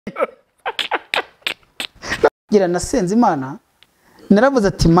gira nasenze Imana naravuze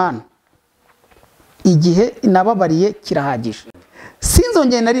ati Mana igihe nababariye kirahagije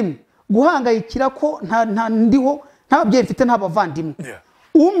sinzongeye na rimwe guhangayikira ko nta ndiho nta bye mfite nta bavandimwe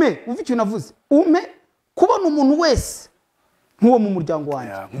ume uvi cyo navuze ume kubona umuntu wese nkuwo mu muryango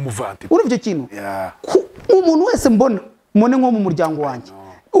wanjye nk'umuvandimwe uruvye kintu umuntu wese mbone nko mu muryango wanjye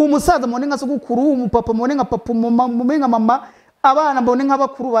umusaza mbone nka sogukuru umupapa mbone nka papa mbone nka mama abana mbone nka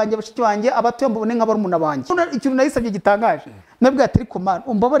bakuru banje bashiki banje abatoye mbone nka barumuna banje ikintu nayisabye gitangaje nabwiye ati ariko Mana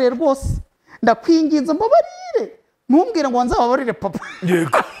umbabarire rwose ndakwinginze mbabarire ntumbwire ngo nzababarire papa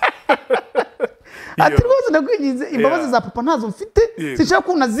yego ati rwose ndakwinginze imbabazi za papa ntazo mfite sishaka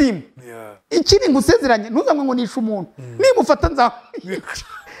ko nazima ikiri ngusezeranye ntuzamwe ngo nishe umuntu nimufata nzakwica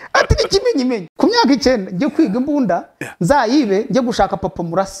ati nikimenyimenye ku myaka 9 ngiye kwiga imbunda nzayibe ngiye gushaka papa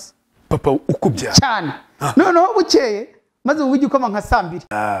murasi papa ukubya cyane noneho bukeye maze mu bigikoma nka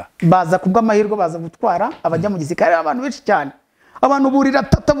 2 baza kubw'amahirwe baza gutwara abajya mu gisirikare abantu benshi cyane abantu burira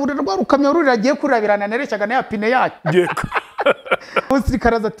tataburira rwa rukamyo rurira agiye kurabirana nereshaga na yapine yake yego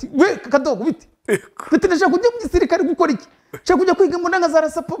umusirikare azati we kadogo bite bite ndashaka kujya mu gisirikare gukora iki nshaka kujya kwiga imbunda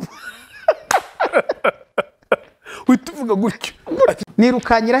nkazarasa papa wituvuga gutyo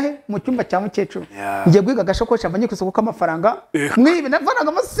nirukanyira he mu cyumba cya mukecuru ngiye guhiga agashakoshi avanye ku isoko k'amafaranga mwibe navanaga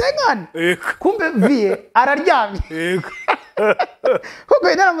amasengane kumbe vie araryamye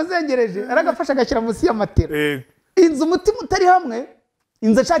kuko naramuzengereje aragafasha agashyira munsi y'amatera inzu umutima utari hamwe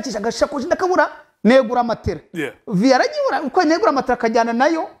inzu ashakisha agashakoshi ndakabura negura amatera vie aranyibura uko negura amatera akajyana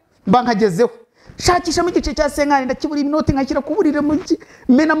nayo bankagezeho shakisha mu gice cya senkani ndakibura inoti nkashyira kuburire mu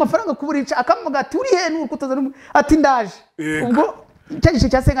mena amafaranga kuburica akamuga ati uri he nuko utaza ati ndaje ubwo cyagice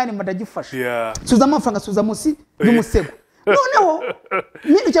cya senkani ndagifasha suza amafaranga suza munsi y'umusego noneho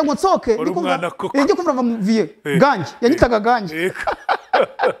nindi cyangwa nsoke njye kumva mu vie gangi yanyitaga gangi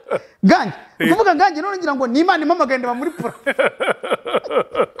gangi kuvuga gangi none ngira ngo ni Imana impamagende ba muri pura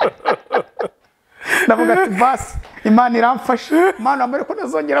ndavuga ati basi Imana iramfasha Imana amere ko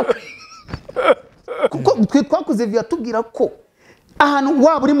nazongera kuko twakuze vya tubwira ko ahantu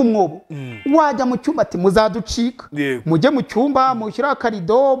waba uri mu mwobo wajya mu cyumba ati muzaducika mujye mu cyumba mushyira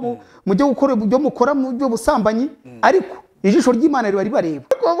karido mujye gukora ibyo mukora mu byo busambanyi ariko ijisho ry'Imana riba ribareba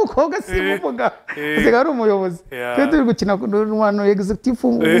umukobwa simuvuga asiga ari umuyobozi turi gukina n'umwana executive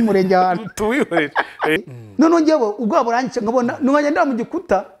w'umurenge ahantu tuwihorera none ngewe ubwo burangice nkabona nkagenda mu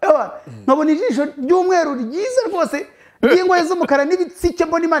gikuta nkabona ijisho ry'umweru ryiza rwose ingwe z'umukara n'ibitsike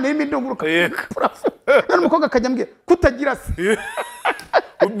mbona Imana irimo indunguruka none umukobwa akajya mbwira kutagira se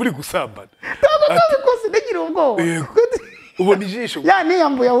muri gusambana ati kose ndagira ubwo ubona ijisho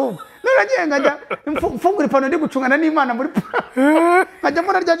niyambuye ahubwo none ngajya mfungura ipano ndi gucungana n'Imana muri nkajya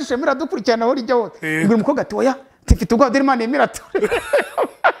mbona rya jisho miradukurikirana aho rijya hose mbwira umukobwa ati oya tifite ubwo Imana imirature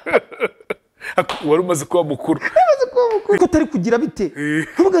wari umaze kuba mukuru ko utari kugira bite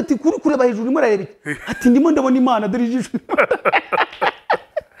kuvuga ati kuri kureba hejuru urimo arareba ati ndimo ndabona Imana dore ijisho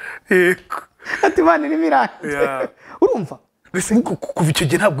ati Imana irimo irande urumva kuva icyo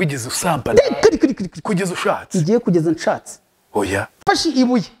gihe ntabwo wigeze usambana kugeza ushatse igiye kugeza nshatse oya fashi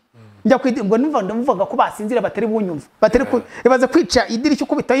ibuye njya kwidingo ndavuga ko basinzira batari bunyumva batari ibaza kwica idirishyo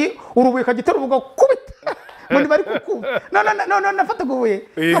kubita urubuye kagitera ubuga kubita muri bari kukumva no nafata gubuye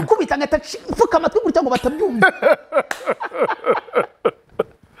akubita ngata mfuka amatwi gutya ngo batabyumva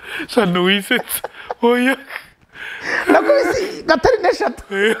shano wisetse oya nakubisi gatari neshatu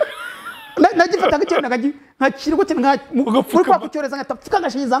nagifata gacyo nkakirwa cyane muri kwa kucyoreza ngatapfuka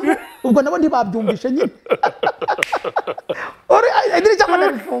ngashiza ubwo nabo ntibabyumvishe nyine ore idirishya mana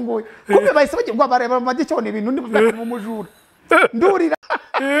rifunguye kumbe bahise bagirwa bareba amadicyo ibintu ndibufata mu mujura ndurira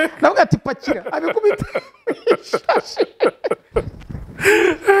navuga ati pakira abikubita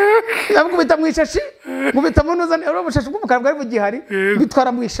nabikubita mu ishashi nkubita mu nuzane ero bushashi bw'umukara bwari bugihari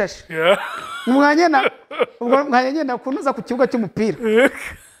bitwara mu ishashi mwanyena kunuza ku kibuga cy'umupira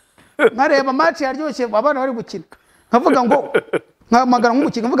nkareba match yaryoshye abana bari gukina nkavuga ngo nkamagana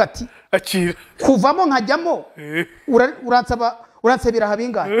nk'umukino mvuga ati akira kuvamo nkajyamo uransabira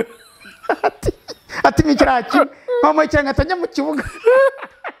habingana ati mikiraki mama cyangwa atajya mu kibuga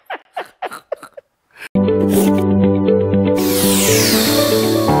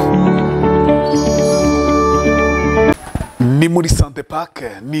ni muri Sante Park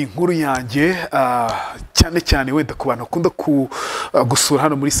ni inkuru yanjye cyane cyane wenda ku bantu akunda gusura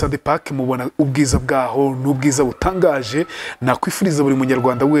hano muri Sante Park mubona ubwiza bwaho n'ubwiza butangaje nakwifuriza buri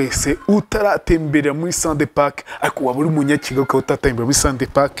munyarwanda wese utaratemberera muri Sante Park ariko waba uri munyakiga ukaba utatembera muri Sante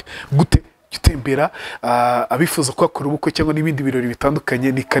Park gute gutembera abifuza kwakora ubukwe cyangwa n'ibindi birori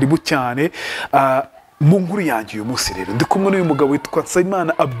bitandukanye ni karibu cyane mu nkuru yanjye uyu munsi rero ndi kumwe n'uyu mugabo witwa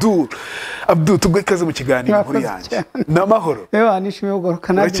Nsabimana Abdul tugwe ikaze mu kiganiro inkuru yanjye n'amahoro nishimiye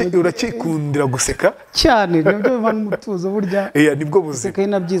kugaruka nanjye uracyikundira guseka cyane nibyo bivana umutuzo burya nibwo buzima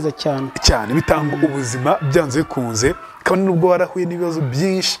guseka ni byiza cyane bitanga ubuzima byanze bikunze kabone nubwo warahuye n'ibibazo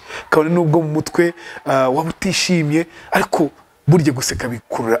byinshi kabone nubwo mu mutwe waba utishimye ariko burya guseka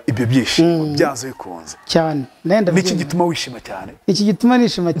bikurura ibyo byishimo byanze bikunze cyane niki gituma wishima cyane iki gituma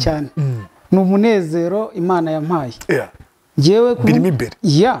nishima cyane ni umunezero Imana yampaye jewe birimo imbere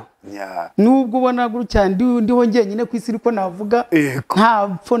nubwo ubona gutya ndiho ngenyine ku isi ariko navuga nta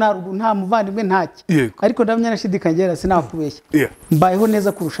pfo nta muvandimwe ntaki ariko ndamya nashidikanya sinakubeshya mbayeho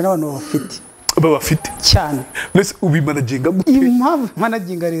neza kurusha n'abantu bafite cyane mbese ubimanaginga gute impamvu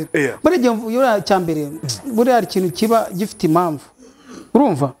managinga rero burya yura cyambere buriya hari ikintu kiba gifite impamvu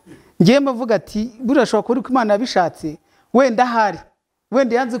urumva ngiye mbavuga ati burashobora kuba Imana yabishatse wenda hari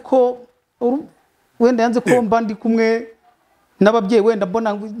wenda yanze ko mba ndi kumwe n'ababyeyi wenda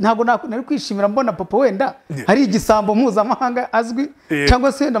mbona ntago nari kwishimira mbona papa wenda hari igisambo mpuzamahanga azwi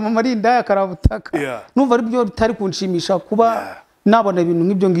cyangwa se wenda mama Linda yakarabutaka numva ari byo bitari kunshimisha kuba nabona ibintu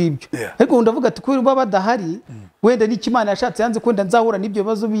nk'ibyo ngibyo ariko ndavuga ati kubera baba badahari wenda n'Imana yashatse yanze ko nzahura n'ibyo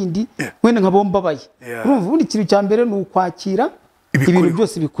bibazo bindi wenda nkabombabaye urumva ubundi ikintu cya mbere ni ukwakira ibintu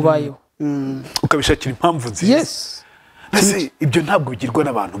byose bikubayeho ukabishakira impamvu nziza ibyo ntabwo bigirwa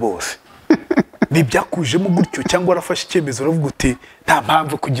n'abantu bose ntibyakujemo gutyo cyangwa warafashe icyemezo uravuga uti nta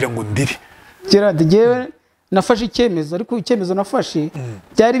mpamvu kugira ngo ndire Gerard jewe nafashe icyemezo ariko icyemezo nafashe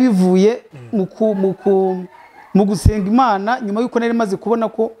byari bivuye mu gusenga Imana nyuma yuko nari maze kubona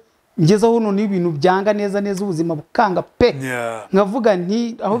ko ngezeho none ibintu byanga neza ubuzima bukanga pe nkavuga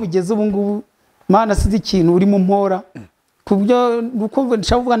nti aho bigeze ubu ngubu Imana sizi ikintu uri mu mpora kubyo uko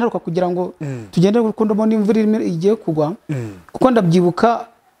nshavuga ntaruka kugira ngo tugende urukundo mo n'imvura igiye kugwa kuko ndabyibuka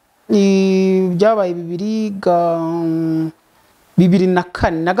byabaye 2004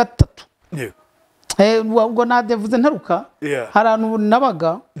 na 2003 ubwo nadevuze ntaruka harantu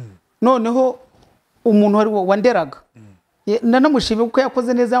nabaga noneho umuntu wari wanderaga nanamushimye kuko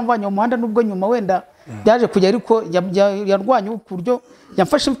yakoze neza yamvanye mu muhanda nubwo nyuma wenda byaje kujya ariko yarwanye ku buryo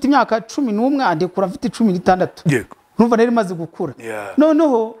yamfashe mfite imyaka 11 andekura mfite 16 numva nari maze gukura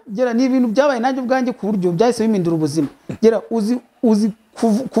noneho gera ni ibintu byabaye nanjye ubwanjye ku buryo byahise bimindura ubuzima gera uzi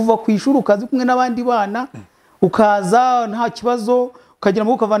kuva ku ishuri ukaza kumwe n'abandi bana ukaza nta kibazo ukagira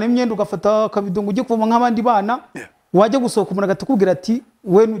mu ukavana imyenda ugafata akabido ngo ujye kuvoma nk'abandi bana wajya gusohoka umuntu agatakubwira ati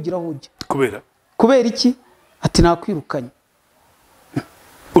we nugira hujya kubera iki ati nakwirukanye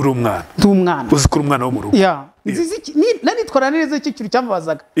uri umwana ndi umwana uzi ko uri umwana wo mu rugo nanitwara neza iki kintu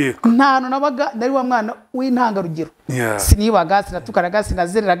cyambabazaga nta nabaga nari wa mwana w'intangarugero sinibaga sinatukanaga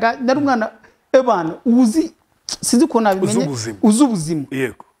sinazereraga nari umwana ebana uzi sinzi ko nabimenye uzi ubuzima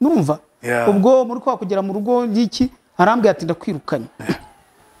numva ubwo muri kwa kugera mu rugo y'iki arambwiye ati ndakwirukanye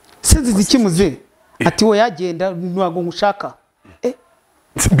sinzi ikimuze ati wo yagenda ntago ngushaka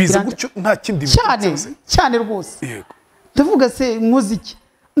biza gutyo nta kindi cyane rwose ndavuga se nkoze iki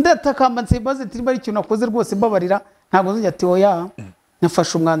ndatakamba nsebaze tiri bari ikintu nakoze rwose mbabarira ntago nzijya ati oya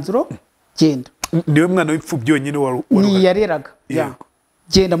nafashe umwanzuro genda niwe mwana w'ipfubyi wenyine wari yareraga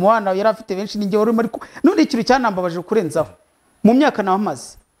genda mu bana yari afite benshi ninjye wari ariko none ikintu cyanambabaje kurenzaho mu myaka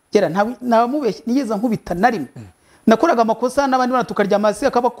namaze gera nabamubeshye nigeza nkubita narimo nakoraga amakosa n'abandi bana tukarya amasi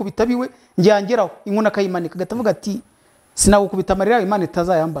akabakubita biwe njyangeraho inkuna akayimanika gatavuga ati sinagukubita amarira Imana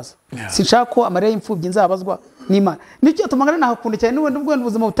itazayambaza sinshaka ko amarira y'imfubyi nzabazwa n'Imana nicyo tumangana nahakunda cyane n'ubundi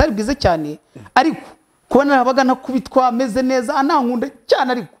ubuzima butari bwize cyane ariko kuba narabaga nakubitwa ameze neza anankunda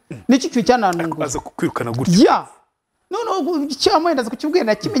cyane ariko nicyo cyo cyananunguza aza kukwirukana gutya none cyamwe ndaza kukibwira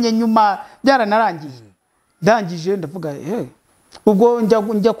nakimenye nyuma byaranarangiye ndangije ndavuga ubwo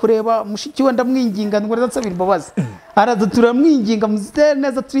njya kureba mushiki we ndamwinginga ngo ndansabira imbabazi araza turamwinginga muzite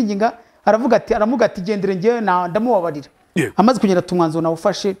neza turinginga aravuga ati gendere ngewe ndamubabarira amaze kugenda tumwanzo nawe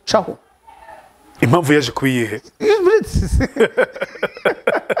ufashe caho impamvu yaje kuyihe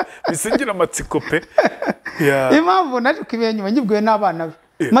bisingira amatsiko pe impamvu naje kwibenya nyuma nyibwiwe n'abana be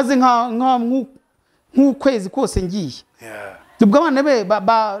maze nk'ukwezi kose ngiye ubwo abana be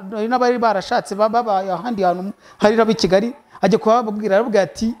n'abari barashatse baba ahandi hantu hari rabo i Kigali ajya kubabwira aravuga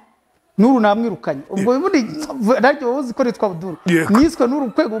ati nuru namwirukanye ubwo bibundi radio uzi ko ritwa Abdul niswe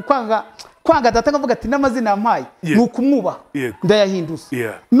nuru kwego kwanga data ngavuga ati n'amazina yampaye nukumwuba ndayahinduza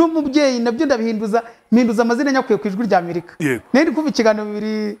n'umubyeyi nabyo ndabihinduza mpinduza amazina nyakwiye ku ijwi rya Amerika nari kuva ikiganiro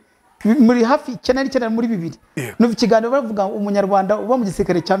muri hafi cyane muri 2 no ikiganiro bavuga umunyarwanda uba mu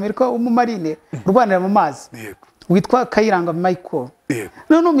gisirikare cya Amerika umumarine urwanira mu mazi witwa Kayiranga Michael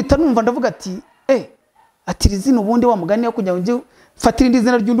none mpita numva ndavuga ati ati rizino ubundi wa mugani yo kujya fatira indi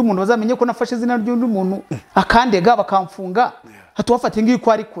zina ry'undi muntu bazamenye ko nafashe izina ry'undi muntu akandega bakamfunga hatuwafata ngiye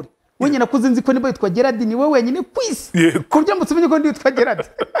ko ari kure wenye nakuze nzi ko niba yitwa Gerard ni wewe wenyine kwisi kurya mutsumenye ko ndi yitwa Gerard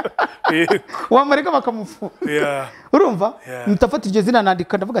wamareka bakamufunga urumva nitafata iryo zina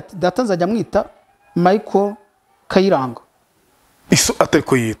nandika ndavuga ati data nzajya mwita Michael Kayiranga iso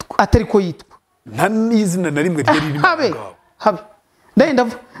atari ko yitwa nta n'izina na rimwe ryari ririmo habe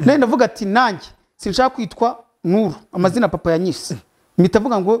ndavuga ati nanjye sinshaka kwitwa Nuru amazina papa yanyise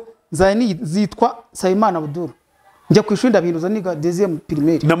mitavuga ngo zitwa Sayimana Abdul njya kwishuri ndabinuza niga deuxième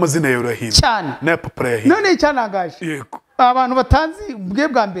primaire n'amazina yorohira cyane na papa yahira none cyanangaje yego abantu batanzi bwe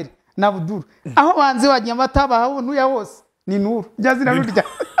bwa mbere na Abdul aho banze wagiye amata bahawo nuya hose ni Nuru ryazina rurya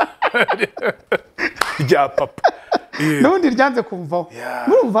rya papa nundi ryanze kumvaho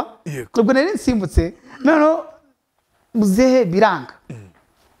urumva ubwo nari nsimbutse none muzehe biranga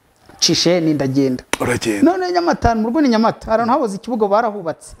cishe ni ndagenda uragenda none Nyamata mu rugo ni Nyamata arantu haboze ikibuga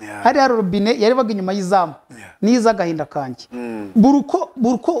barahubatse hari robine yari baga inyuma y'izamu niza gahinda kanje buruko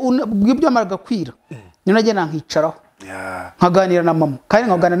bwibyo amaraga kwira ninagena nkicaraho nkaganira na mama kandi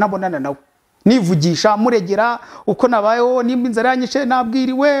nkagana nabonana nawe nivugisha muregera uko nabayeho nimba inzara yanyishe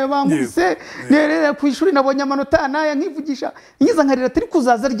nabwiriwe banguse nerere ku ishuri nabonye amanota naya nkivugisha inyiza nkarira turi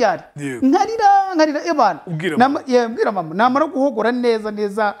kuzaza ryari nkarira ebana mbwira mama namara guhogora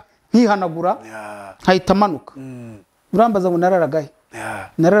neza nkihanagura nkahita manuka urambaza ngo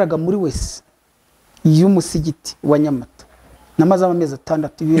nararaga muri wese y'umusigiti wa Nyamata namaze amezi 6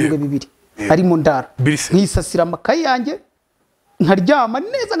 ibirenge bibiri harimo ndara nkisasira amakayi yanjye nkaryama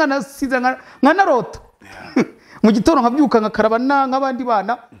neza nkanasiza nkanarota mu gitondo nkabyuka nkakaraba nk'abandi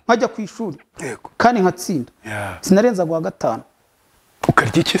bana nkajya ku ishuri kandi nkatsinda sinarenza gwa 5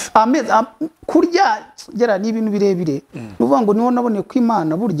 ukarya ikisa amezi kurya gera ni ibintu birebire uvuga ngo niho naboneye ko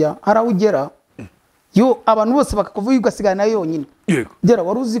Imana burya harawugera yo abantu bose bakakuvuga ugasigana yonyine gera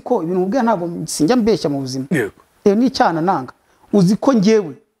wari uzi ko ibintu ubwe ntago sinjya mbeshya mu buzima ni cyana nanga uzi ko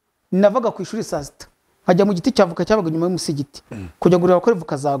ngewe navaga ku ishuri saa 6 nkajya mu giti cyavuka cyabaga nyuma y'umusigiti kujya gurira ko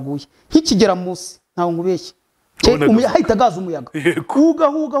rivuka zaguye nkikigera munsi ntawo ngubeshye hahita gaza umuyaga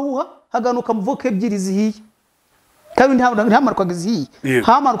huga haganuka muvoka ebyiri zihiye kandi ntamarwaga zihiye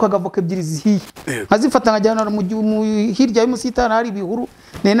hamarukaga voka ebyiri zihiye nkazifata nkajyana mu hirya y'umusitani hari ibihuru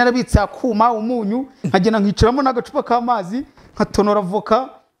nene narabitse akuma umunyu nkagenda nkicaramo n'agacupa k'amazi nkatonora voka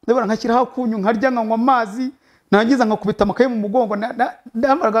ndabona nkashyiraho akunyu nkarya nkanywa amazi nangiza nkakubita amakaye mu mugongo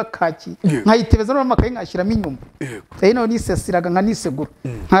ndamaraga kaki nkayitebeza n'amakaye nkashyiramo inyuma naho nisesiraga nkanisegura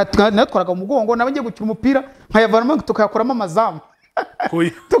natwaraga mu mugongo nabagiye gukina umupira nkayavanamo tukayakoramo amazamu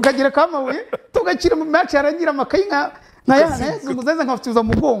tukagira kamabuye tugakira mu match yarangira amakaye nkayazunguza nkafituza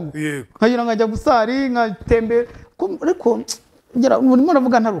mu mugongo nkagira nkajya gusari nkatembe ariko ngera urimo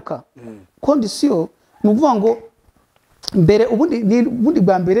navuga ntaruka condition nuvuga ngo mbere ubundi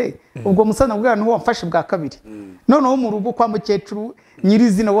bwa mbere ubwo musana bwa ntu wamfashe bwa kabiri noneho mu rugo kwa mukecuru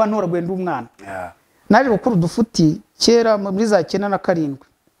nyirizina wa ntora gwenda umwana naje gukora udufuti kera muri za 97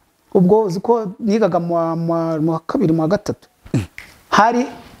 ubwo ziko nigaga mu kabiri mu gatatu hari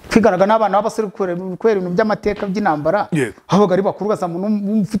kwigaraga n'abana b'abasore kwera ibintu by'amateka by'intambara habaga ari bakuru gasa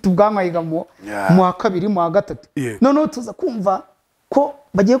mufite ubwanwa yiga mu kabiri mu gatatu noneho tuza kumva ko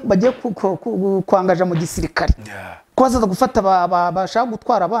bagiye kwangaja mu gisirikare ko bazaza gufata bashaka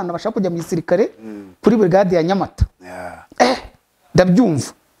gutwara abana bashaka kujya mu gisirikare kuri brigade ya Nyamata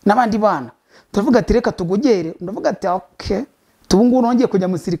ndabyumva nabandi bana turavuga ati reka tugogere ndavuga ati okay tubungu nongeye kujya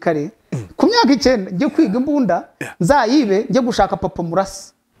mu gisirikare ku myaka 9 ngiye kwiga imbunda nzayibe ngiye gushaka papa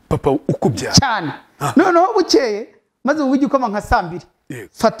murasi papa ukubya cyane noneho bukeye maze ubujye ukoma nka 2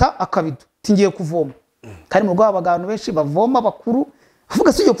 fata akabido tingiye kuvoma kandi mu rwabo abantu benshi bavoma bakuru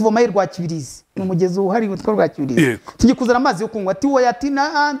avuga sije kuvoma y'irwa Kibirizi mu mugezi uhari witwa rwa Kibirizi tingiye kuzana amazi yo kunywa ati wowe ati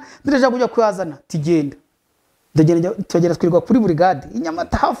ndaje kujya kuyazana tigenda ndagenda tugera twirwa kuri brigade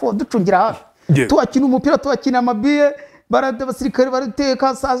inyamata hafu ducungira hafi tuwakina umupira tuwakina amabiye barade basirikare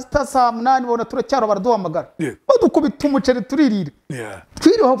bariteka saa 8 bona turacyaro baraduhamagara badukubita umuceri turirira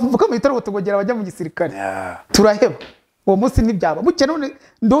twiriwe havuka mu bitaro tugogera bajya mu gisirikare turaheba uwo munsi ntibyaba buke none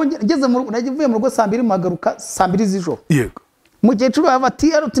ngeze mu nagivuye mu rugo saa 2 magaruka saa 2 z'ijoro yego mukecuru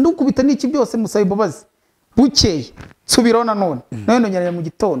abati aruti ndukubita n'iki byose musabe imbabazi bukeye subirona none nyaranye mu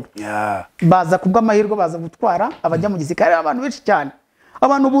gitondo baza kubw'amahirwe baza gutwara abajya mu gisirikare abantu benshi cyane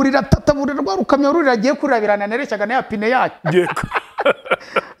abantu burira tataburira rwarukamyo rurira agiye kurabirana nereshaga na yapine yake yego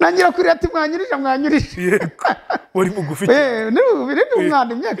nangira kurira ati mwanyurije wari mugufi bire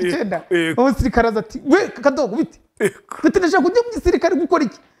umwana imyaka 9 umusirikare ati we kadogo bite bite ndashaka kujya mu gisirikare gukora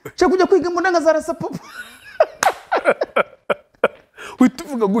iki nshaka kujya kwiga mu ndanga za rasa papa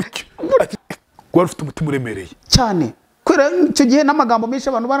wituvuga gutyo wari ufite umutima uremereye cyane kwera icyo gihe n'amagambo menshi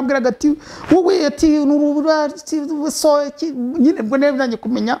abantu barambwiraga ati wowe ati nurubura so nyine bwo nebanye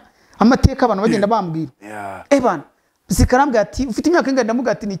kumenya amateka abantu bagenda bambwira bana zikarambwira ati ufite imyaka ingana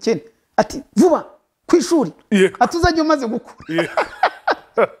ndamuga ati ni 9 ati vuba kwishuri atuzajye umaze gukura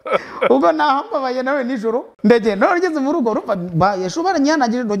ubwo nahambabaye nawe nijoro ndagenda narageze mu rugo ruva yashobora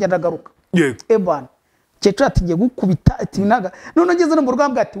nyanagije ndongera ndagaruka bana Cyecu ati ngiye gukubita ati naga none ngeze no mu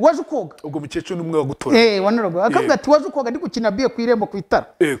rwambwa ati waje ukoga ubwo mukecuru numwe wagutora wanorogo akavuga ati waje ukoga ndi gukina biye ku irembo ku itara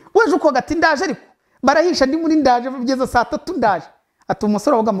waje ukoga ati ndaje ariko barahisha ndi muri ndaje bigeze saa 3 ndaje ati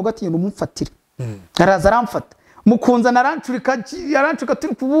umusore wavuga mu gati numumfatire araza aramfata mukunza narancuka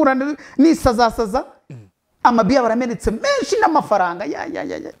turi kuburana nisazasaza amabiya baramenetse menshi n'amafaranga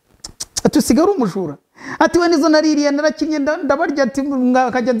ya atusigara umujura ati we nizo naririye narakinye ndabarya ati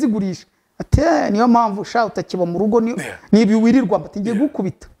nkajya nzigurisha ati niyo mpamvu sha utakiba mu rugo nibi wirirwa ati ngiye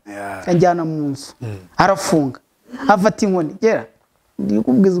gukubita anjyana mu nzu arafunga afata inkoni gera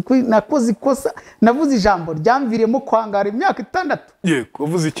ndikubwiza uko nakoze ikosa navuze ijambo ryamviremo kwangara imyaka 6 yego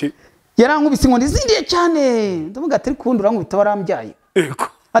uvuze iki yarankubise inkoni zindiye cyane ndavuga ati kundi urankubita warambyaye yego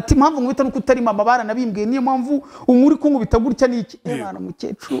ati mpamvu nkubita nuko utari mama baranabimbwiye niyo mpamvu umuri kunkubita gutya niki bana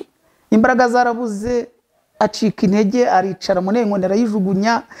mukecuru imbaraga zarabuze acika intege aricara mu nengo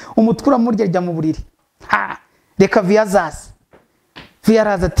narayijugunya umutwe uramurya rya mu buriri reka viyazaza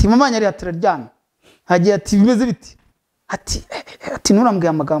viyaraza ati mama nyari atararyana hagiye ati bimeze biti ati nurambwiye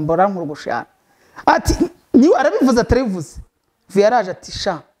amagambo arankurugushana ati niwe arabivuze atarivuze viyaraje ati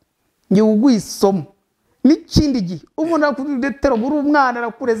sha ngiye uguye isomo n'ikindi gihe ubona kuretero muri umwana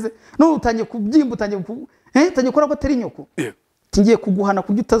arakureze none utangiye kubyimba utangiye kora ko atari nyoko ngiye kuguhana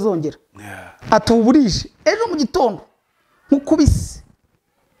kujya utazongera atuburije ejo mu gitondo nkukubise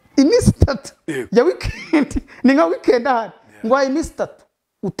iminsi 3 ya weekend ni nka weekend ahari ngo ayi iminsi 3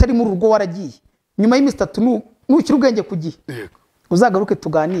 utari mu rugo waragiye nyuma y'iminsi 3 nukira ubwenge kugiye uzagaruke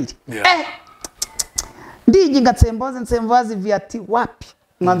tuganire ndiginga nsembaze viati wapi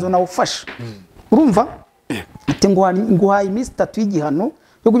mwanzo na ufasha urumva ati nguhaye iminsi 3 y'igihano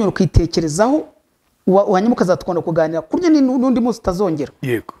yo kunyura kwitekerezaho wanyimuka zatukunda kuganira kurya n'undi munsi utazongera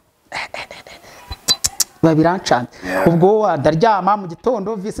yego babirancana ubwo ndaryama mu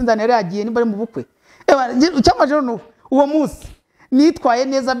gitondo visi ndanere yagiye niba ari mu bukwe cyamaje no uwo munsi nitwaye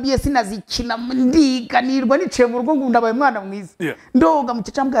neza BS nazikina ndiganirwa niciye mu rugo ndabaye mwana mwiza ndoga mu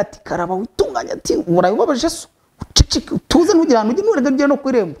cicambwa ati karaba witunganya ati urayibabaje so ciciki tuze nugira nurega no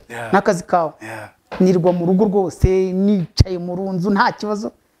kwirembo nakazi kawe nirwa mu rugo rwose nicaye mu runzu nta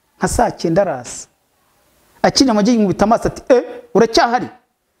kibazo nka saa 9 rasa akinya amaje yingubita amaso ati uracyahari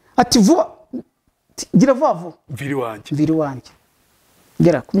ati vuba gira vuba mviri wanje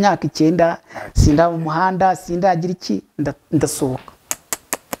gera ku myaka 9 sinda mu muhanda sindagira iki ndasohoka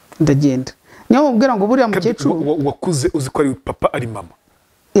ndagenda niyo mubwira ngo buriya mukecuru wakuze uzi ko ari papa ari mama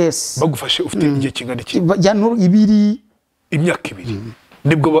bagufashe ufite igihe kingana iki ya nuru 2 imyaka 2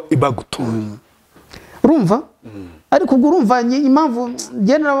 nibwo bagutura urumva ariko ubwo urumva impamvu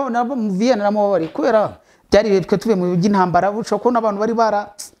gena nabo mu Vienna namubari kubera byari twe tuve mu by'intambara buco ko n'abantu bari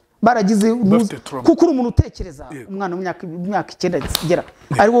baragize kuko umuntu utekereza umwana mu myaka 9 kigera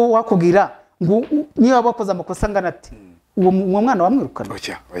ari wowe wakubwira ngo niba bakoze amakosa ngana ati uwo mwana wamwirukana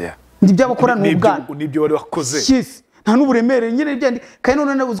oya ndibyo abakora n'ubwana nibyo wari wakoze nta n'uburemere nyine byandi kandi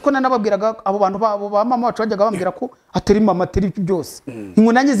none uziko nanababwiraga abo bantu ba mama wacu bajyaga bambwira ko atari mama atari byose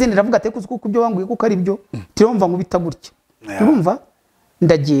ingo nanjye zindi ravuga ate kuko kubyo banguye kuko ari byo tirumva ngo bitagurya urumva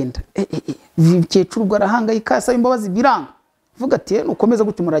ndagenda Cyecu rwo arahangayika asaba imbabazi biranga vuga ati nukomeza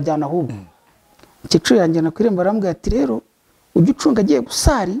gutyo murajyana ahubwo Cyecu yanjye nakwiremba arambwira ati rero ujye ucunga agiye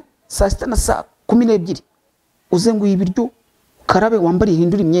gusari saa 6 na saa 12 uze ngo ibiryo karabe wambari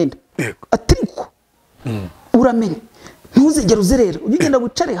hindura imyenda atiriko uramenye ntuzigera uzerera ugenda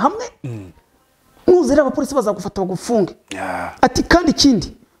gucare hamwe nuzera abapolisi bazagufata bagufunge ati kandi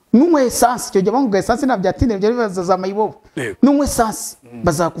ikindi numwe essence cyo jya banguga essence nabyatinde byo bibaza za mayibobo numwe essence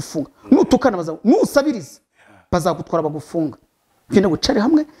bazagufunga nutukana nusabiriza bazagutwara bagufunga genda gucare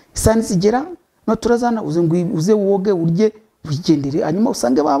hamwe essence zigera no turazana uze woge urye wigendere hanyuma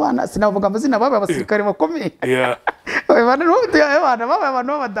usange babana sinavuga amazina baba abasirikare bakomeye bana abantu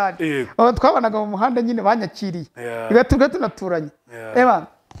babadani twabanaga mu muhanda nyine banyakiriye bigatubwe tunaturanye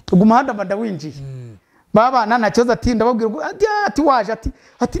ubwo umuhanda ndawinjiye babana nta kibazo ati ndababwira ati waje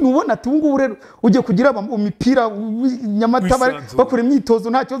ati nubona ati ubungu rero ugiye kugira umupira Nyamata bakora imyitozo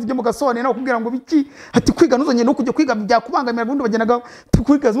nta kibazo ujye mu gasone nawe kubwira ngo biki ati kwiga nuzanye no kujya kwiga byakubangamira gundi bagenaga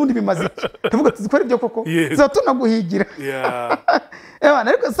tukwiga zundi bimaze ndavuga ati zikora ibyo koko zatunaguhigira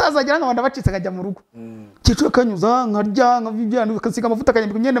ariko sazagira ngo bacitse akajya mu rugo Cyecu kanyuza nkarya nkabyana ukasiga amavuta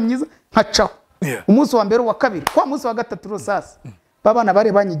akanyambika imyenda myiza nkacaho umunsi wa mbere wa kabiri kwa munsi wa gatatu rusasa babana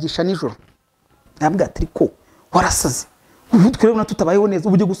bare banyigisha nijoro nabwo Ariko warasaze ubu twebwe tutabayeho neza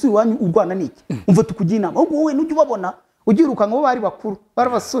ubuje gusubira wanyu urwana niki umva tukugira inama ahubwo wowe nujye ubabona ujye irukanga bo bari bakuru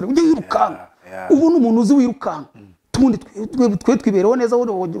barabasore ujye yirukanga ubu n'umuntu uzi wirukanga tundi twe twibereho neza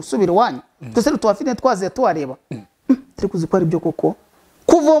wowe usubira wanyu twese tubafite twaze tuwareba turi kuzi ko ari byo koko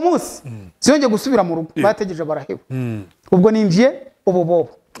kuva umunsi ziyonge gusubira mu rugo bategereje barahewe ubwo ninjiye ububobo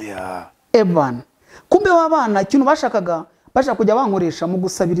Evan kumbe wabana ikintu bashaka kujya bankoresha mu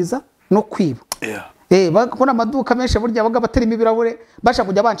gusabiriza no kwiba bakora amaduka menshi burya baga baterimo ibirahure bashaka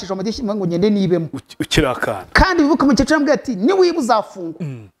kujya bancisha amadishyi ngo ngende nibemo ukirakana kandi bibuka mu cyiciro mbwe ati ni wiba uzafunga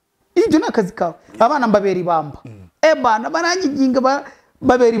ibyo nakazi kawe abana mbabera ibamba Evan baranyiginga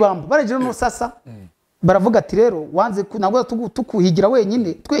babera ibamba baragira no sasa baravuga ati rero wanze nabwo tukuhigira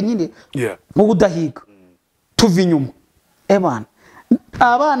wenyine twenyine mu budahiga tuva inyuma Evan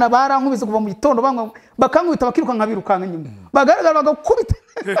abana barankubise kuva mu gitondo bakankubita bakiruka nkabirukanga inyuma bagaragara bagakubita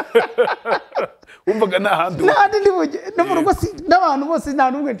umvaga nahandi ndibuje no mu rugo n'abantu bose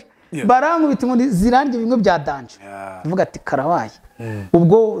nta numwe barankubita ngo ziranje bimwe bya danje uvuga ati karabaye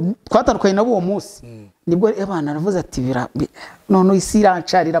ubwo twatandukanye nabo uwo munsi nibwo abana aravuze ati none isi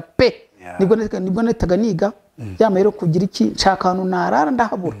irancarira pe nibwo netaga niga yamero kugira iki nshakanu narara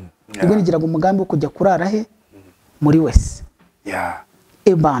ndahabura nibwo nigiraga umugambi wo kujya kurara he muri wese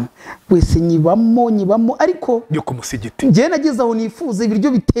Evan wese nyibamo ariko yo kumusigiti ngiye nagize aho nifuza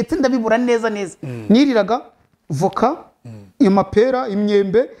ibiryo bitetse ndabibura neza niriraga voka amapera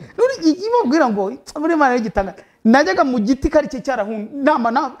imyembe nuri imubwira ngo muri mara y'igitanga najyaga mu giti kari cye cyarahunda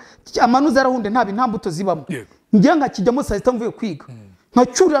amanuza yarahunde nta mbuto zibamo ngiye nkakijyamo saa sita mvuye kwiga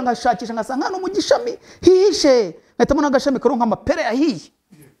nkacurira nkashakisha ngasanga no mu gishami hihishe nkahitamo n'agashami karonka amapera yahiye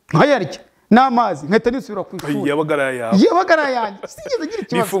nkayarya n'amazi nkahita nisubira ku ishuri yabagara yanjye sinigeze ngira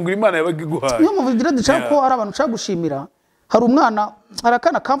ikibazo ifungura Imana yabaga iguhaye niyo muvugira dushaka ko hari abantu ushaka gushimira hari umwana hari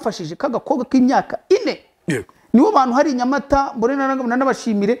akana kamfashije kagakobwa k'imyaka 4 niwo abantu hari Nyamata mbore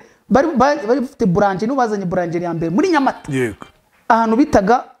n'abashimire bari bafite branche no bazanye branche ya mbere muri Nyamata ahantu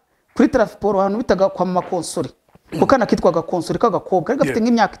bitaga kuri transport ahantu bitaga kwa mama konsole kukana kitwaga konsole kagakobwa ari gafite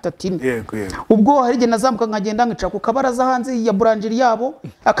nk'imyaka 3 ubwo hari igihe nazamuka nkagenda nkicara ku kabaraza hanze ya branche yabo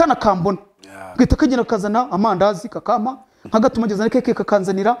akana kambona gita kagena kazana amandazi kakama nkagatuma ngeza keke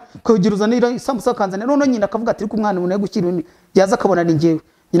kakanzanira kagira uzanira isambusa kanzanira none nyina akavuga ati umwana umuntu yagukira yaza akabona ni ngewe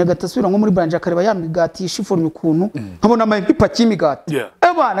nyina gatasubira nko muri branche akareba yamigati shiforme ukuntu nkabona amaye ipaki y'imigati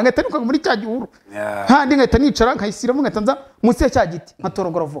abana ngatanuka muri cya gihuru handi ngahita nicara nkayisiramo ngatanza munsi ya cya giti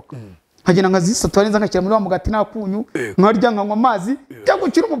nkatorogora voka nkagenda nkazisatwara neza nkakira muri wa mugati nakunyu nkarya nkanywa amazi cyangwa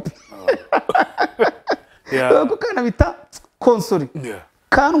gukira umupira kukana bita konsole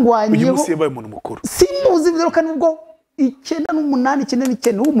kandwanyeho uyu musi yabaye umuntu mukuru simuzi byo kandi ubwo 9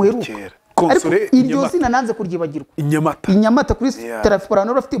 9 w'umuheruka konsole iryo zina nanze kuryibagirwa Inyamata kuri telefone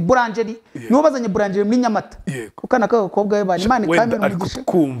no rafite boulangerie nibo bazanye boulangerie muri Nyamata kukana kagakobwa we bani Imana kamera umugisha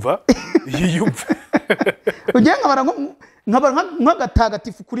kumva yiyumva ugiye nkabara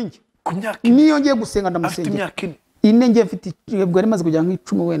nk'agatagatifu kuri njye ku myaka niyo ngiye gusenga ndamusengera ine ngiye mfite yebwo ari maze kujya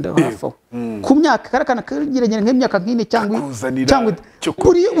nk'icumi wenda hafa ku myaka karakana kagiranye nk'imyaka nk'ine cyangwa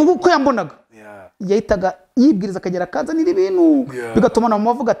kuri uko yambonaga yahitaga yibwiriza akagera kazanira ibintu bigatuma na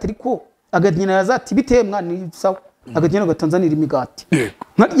mavuga ati ariko aganyina yazati biteye mwana sawa aganyina gatanzanira imigati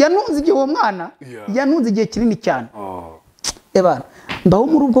yanunze igihe uwo mwana yanunze igihe kinini cyane ebana mbaho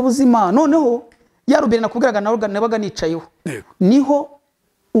muri ubwo buzima noneho yarubere nakubwiraga nabaga nicayeho niho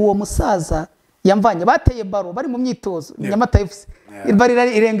uwo musaza yamvanye bateye baro bari mu myitozo Nyamata FC bari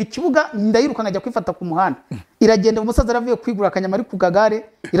irenga ikibuga ndayiruka nkajya kwifata ku muhanda iragenda umusaza aravuye kwigura akanyama ari ku kagare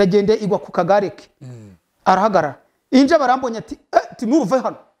iragenda igwa ku kagare ke arahagarara inje barambonye ati nuruve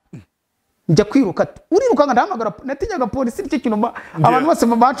hano njya kwiruka uriruka ndahamagara natinyaga polisi icyo kintu abantu bose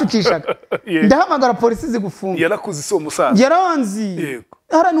bancukishaga ndahamagara polisi zigufunga yarakuze so musaza yaranzi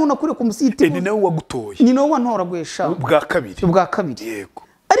ara nuna kure ku musiti ni nawe wagutoye ni nawe wantoragwesha ubwa kabiri yego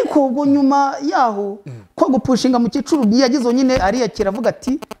ariko ubwo nyuma yaho ko gupushinga mu cyicuru yagize nyine ari yakira avuga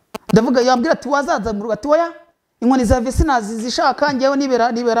ati ndavuga yambwira ati wazaza mu ati waya inkoni za vesinazi zishaka ngewe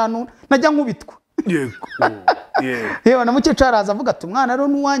nibera najya nkubitwa yego yewe na mucece araza avuga ati umwana rero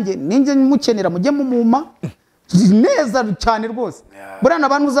nuwanjye ninjye mukenera mujye mumuma neza cyane rwose burana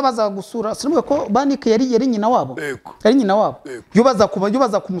abantu uzabaza gusura sinubwe ko banike yari nyina wabo ari nyina wabo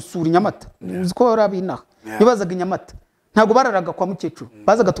yubaza kumusura Nyamata uzi ko yarabinaha yubazaga Nyamata ntago bararaga kwa mukecuru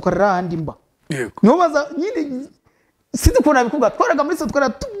bazaga tukarara handi mba niho baza nyine sinzi ko nabikuga twaraga muri twara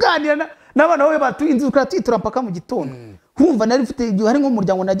tuganira n'abana bawe batuinzi tukatwitura mpaka mu gitondo kumva nari mfite hari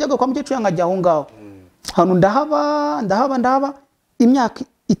nk'umuryango najyaga kwa mukecuru yangajya aho ngaho hano ndahaba imyaka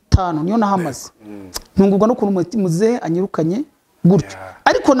 5 niyo nahamaze ntungurwa no kuntu muzehe anyirukanye gutyo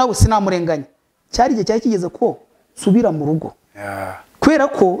ariko nawe sinamurenganya cyari igihe cyari kigeze ko subira mu rugo kwera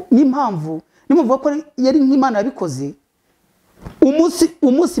ko n'impamvu ko yari nk'Imana yabikoze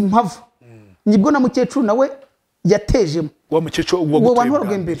umunsi mpavu nibwo na mukecuru nawe yatejemo wa mukecuru uwo bantu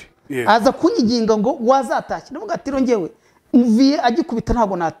rwembere aza kunyiginga ngo wazatashye navuga ati rongewe mviye agikubita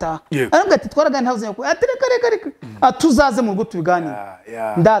ntago nataha aravuga ati twaraganye ntazo ko ati reka atuzaze mu rugo tubiganira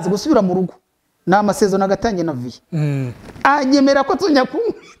ndaza gusubira mu rugo n'amasezerano agatangiye na viye anyemera ko tunya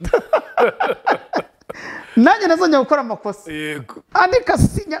kumwita nanjye nazongera gukora amakosa andika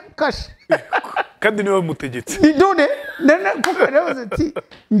sinya kashe kandi niwe mutegetse none kuko rero ati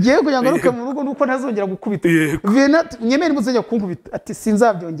ngiye kugira ngo ruke mu rugo nuko ntazongera gukubita viena nyemera muzongera kunkubita ati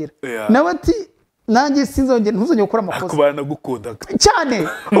sinzabyongera nawe ati nanjye sinzongera ntuzongera gukora amakosa akubana gukunda cyane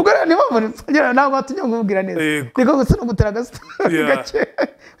ubwo rero niba mbona ntabwo atunye ngubwira neza reka gusa no gutera gasto gake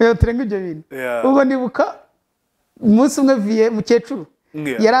yoterenga ibyo bintu ubwo ndibuka umunsi umwe viye mukecuru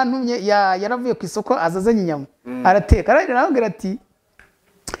yarantumye yaravuye ku isoko azazanye inyama arateka arabwira ati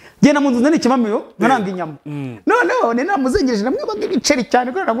genda mu nzu nzane ikimamiyo nkaranga inyama noneho ni namuzengereje namwibaga ibiceri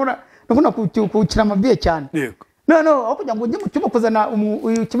cyane kuko naguna kukira amabiye cyane noneho aho kugira ngo njye mu cyumba kuzana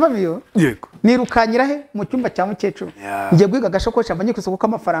ikimamiyo nirukanyira he mu cyumba cya mukecuru ngiye guhiga agashakoshi amanye ku isoko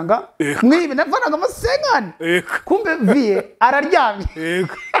k'amafaranga mwibe navanaga amasenkani kumbe viye araryamye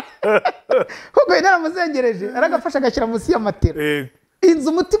kuko naramuzengereje aragafasha agashyira munsi y'amatera inzu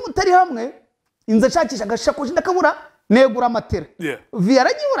umutima utari hamwe inzu ashakisha agashakoshi ndakabura negura amatera viye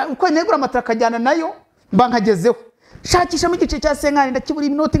aranyibura uko negura amatera akajyana nayo mba nkagezeho shakisha mu gice cya senkani ndakibura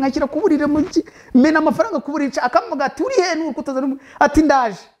inoti nkashyira kuburire mu mena amafaranga kuburica akamuga ati uri he n'ukutoza ati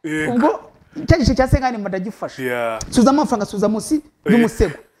ndaje ubwo cya gice cya senkani mba ndagifasha suza amafaranga suza munsi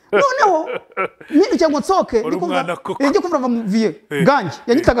y'umusego noneho nini cyangwa nsoke ndikumva mu viye gangi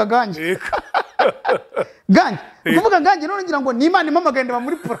yanyitaga gangi gangi kuvuga gangi none ngira ngo ni Imana impamagenda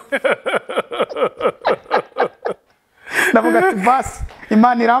muri pura ndavuga ati basi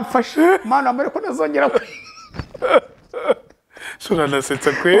Imana iramfasha Imana amare ko nazongera shora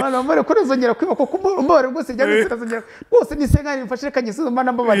nasetsa kwe Imana amare ko nazongera kwiba ko kumbore rwose cyangwa nazongera rwose ni senkani mfashe kanyisuza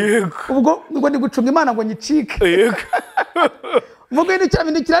Imana mbabari ubwo ndi gucunga Imana ngo nyicike vuga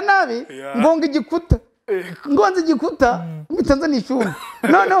indukira nabi ngonga igikuta ngonze igikuta mitanza n'ishuma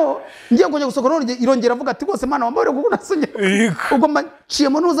noneho ngiye kujya gusoko none irongera avuga ati rwose Imana wambare kuko nasongera ubwo maciye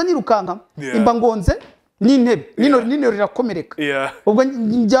mu nuza nirukanka imba ngonze n'intebe nino rirakomereka ubwo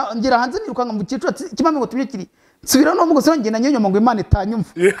ngira hanze nirukanka mu cyiciro kimame ngo tumye kiri subira no mugo songena nyenyoma ngo Imana itanyumva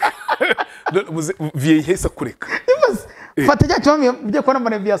viye hesa kureka fata cya kimame bye ko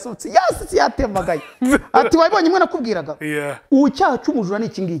namane byasutse yasi yatemagaye ati wabonye imwe nakubwiraga ubu cyacu umujura ni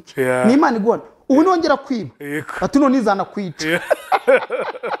iki ngiki ni Imana igona ubu nongera kwiba ati none izana kwica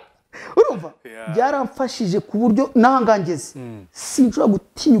urumva byaramfashije ku buryo nahangangeze sinshobora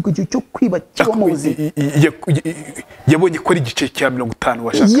gutinyuka icyo cyo kwiba kiba mu buzima yabonye ko ari igice cya 50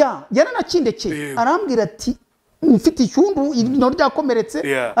 washaka yaranakindekeye arambwira ati mfite icyundu ino ryakomeretse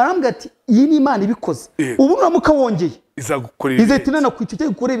arambwira ati iyi ni Imana ibikoze ubu nuramuka wongeye izagukorera izatina nakwica cyo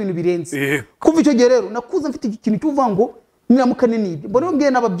gukora ibintu birenze kuva icyo gihe rero nakuze mfite ikintu cyuvuga ngo niramuka n'ibyo mbona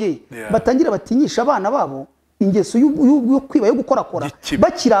mbwiye n'ababyeyi batangira batinyisha abana babo ingeso yo kwiba yo gukorakora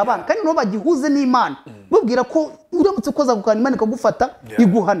bakira abana kandi no bagihuze n'Imana babwira ko uramutse koza gukana Imana ikagufata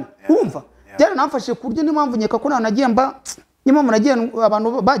iguhana urumva byara namfashije ku buryo n'impamvu nyeka ko nagiye mba nyuma nagiye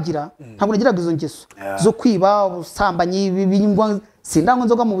abantu bagira ntabwo nagiraga izo ngeso zo kwiba ubusambanyi bibingwa sindango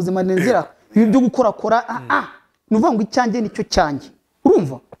nzoga mu buzima nenzira byo gukorakora nuvuga ngo icyanjye nicyo cyanjye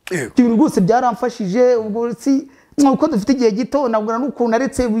urumva ibintu rwose byaramfashije ubwo si uko dufite igihe gito nabwo n'ukuntu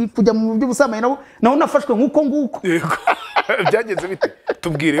aretse kujya mu buryo busamanye naho nafashwe nk'uko byagenze bite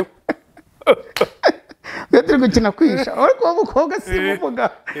tubwireho turi gukina kwisha ariko wabukobwa si muvuga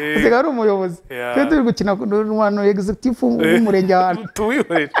usiga ari umuyobozi turi gukina n'umwana executive w'umurenge ahantu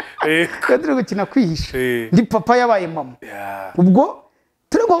turi gukina kwihisha ndi papa yabaye mama ubwo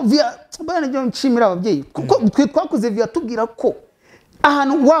turi ngo via bana byo nshimira ababyeyi kuko twe twakuze via tubwira ko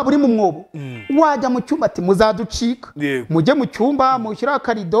ahantu waba uri mu mwobo wajya mu cyumba ati muzaducika mujye mu cyumba mushyira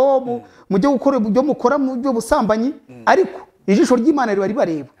akarido mujye gukora ibyo mukora mu byo busambanyi ariko ijisho ry'Imana riba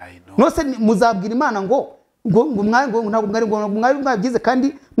ribareba nose muzabwira Imana ngo ntabwo mwari mwabyize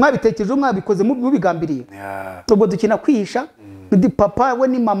kandi mwabitekereje mwabikoze mubigambiriye ubwo dukina kwihisha ndi papa we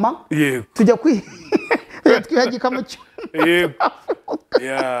ni mama tujya twihagika mu cyumba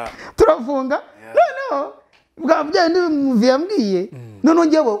turafunga noneho bwa byandi muviye ambwiye none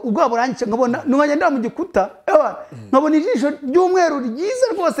ngewe ubwo burangice nkabona nunganya ndara mu gikuta nkabona ijisho ry'umweru ryiza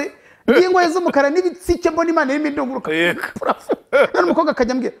rwose ingoye z'umukara n'ibitsike mbona Imana irimo indunguruka none umukobwa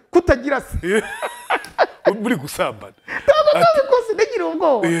akajya ambwira kutagira se muri gusambana kose ndagira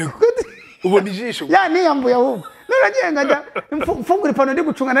ubwoba ubona ijisho ya niyambuye ahubwo naragiye ngajya mfungura ipantaro ndi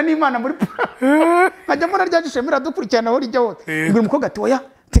gucungana n'Imana muri nkajya mbona rya jisho miradukurikirana aho rijya hose mbwira umukobwa ati oya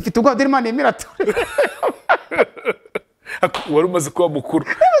tifite ubwoba dore Imana imirature wari umaze kuba mukuru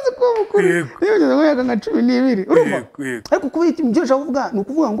yego nka 12 urumva ariko kuba ibyo uvuga ni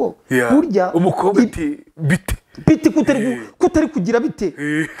ukuvuga ngo burya umukobwa ati bite kutari kugira bite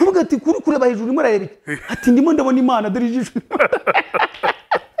kuvuga ati kuri kureba hejuru urimo arareba ati ndimo ndabona Imana dore ijisho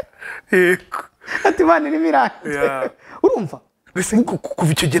ati Imana irimo irangiye urumva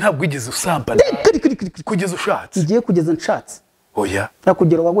kuva icyo gihe ntabwo wigeze usambana kugeza ushatse igiye kugeza nshatse oya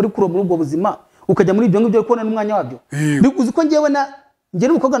nakugera waba uri kuro muri ubwo buzima ukajya muri ibyo ngibyo kubona n'umwanya wabyo uzi ko njyewe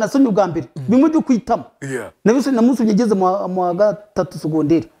n'umukobwa nasomye ubwa mbere bimwe byo kwitamo namusomye ngeze mu wa gatatu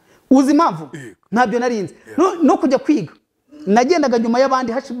segonderi uzi impamvu ntabyo narinze no kujya kwiga nagendaga nyuma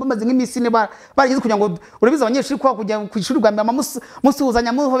y'abandi bamaze nk'iminsi ine barageze kugira ngo urabiza abanyeshuri kwa kujya ku ishuri rwa mbere musuhuzanya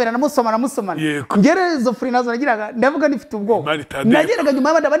muhoberana musomana ngere izo furi nazo nagiraga ndavuga nifite ubwoba nagendaga nyuma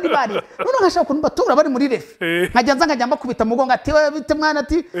y'abandi bari none nkashaka ukuntu batura bari muri refe nkajya mbakubita mu mugongo ati we bite mwana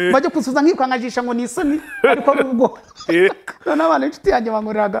ati bajye kusuza nkikangajisha ngo nisoni ariko ari ubwo none abana inshuti yanjye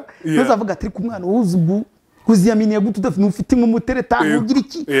bangoreraga ntuzavuga ati ku mwana wuzubu kuziyaminiye gute udafite ufite nk'umuteretano ugira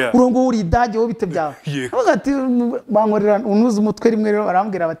iki urongo uri idage wo bite byawe avuga ati bankorera unuza umutwe rimwe rero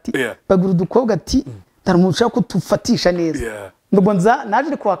barambwira bati bagura udukobwa ati taramushaka ko tufatisha neza ngo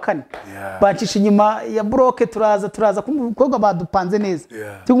naje ku wa kane bacisha inyuma ya bloke turaza ku mukobwa badupanze neza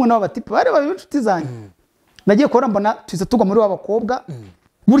cyangwa nabo bati bari inshuti zanjye nagiye kubona mbona tuze tugwa muri w'abakobwa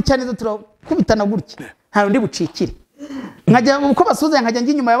burya neza turakubitana gutya nta ndi bucikire nkajya uko basuza nkajya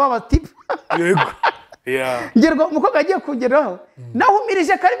ngi nyuma y'aba bati yego ngerwa umukobwa agiye kugeraho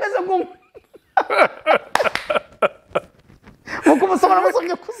nahumirije karimeze ngo muko musoma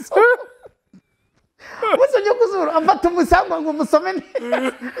namusomye kuzura amfata umusango ngo musome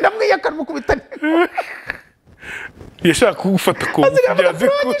ndamwiyakara mukubitane yashaka kugufata ko byaze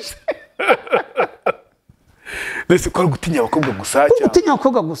kuze nese ko gutinya abakobwa gusa cyane gutinya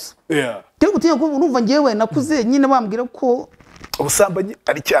abakobwa gusa cyo gutinya ko urumva ngewe nakuze nyine bambwira ko ubusambanyi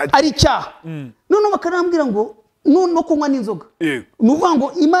ari cyaha none bakarambwira ngo no kunywa n'inzoga nuvuga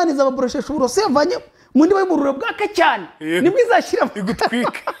ngo Imana izababoreshesha uburose yavanye mu ndiba y'umururo bwaka cyane nibwo izashyira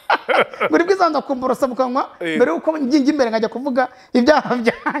igutwika muri bwizanda kumborosa mukanywa mbere uko ngingi imbere nkajya kuvuga ibyaha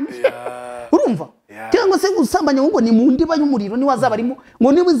byanjye urumva cyangwa se usambanya ngo ni mu ndiba y'umuriro ni wazabarimo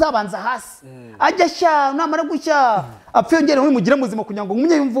ngo niba izabanza hasi ajya sha namara gushya apfengere muri mugira muzima kugira ngo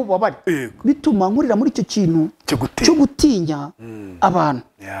umunye yumva ubabari bituma nkurira muri icyo kintu cyo gutinya abantu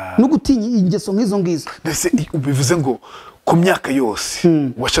no gutinya ingeso nk'izo ngizo mbese ubivuze ngo ku myaka yose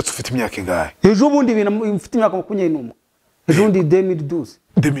washatse ufite imyaka ingahe ejo bundi mfite imyaka 21 ejo bundi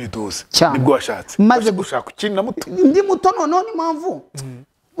 2012 nibwo washatse maze gushaka ukiri na muto ndi muto none ni mpamvu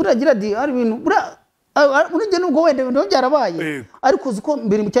uragira di ari ibintu urujye nubwo wende ndo byarabaye ariko uzuko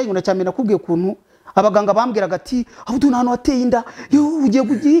mbere mu cyanyuna cyane nakubwiye kuntu abaganga bambwiraga ati aho du nano wateye inda yo ugiye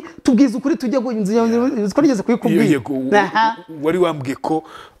kugi tubwiza ukuri tujye ko nigeze kuyikubwira wari wambwiye ko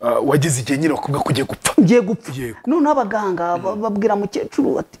wageze igihe nyine bakubwa kugiye gupfa ngiye gupfa none abaganga babwira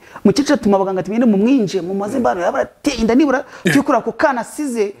mukecuru ati mukecuru atuma abaganga ati mwene mumwinje mu mazimbano yabarateye inda nibura cyukura ko kana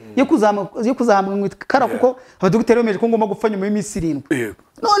size yo kuzahama mu kara kuko abadogiteri bemeje ko ngomba gupfa nyuma y'iminsi 7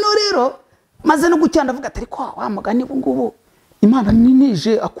 none rero maze no gucyanda avuga ati ariko wa mugani ngubu Imana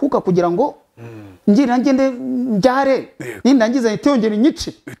ninije akuka kugira ngo ngira ngende njare nindangiza itongera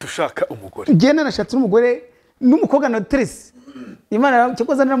inyice tushaka umugore genda nashatse n'umugore n'umukobwa na Tracy Imana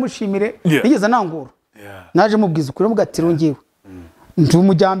cyakoza naramushimire nigeze nangura naje mubwiza ukuri mugatiro ngiwe ndi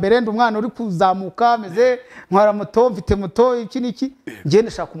umujyambere ndi umwana uri kuzamuka meze ntwara moto mfite moto iki niki ngende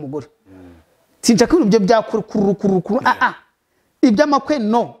nashaka umugore sinshaka ibintu byo byakurukuru iby'amakwe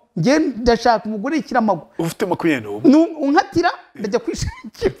no nge ndashaka umugore ikiramago ufite makweno unkatira ndajya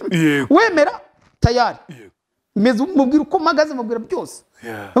kwishakira wemera tayari meze mubwira uko magaze mubwira byose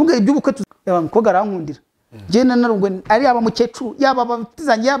nubwo iby'ubukwe y'abamukobwa arankundira nge narungwe ari aba mukecuru yaba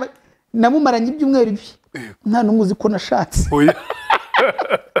abatizanye yaba namumaranye ibyumweru ibi nta numuzi ko nashatse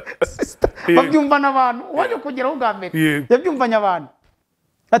babyumva n'abantu waje kugeraho bwa mbere yabyumvanye abantu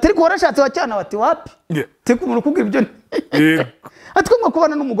atari ko warashatse wacyana bati wapi teko umuntu kubwira ibyo atwe ngo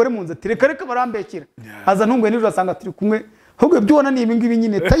kubana n'umugore mu nzu ati reka barambekera aza ntungwe nijoro asanga turi kumwe ahubwo ibyo ubona ni ibi ngibi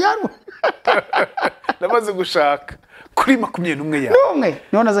nyine tayari namaze gushaka kuri 21 yawe n'umwe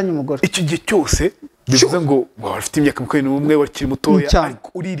none azanye umugore icyo gihe cyose bivuze ngo wafite imyaka 21 wakiri mutoya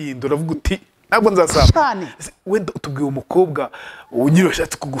ariko uririnda uravuga uti ntabwo nzasaba cyane wenda utubwiye umukobwa unyiri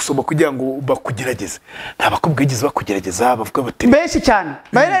washatse kugusoma kugira ngo bakugerageze nta bakobwa bigeze bakugerageza bavuga bati benshi cyane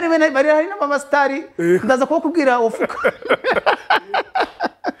bari hari n'amasitari ndaza kubakubwira ufuka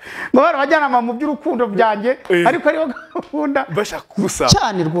ngo barabajyanama mu by'urukundo byanjye ariko ariho gahunda bashaka kugusaba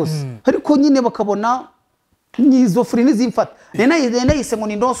cyane rwose ariko nyine bakabona nizo free nizimfata nayise ngo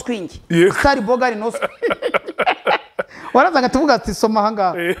ni no screen star bogari no screen warazaga tuvuga ati soma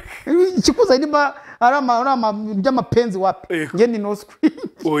hanga ikikuza niba arama by'amapenzi wapi nge ni no screen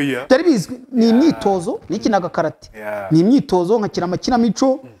oya byari bizwi ni imyitozo nikinaga karate ni imyitozo nkakina amakina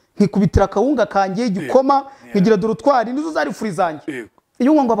mico nkikubitira akawunga kanjye igikoma nkigira dorutwari nizo zari free zanjye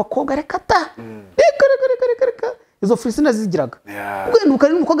iyo ngo abakobwa reka ta reka izo free sinazigiraga ubwo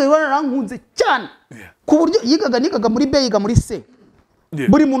n'umukobwa yibana rankunze cyane ku buryo nigaga muri B yiga muri C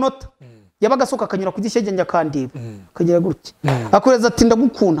buri munota yabaga soka akanyura ku gishege njya kandiba akagira gutya akoreza ati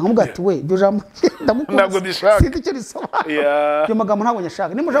ndagukunda nkamubwira ati we byo jambo ndagukunda sinzi icyo risoma byo magambo ntabwo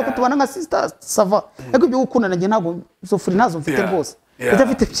nyashaka nimushaka kutubana nka sister sava ariko ibyo gukunda nanjye ntabwo zo free nazo mfite rwose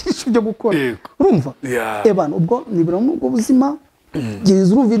ndafite byinshi byo gukora urumva ebana ubwo nibira mu buzima gize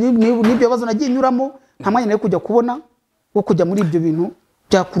urumva n'ibyo bibazo nagiye nyuramo nta mwanya nayo kujya kubona wo kujya muri ibyo bintu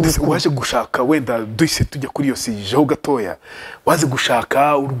byakuruka waje gushaka wenda duhise tujya kuri iyo sijeho gatoya waze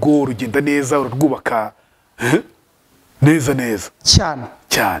gushaka urugo rugenda neza urarwubaka neza cyane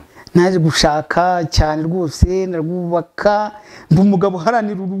naje gushaka cyane rwose narwubaka mbu umugabo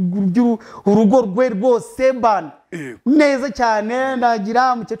haranira urugo rwe rwose bana neza cyane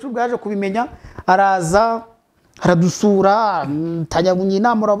nagira umukecuru bwaje kubimenya araza aradusura tajya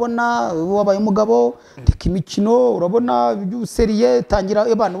inama urabona wabaye umugabo reka imikino urabona by'useriye tangira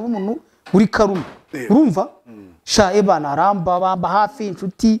ebana umuntu uri karuma urumva sha ebana aramba bamba hafi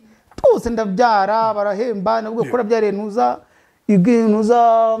inshuti twose ndabyara barahemba nabwo gukora byarentuza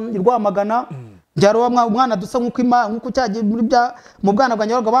irwamagana byaro umwana dusa nkuko cyagiye mu bwana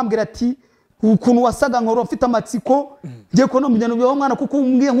bwanjye baga bambwira ati ukuntu wasaga nkoro mfite amatsiko ngiye ko no mujyana byo mwana kuko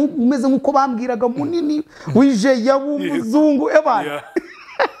umeze nkuko bambwiraga munini wije yabumuzungu ebana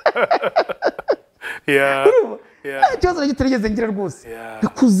cyoza giterigeze ngira rwose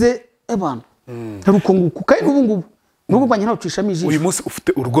bikuze ebana haruko nguko kandi ubu ngubu banye ntawo cishamo ijisho uyu munsi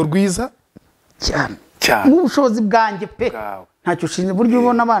ufite urugo rwiza cyane n'ubushobozi bwanjye pe ntacyo shinze buryo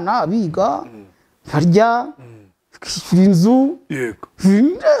ubona abana biga barya inzu yego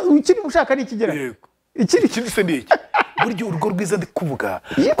ukiri ushaka ni ikigera ikindi se ni iki buryo urugo rwiza ndi kuvuga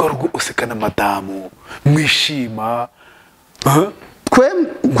rwo usekana madamu mwishima twe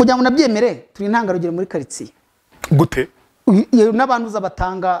kugira ngo nabyemere turi intangarugero muri quartier gute n'abantu za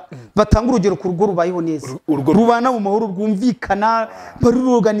batanga urugero ku rugo rubayeho neza rubana mu mahoro rwumvikana bari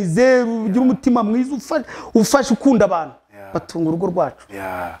organize rugira umutima mwiza ufasha ukunda abantu batunga urugo rwacu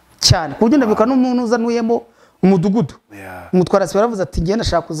cyane ku buryo ndabyuka n'umuntu uzanuyemo umudugudu umutwarasi baravuze ati ngiye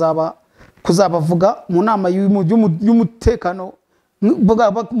nashaka kuzabavuga mu nama y'umutekano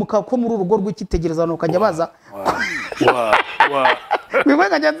ko muri urugo rw'ikitegerezano ukajya baza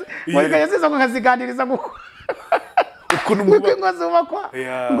wikajya nkaziganiriza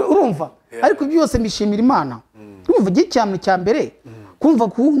urumva ariko byose mbishimira Imana urumva igihe cya mbere kumva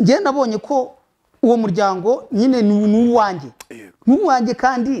ngiye nabonye ko uwo muryango nyine ni uwanjye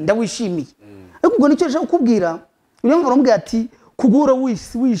kandi ndawishimiye ariko ubwo nicyo nshaka kukubwira uriya mvuga ati kugura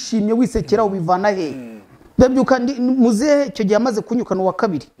wishimye wisekera ubivana he ndabyuka muzehe icyo gihe amaze kunyukana uwa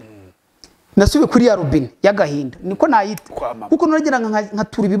kabiri nasubiye kuri ya robine y'agahinda niko nayita kuko naragira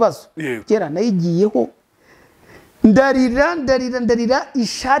nkatura ibibazo kera nayigiyeho ndarira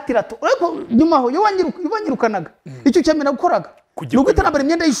ishati rato ariko nyuma ho yo wanyirukanaga icyo cyamena gukoraga nuko itanambara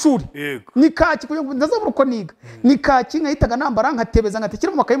imyenda y'ishuri ni kaki kuyo ndazabura uko niga ni kaki nkahitaga nambara nkatebeza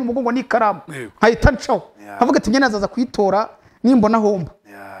ngatekera mu makaye mu mugongo n'ikaramu nkahita ncaho avuga ati myenda azaza kuyitora nimbona homba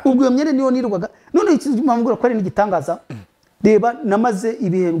ubwo iyo myenda niyo nirwaga none mpamvura ko ari n'igitangaza reba namaze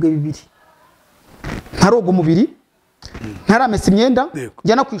ibihembwe bibiri ntarogo umubiri ntaramesa imyenda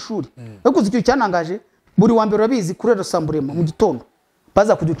njyana ku ishuri ariko icyo cyanangaje buri wa mbere urabizi kuri Rosamburema mu gitondo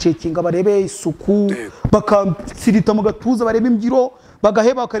baza kuducekinga barebe isuku bakansirita mu gatuza barebe imbyiro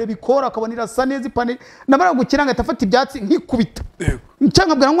bagaheba bakareba ikora akabonera sa neza ipane namara gukiranga atafata ibyatsi nkikubita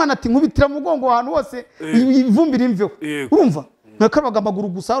cyangwa bwa mwana ati nkubitira mu mugongo ahantu hose ivumbi rimveho urumva nakarabaga amaguru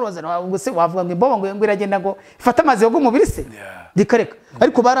gusa urozana ubwo se wavuga ngo imbobo ngo iragenda ngo ifata amazi yo mubiri se dikareka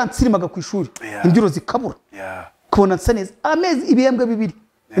ariko baransirimaga ku ishuri imbyiro zikabura kubona nsa neza amezi ibihembwe bibiri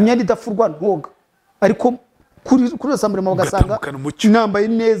imyenda idafurwa ntoga ariko kuri Rosamburema bagasanga nambaye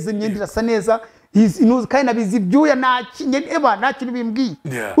neza imyenda irasa neza inuzi kandi nabizi ibyuya nta kintu bimbwiye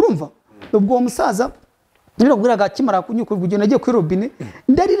urumva ubwo uwo musaza nira bwiraga kimara kunyuka ubwo nagiye kuri robine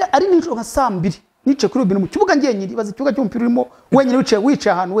ndarira ari nijoro nka 2 nice kuri robine mu kibuga ngenyiri bazi ikibuga cy'umupira urimo wenyine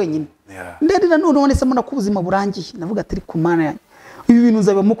wicaye ahantu wenyine ndarira none se mbona ko ubuzima burangiye navuga ati ku mana yanjye ibi bintu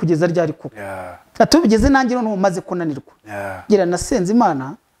uzabemo kugeza ryari kuko atubigeze nanjye none umaze kunanirwa gira nasenze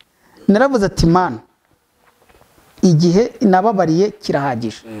Imana naravuze ati Mana igihe nababariye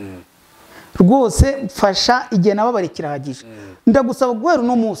kirahagije rwose mfasha igihe nababariye kirahagije ndagusaba guhera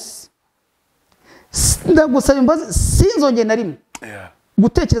no munsi ndagusaba imbazi sinzongeye na rimwe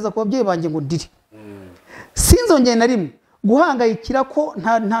gutekereza ku babyeyi banjye ngo ndiri sinzongeye na rimwe guhangayikira ko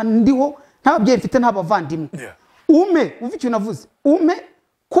nta ndiho nta babyeyi mfite nta bavandimwe ume uva icyo navuze ume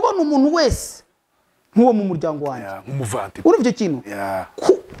kubona umuntu wese nk'uwo mu muryango wanjye nk'umuvandimwe urumva icyo kintu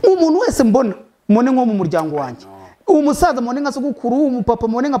umuntu wese mbone nko mu muryango wanjye umusaza mbone nka sogokuru umupapa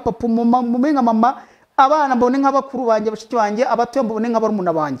mbone nka papa mbone nka mama abana mbone nka bakuru banjye bashiki banjye abatoya mbone nka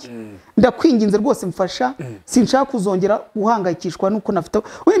barumuna banjye ndakwinginze rwose mfasha sinshaka kuzongera guhangayikishwa nuko nafite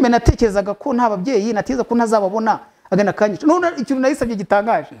wembe natekerezaga ko nta babyeyi nateza ko ntazababona agana kanyica none ikintu nayisabye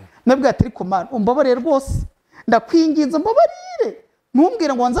gitangaje nabwo atari komana umbabarire rwose ndakwinginze mbabarire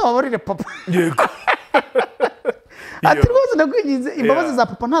ntumbwire ngo nzababarire papa yego ati rwose ndakwinginze imbabazi za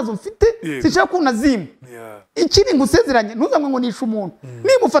papa ntazo mfite sinshaka ko unazima ikiri ngusezeranye ntuzamwe ngo nishe umuntu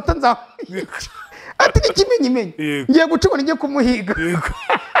nimufata nzamwica ati n'ikimenyimenyi ngiye gucikona ngiye kumuhiga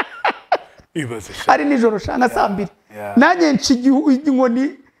ari nijoro shanga 2 nanjye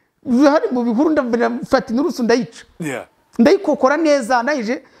inkoni hari mu bihuru ndafata inurusu ndayica ndayikokora neza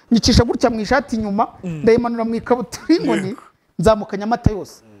ndayije nyicisha gutya mu ishati inyuma ndayimanura mu ikabutura inkoni nzamukanya amata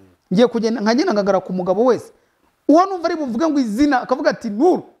yose ngiye kugenda nkagenda ngagara ku mugabo wese uwo numva ari buvuge ngo izina akavuga ati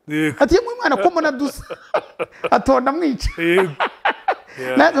Nuru ati yemwe mwana ko mbona dusa atonda mwica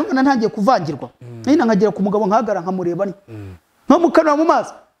ntangiye kuvangirwa nina nkagera ku mugabo nkagara nkamureba ni nkamukanura mu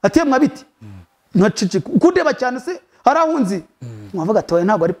maso ati yemwe abiti ntacicika ukundeba cyane se harahunzi mwavuga ati waye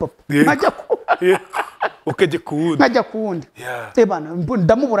ntabwo ari papa nkajya ku ukajya kuwundi nkajya kuwundi bana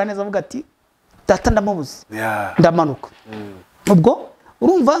ndamubura neza avuga ati data ndamubuze ndamanuka ubwo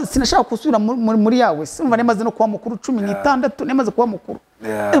urumva sinashaka kusubira muri yawe urumva nemaze no kuba mukuru 16 nemaze kuba mukuru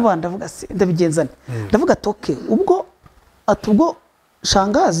ndavuga se ndabigenzana ndavuga toke ubwo atubwo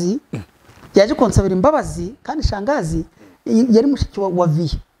shangazi yaje konsabira imbabazi kandi shangazi yari mushiki wa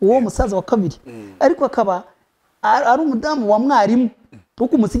Viye uwo musaza wa kabiri ariko akaba ari umudamu wa mwarimu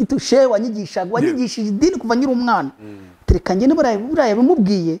uko umusigiti she wanyigishije idini kuva nyiri umwana tereka ngene buraye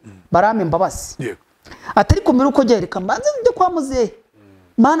bimubwiye barame imbabazi atari komera uko gereka mbanze njye kwa muzehe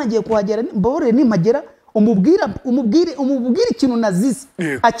Mana ngiye kuhagera mbabore nimagera umubwire ikintu nazize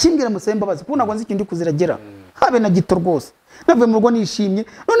akimbwira musabe imbabazi kuko nagonze ikindi kuziragera habe na gito rwose navuye mu rugo nishimye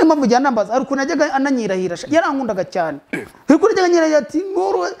none mpamvu jya nambaza ariko najyaga ananyirahira yarankundaga cyane ariko najyaga nyirahira ati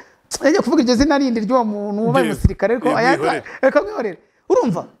Nuru ajya kuvuga iryo zina rindi ryo muntu ubaye umusirikare ariko reka mwihorere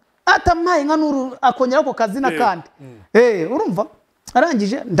urumva atamaye nka Nuru akongera ko kazina kandi urumva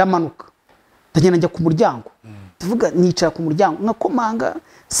arangije ndamanuka ndagenda njya ku muryango tuvuga nicara ku muryango nkakomanga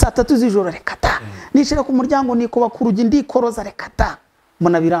 3 z'ijoro reka ta nicara ku muryango nikoba ku rugi ndikoroza reka ta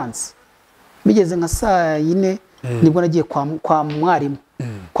mbona biranze bigeze nka 4 nibwo nagiye kwa mwarimu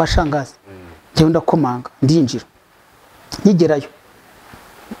kwa shangazi njye ndakomanga ndinjira nkigerayo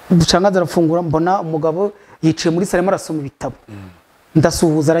shangazi arafungura mbona umugabo yicaye muri sale marasoma ibitabo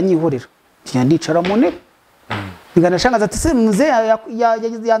ndasuhuza aranyihorera ndicara mu ntebe ngana shangazi ati se muze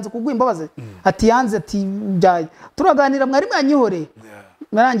yanze kugwa imbabazi ati yanze ati byaye turaganira mwarimu yanyihoreye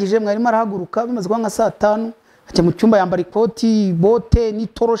narangije mwarimu arahaguruka bimaze kwa nka 5 ajya mu cyumba yambara ikoti bote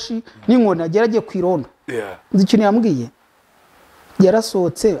n'itoroshi n'inkoni ageragiye kwirondo nzi ikintu yambwiye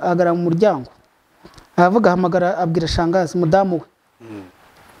yarasohotse agara mu muryango aravuga hamagara abwira shangazi mudamu we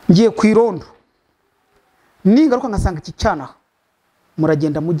ngiye kwirondo ningaruka ngasanga iki cyana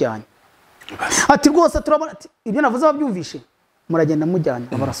muragenda mujyanye ati rwose turabona ati ibyo navuze babyumvishe muragenda mujyanye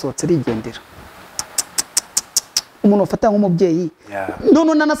abarasohotse rigendera umuntu ufata nk'umubyeyi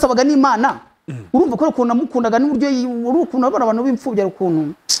none nanasabaga n'Imana urumva ko ukuntu namukundaga n'uburyo urukundo abantu b'imfubya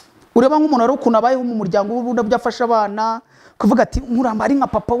rukuntu ureba nk'umuntu ari ukuntu abayeho mu muryango w'ubundi byafasha abana kuvuga ati nkuramba ari nka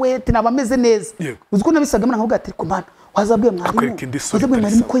papa we ati nabameze neza uziko nabisaga mwana nkavuga ati ko mana wazabwiye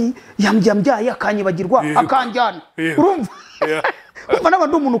mwarimu ko yambyaye akanyibagirwa akanjyana urumva umva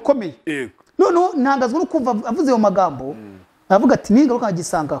n'abandi umuntu ukomeye none ntangazwa no kumva avuze ayo magambo avuga ati ningaruka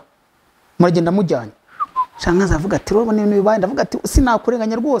nkagisanga muragenda mujyanye shangaza avuga ati robo n'ibintu bibaye ndavuga ati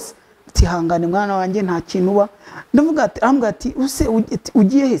sinakurenganya rwose ati hangane mwana wanjye nta kintu uba ndavuga ati arambwa ati use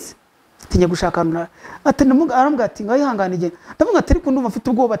ugiye hese tinye gushakana ati arambwa ati ngaho ihanganije ndavuga ati ariko ndumva mfite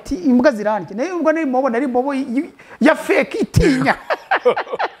ubwoba ati imbwa zirandye nayo ubwo nari mubona ari bobo ya fake itinya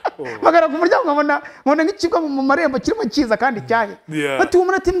magara ku muryango nkabona nk'ikigo mu marembo kirimo kiza kandi cyahe ati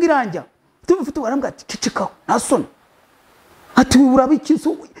umuntu ati mbwiranja tubufite warambwa ati cicikaho nasoni ati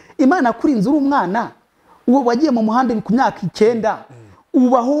urabikiso Imana kurinze uri umwana uwo wagiye mu muhanda ku myaka 9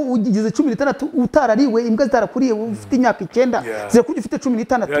 ubaho ugize 16 utarariwe imbwa zitarakuriye ufite imyaka 9 zira kujya ufite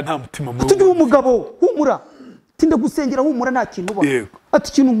 16 nta mutima mubi ati umugabo humura tinde gusengera humura nta kintu uba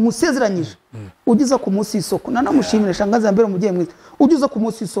ati kintu musezeranyije ugiza ku munsi isoko nanamushimire shangaza mbere umugiye mwiza ugiza ku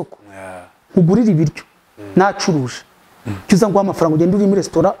munsi isoko kugurira ibiryo nacuruje cyuza ngo amafaranga ugenda uri muri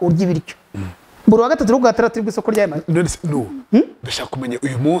restaurant urya ibiryo buru wa gatatu rwo gatatu rw'isoko rya Imanzi no ndashaka kumenya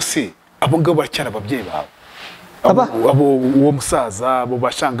uyu munsi abo ngabo baracyari ababyeyi bawe abo uwo musaza abo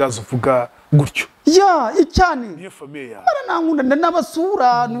bashangaza uvuga gutyo ya icyane niyo famille yawe aranankunda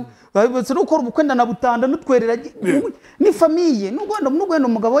nabasura babetse no gukora ubukwe ndanabutanda nutwerera ni famille n'ugwendo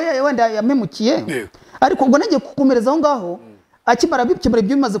umugabo wenda yamemukiye ariko ubwo nagiye kukomereza aho ngaho akimara ibyo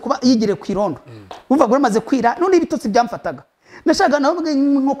bimaze kuba yigire ku irondo umva ngo maze kwira none ibitotsi byamfataga nashaka naho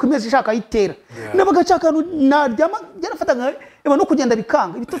nko kumeze ishaka yitera nabaga cyaka naryama yarafataga no kugenda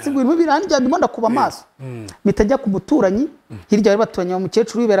bikanga ibitotsi bw'ibintu biranjya ndimo ndakuba amaso mitajya ku muturanyi hirya bari baturanye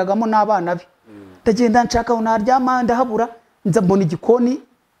umukecuru wiberagamo n'abana be ndagenda nshaka naryama ndahabura nza mbona igikoni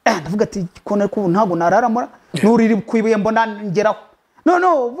ndavuga ati igikoni ariko ntago nararamura nuriri kwibuye mbona ngeraho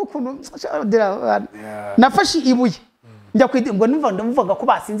no vukuntu nafashe ibuye njya kwidimba ndumvaga ko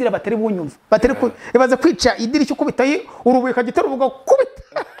basinzira batari bunyumva batari ibaze kwica idirishyo kubita urubuye kagitera uvuga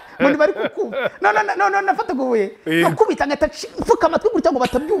kubita muri bari kukumva no nafata gubuye kubita ngata fuka amatwi gutya ngo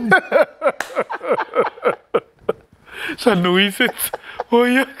batabyumva shano wisetse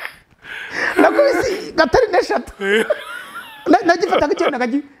oya nakubisi gatari neshatu nagifata gacyo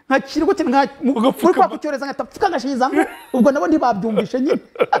nkakirwa cyane muri kwa kucyoreza ngatapfuka ngashiza ngo ubwo nabo ntibabyumvishe nyine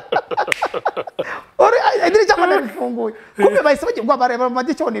ore idirishya mana rifunguye kumbe bahise bagirwa bareba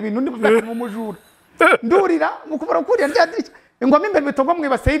madicyo ibintu ndibufata mu mujura ndurira mukubara kuriya ryadirishya ingwamo imbere bitongo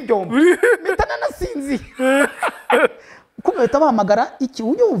mwibase y'ibyombo mitana nasinzi kumbe bahamagara iki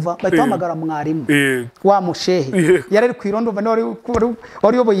unyumva bahamagara mwarimu wa mushehe yarari ku irondo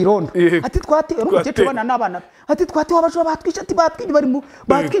wari yoboye irondo ati twatewe n'umukecuru bana n'abana ati twatewe abasho batwisha ati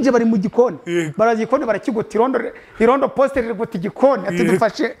batwije bari mu gikoni barazikoni barakigota irondo poster rigota igikoni ati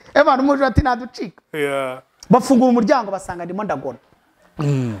dufashe abantu muje ati naducika bafungura umuryango basanga ndimo ndagona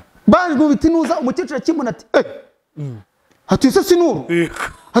banjwe biti nuza umukecuru akimuna ati ati se sinuru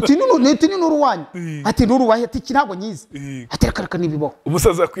ati nuru wanyu ati nuru wahe ati kinago nyize ati rakaraka nibibaho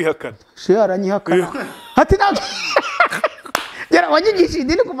umusaza kwihakana she aranyihakana ati ntabwo yara wanyigisha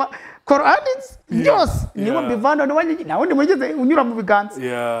idini kuva Qur'anis byose niwe mbivana nawe ndi mugeze unyura mu biganza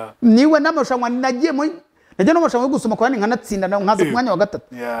niwe namashamwa nagiye najya no mashamwa gusoma Qur'ani nkanatsinda nkaza ku mwanya wa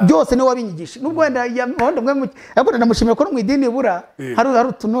gatatu byose niwe wabinyigisha nubwo wenda mwe yakunda namushimira ko mu idini bura hari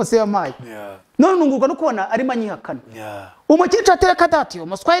utunose yamaye none nungurwa no kubona ari manyihakana umukecuru atereka dati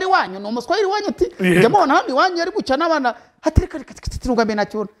umuswahili wanyu no umuswahili wanyu ati jamona hano wanyu ari gucana abana atereka titirunga mbe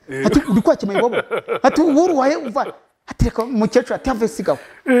nacyo ati uri kwaki mayibobo ati uburu wahe uva atereka umukecuru ati have sigaho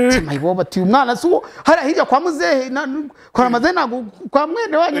mayibobo ati umwana suwo hari hirya kwa muzehe kwa mazehe nago kwa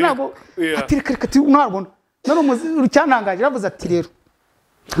mwene wanyu nago atereka ati umwana none umuzuru cyantangaje yavuze ati rero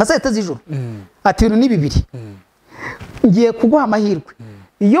masayita z'ijoro ati ibintu ni bibiri ngiye kuguha amahirwe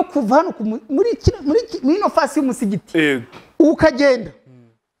iyo kuva hano muri ino fasi y'umusigiti ukagenda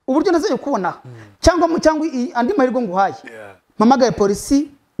uburyo nazaye kubona cyangwa andi mahirwe nguhaye mamagaye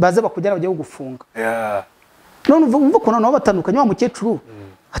polisi baze bakujyana bagiye gufunga none umva ko none batandukanye wa mukecuru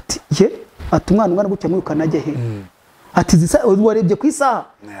ati ati umwana gutya muri kanajye he ati zisa warebye ku isaha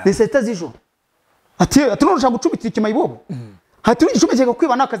ni seta z'ijoro ati none ushaka gucubitira ikimayibobo ati ugicubitse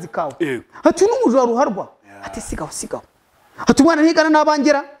kwiba nakazi kawe ati n'umujura ruharwa ati sigaho ati umwana ntigana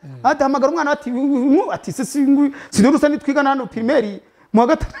nabangera ati hamagara umwana ati sinurusa nitwigana hano primaire mu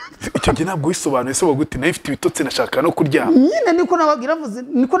gatatu icyo gihe ntabwo wisobanuye so baguti nayo ifite ibitotsi nashaka no kuryama nyine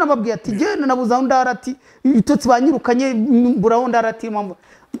niko nababwiye ati genda nabuza aho ndara ati ibitotsi banyirukanye mburaho ndara ati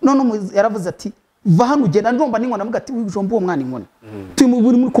none yaravuze ati va hano ugenda ndumva n'inkona avuga ati wijomba uwo mwana inkona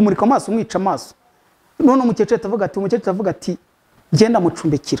muri kumurika amaso umwica amaso none umukecuru avuga ati genda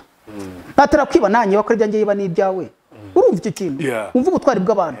mucumbikira atarakwiba nanye bakora ibyanjye yiba n'ibyawe urumva icyo kintu umva ubutwari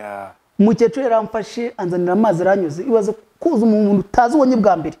bw'abantu umukecuru yaramfashe anzanira amazi aranyuze ibaze kuza umuntu utazi ubonye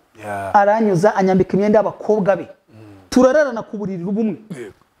bwa mbere aranyuza anyambika imyenda y'abakobwa be turararana ku buriri bumwe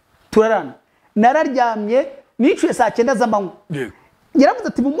turarana nararyamye niciye saa 9 z'amanywa yaravuze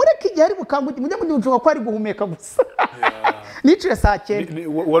ati mumureke igihe ari bukanguke mujye munyujuka ko ari guhumeka gusa niciye saa 9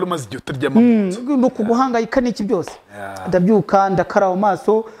 wari umaze igihe utaryama no kuguhangayika n'iki byose ndabyuka ndakaraba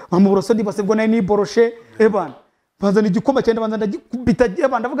amaso nkamuburoso ndibase bwo nari niboroshe ebana banza igikoma cyenda banza ndagikubita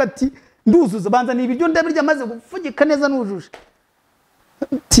abandi avuga ati nduzuza banza ni ibiryo ndabirya maze gufugika neza nujuje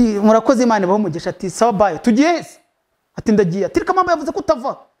ati murakoze Imana baho mugisha ati sawa bayo tugiye hese ati ndagiye ati reka mama yavuze ko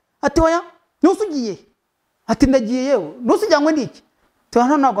utava ati oya nusugiye ati ndagiye yewe nusujyanywe niki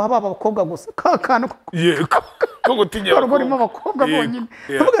Tuhana nago haba abakobwa gusa kakana yego ko gutinya barimo abakobwa bonyine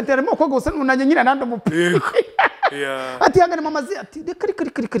avuga ati arimo abakobwa gusa nunanye nyina nando mupira ati hangane mama zi ati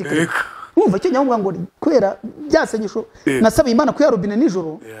kari umva cyo nyamubwa ngo kwera byasenyisho nasabe Imana ko ya robine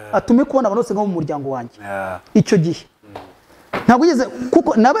nijoro atume kubona abanose nko mu muryango wanjye icyo gihe ntabwo yeze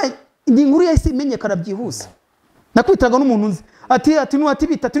kuko nabaye inkuru yahise imenyekana byihuse nakwitiraga n'umuntu nzi ati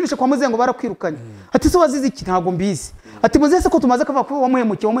bitatu nishe kwa muzengo barakwirukanye ati so wazize iki ntago mbizi ati muzese ko tumaze kuva ko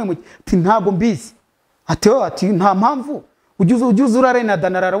wamuhemukiye ati ntago mbizi ati nta mpamvu ujuze urarena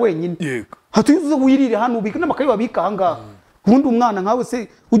danarara wenyine yego ati ujuze wirire hano ubika n'amakayi wabika hanga ubundi umwana nkawe se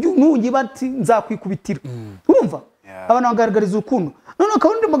nungi bati nzakwikubitira urumva abana bagaragariza urukundo none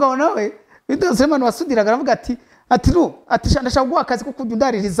akawundi mugabo nawe bidose Imana wasudiraga aravuga ati shanda guha akazi ko kujya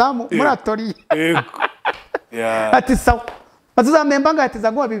undaririzamu muri atori yego ati sawa bazamemba ngati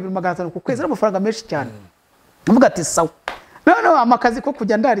zaguha 2500 ku kwezi n'amafaranga menshi cyane avuga ati sawa none amakazi ko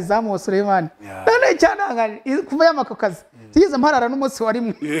kujya ndarizamu Suleiman none cyanangaje kuva y'amakazi sigeze mparara n'umunsi wa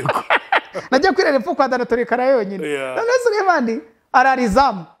rimwe najya kwirere pfo kwa danatori kara yonyine none Suleiman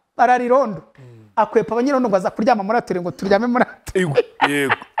ararizamu ararirondo akwepa abanyirondo ngo aza kuryama muri atori ngo turyame muri atori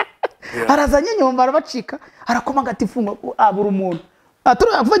yego arazanye nyomba arabacika arakoma ngati funga abura umuntu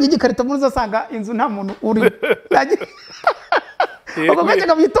aturu avuga igikarito muri zasanga inzu nta muntu uri ubwo gaje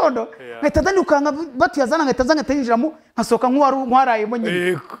mu gitondo ngahita ndukanga batuyazana ngahita zanga tayinjiramo nkasoka nkwarayemo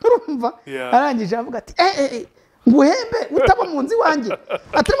nyine urumva arangije avuga ati nguhembe utaba mu nzi wanjye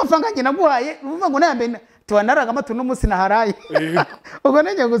atari amafaranga nge naguhaye uvuga ngo nayambe tuwanaraga amatu n'umunsi naharaye ubwo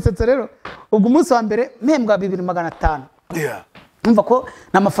nenge gusetsa rero ubwo umunsi wa mbere mpembwa 2500 umva ko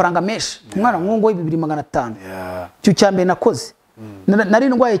n'amafaranga menshi umwana nkungo 2500 cyo cyambe nakoze nari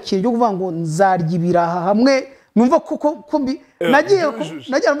ndwaye ikintu cyo kuvuga ngo nzarya ibiraha hamwe numva kuko kumbi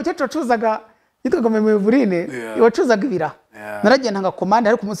nagiye mu cyeco cuzaga yitwaga mu Burine wacuzaga ibiraha naragiye ntanga commande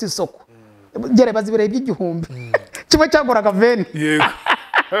ariko umunsi isoko gere bazibire by'igihumbi kimwe cyagoraga 20 yego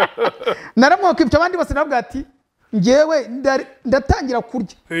naramwoka ibyo abandi bose nabwo ati ngewe ndatangira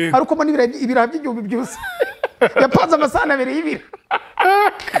kurya ariko mo ibiraha by'igihumbi byose yapanze amasana abiri y'ibira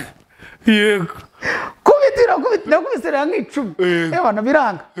yego kubitira nk'icumi ebana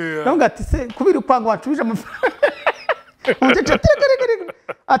biranga navuga ati se kubiri kwanga wacubije amafaranga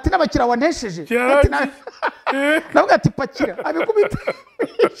ati n'abakira wantesheje navuga ati pakira abikubita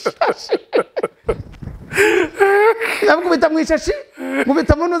nabikubita mu ishashi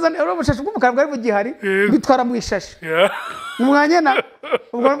nkubita mu nuza ubushashi bw'umukara bwari bugihari bitwara mu ishashi mwanyena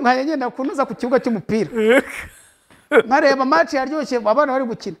kunuza ku kibuga cy'umupira nkareba match yaryoshye abana bari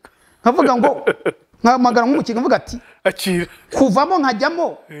gukina nkavuga ngo nkamagara nk'umukinga mvuga ati akira kuvamo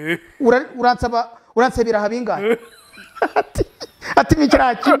nkajyamo uransabira habingaye ati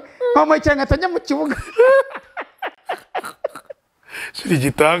mikiraki mama cyanga atanya mu kibuga shiri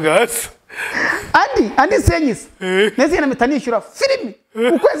gitangaza andi senyise neze na metanishyura filimi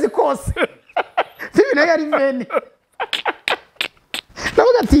ukwezi kose filimi nayo yari veni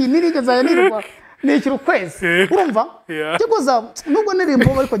navuga ati nirigeze nirwa nishyura ukwezi urumva cyakoza nubwo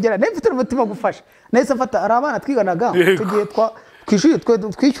nirimbo ariko gera nefite umutima gufasha nahise mfata ari abana twiganaga tugiye kwishuri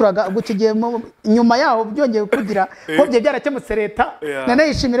twishyuraga gukigiye nyuma yaho byongeye kugira ko bye byarakemutse leta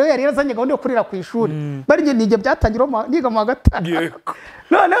nanayishimira yari yarazanye gahunda yo kurira ku ishuri bari nige byatangira niga mu gatatu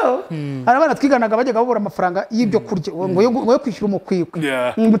no ari abana twiganaga bajyaga babura amafaranga y'ibyo kurya ngo yo kwishyura umukwikwe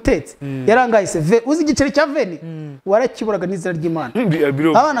umutetse yarangahise uzi igiceri cya veni warakiburaga n'izina ry'Imana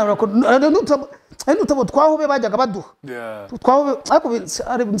abana n'utabo twahobe bajyaga baduha twahobe ariko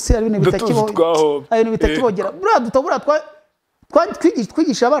ari ibintu bitakibogera dutabura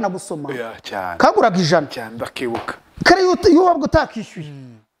twigisha abana gusoma kaguraga 100 cyane ndakibuka kare iyo wabwo utakishyuye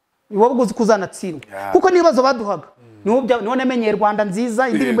wabwo uzi kuzanatsindwa kuko nibazo baduhaga none menye Rwanda nziza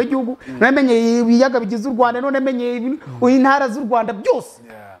indirimbo y'igihugu none menye ibiyaga bigize u Rwanda none menye intara z'u Rwanda byose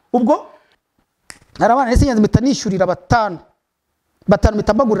ubwo arabana nese nyanze mitanishyurira batanu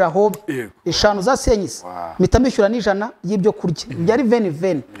mitambagurira hobe 5 za senyise mitambishyura n'ijana y'ibyo kurya byari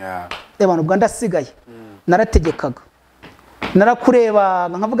veni abantu Rwanda sigaye narategekaga narakureba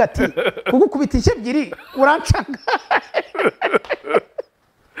nkavuga ati kugukubita ishye ebyiri urancanga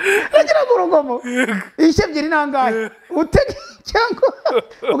agira gurugomo ishye ebyiri nangaye utege cyangwa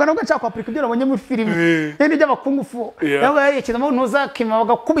ugana ugacaka Afrika ibyo nabonye muri filime n'indi by'abakungufu yaba yekizamo ntuzakima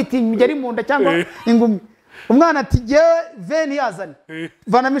bagakubita imigeri mu nda cyangwa ingumi umwana ati je veni yazane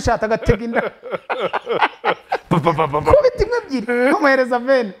vana mishata gatega inda kubita imwe ebyiri nkamuhereza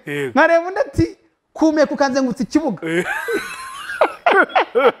vene nkareba undi ati kumeka ukanzengutse ikibuga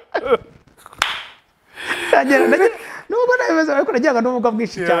nubwo nabimeze ariko nagiraga n'ubumuga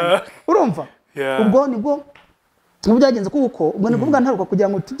bwinshi cyane urumva ubwo nibwo byagenze kuko ubwo ni kuvuga ntaruka kugira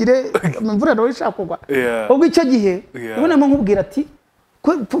ngo tugire imvura nawe ishaka kugwa ubwo icyo gihe ubona mo nkubwira ati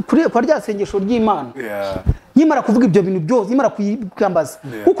kwa rya sengesho ry'Imana nyimara kuvuga ibyo bintu byose nyimara kuyambaza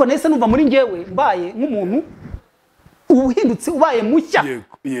kuko nese numva muri ngewe mbaye nk'umuntu ubuhindutse ubaye mushya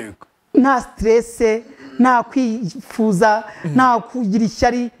nta stress nta kwifuza nta kugira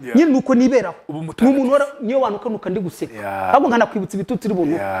ishyari nyine nuko niberaho n'umuntu niyo wanukanuka ndi guseka ahubwo nkanakwibutsa ibitutsi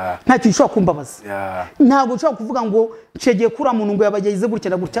ribuntu nta kintu ushobora kumbabaza ntabwo ushobora kuvuga ngo ncegeye kuri muntu ngo yabagize gutya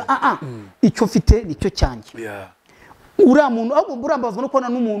na gutya icyo mfite nicyo cyanjye uriya muntu ahubwo burambazwa no kubona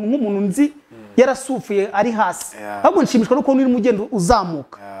n'umuntu nk'umuntu nzi yarasufuye ari hasi ahubwo nshimishwa no kubona uri mugendo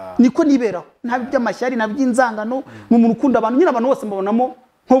uzamuka niko niberaho nta by'amashyari nta by'inzangano n'umuntu ukunda abantu nyine abantu bose mbabonamo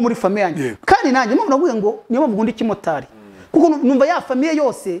nko muri famille yanjye kandi nanjye mpamvu navuye ngo niyo mpamvu ndi kimotari kuko numva ya famille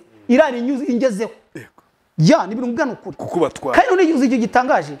yose irari ingezeho ya ni ibintu mbwana ukuri kuko batwara kandi none yuzi icyo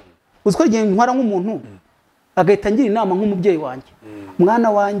gitangaje uziko igihe ntwara nk'umuntu agahita ngira inama nk'umubyeyi wanjye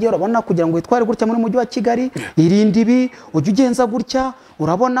mwana wanjye urabona kugira ngo witware gutya muri mujyi wa Kigali irinde ibi ujye ugenza gutya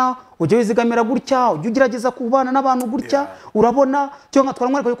urabona ujye wizigamira gutya ujye ugerageza kubana n'abantu gutya urabona cyo ngatwara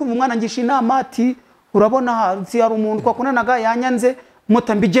umwana ko kumva umwana ngisha inama ati urabona hari umuntu twakunanaga yanyanze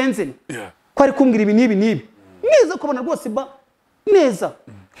mota mbigenze ko ari kumbwira ibi nibi neza kubona rwose ba neza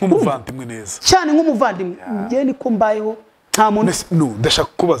nk'umuvandimwe neza cyane nk'umuvandimwe ngiye niko mbayeho nta muntu ndashaka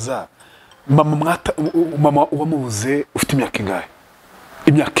kubaza mama wamubuze ufite imyaka ingahe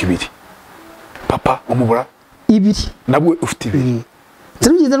imyaka 2 papa umubura 2 nabwo ufite 2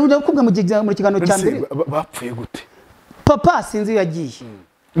 turugize n'ujya kubwa mu kiganiro cya mbere bapfuye gute papa sinzi yagiye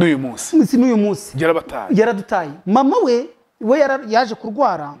n'uyu munsi yaradutaye mama we yaje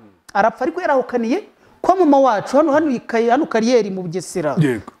kurwara arapfa ariko yarahukaniye kwa mama wacu hano kariyeri mu Bugesera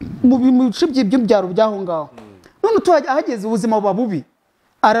mu bice by'ibyaro byaho ngaho none tuhaje ahageze ubuzima buba bubi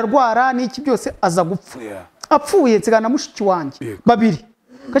ararwara n'iki byose aza gupfa apfuye nsigana mushiki wanjye babiri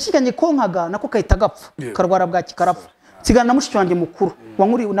kashikanye konkaga nako kahita gapfa karwara bwaki karapfa nsigana na mushiki wanjye mukuru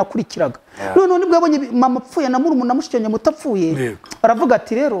wankuri nakurikiraga none nibwo yabonye mama apfuye na murumuna mushiki wanjye mutapfuye aravuga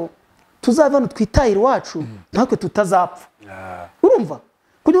ati rero tuzavana twitahira wacu ntakwe tutazapfa urumva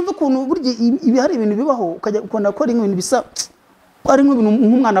kunyumva kuntu burya hari ibintu bibaho ukajya ukona ko ari ibintu bisa ari nk'ibintu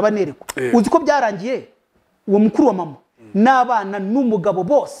nk'umwana banerekwa uzi ko byarangiye uwo mukuru wa mama n'abana n'umugabo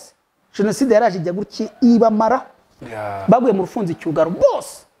bose jenoside yaraje ijya gutya ibamara baguye mu rufunzi cyugaro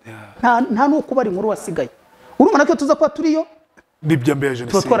bose nta nuko bari inkuru wasigaye urumva nako tuza kwa turiyo nibyo mbere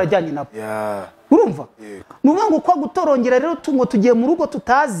jenoside twarajyanye nabo urumva nuvuga ngo kwa gutorongera rero tungo tugiye mu rugo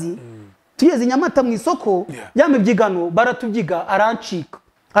tutazi tugeze Nyamata mu isoko yamibyigano baratubyiga arancika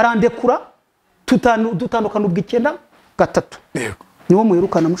arandekura dutandukana ubw'icyenda gatatu niwo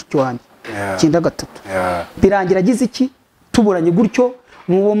muherukana mushiki wanjye cyenda gatatu birangira agize iki tuburanye gutyo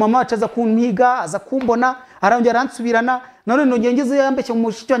mu mama acaza kumpiga aza kumbona arongera aransubirana none ngengeze yambeshye mu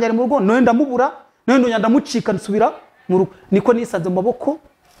mushiki wanjye ari mu rugo none ndamubura none ndamucika nsubira mu rugo niko nisanze mu maboko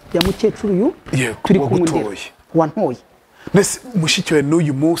ya mukecuru uyu turi kumundera wantoye nese mushiki we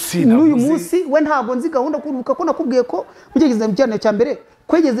n'uyu munsi we ntabwo nzi gahunda kurubuka ko nakubwiye ko mugeze mu cyane cya mbere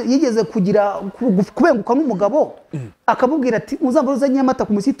yigeze kugira kubenguka n'umugabo akabubwira ati uzambaruza Nyamata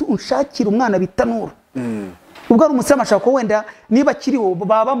ku musitu unshakira umwana bitanura ubwo ari umusama ashaka wenda niba kiriho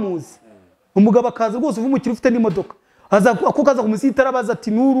baba bamuzi umugabo akaza rwose uvumukira ufite n'imodoka aza akukaza ku musitu arabaza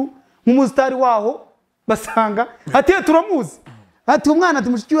ati nuru nk'umustari waho basanga ati turamuzi ati umwana ati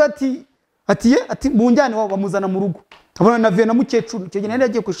mushiki we ati bunjyane wabo bamuzana mu rugo abona na Vena mukecuru cyo gene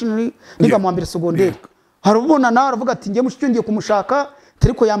yagiye kwishini niga mu mbere secondaire harubona nawe aravuga ati ngiye mushiki ngiye kumushaka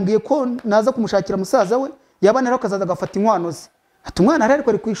ariko yambwiye ko naza kumushakira musaza we yabanera akazaza gafata inkwano ze ati umwana ariko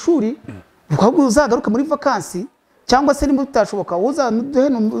ari ku ishuri ukabwo uzagaruka muri vacancy cyangwa se nimba utashoboka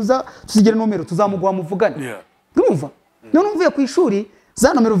uza tuzigera nomero tuzamugwa muvugane urumva none umvuye ku ishuri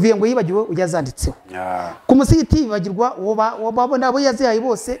za nomero viye ngo yibagiwe ujya zanditseho ku musiti bagirwa babona abo yazihaye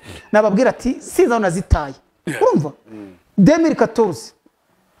bose nababwira ati sinza nazitaye urumva 2014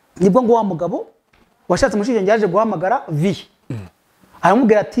 nibwo ngo wa mugabo washatse mushije yaje guhamagara vi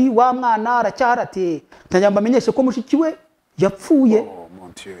aramubwira ati wa mwana aracyarate ntajyamba amenyeshe ko mushiki we yapfuye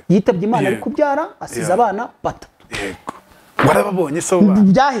yitabye Imana ari kubyara asize abana batatu yego barababonye so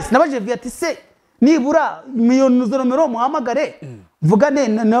byahise nabaje vi ati se nibura miliyoni z'nomero muhamagare vugane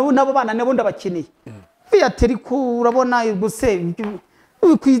nabo bana nabo ndabakeneye vi ati ariko urabona guse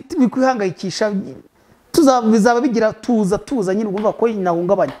bikwihangayikisha bizaba bigira tuza nyine ugumva ko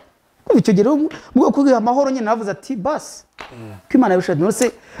nahungabanya icyo gihe mu kugira amahoro nyine navuze ati basi ko Imana yabishaka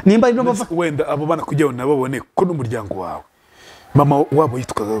nose nimba ari no bava wenda abo bana kujyaho nababone ko n'umuryango wawe mama wabo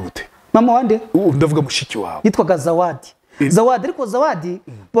yitwaga gute mama wande ndavuga mushiki wawe yitwaga Zawadi ariko Zawadi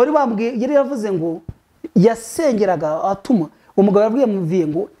bari bambwiye yari yavuze ngo yasengeraga atuma umugabo yabwiye muviye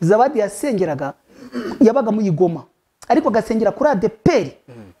ngo Zawadi yasengeraga yabaga mu Igoma ariko agasengera kuri ADPR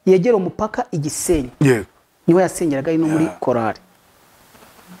yegera umupaka Igisenyi yego niwe yasengeraga ino muri korari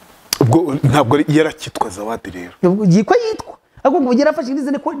ubwo ntabwo yarakitwa Zawadi rero yitwa ariko ngo yarafashe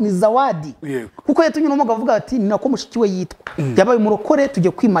izina ko ni Zawadi kuko yatumye n'umugabo avuga ati ni nako mushiki we yitwa yabaye umurokore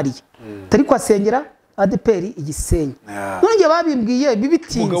tujye kwimariye tari kwasengera ADPR Igisenyi none babimbwiye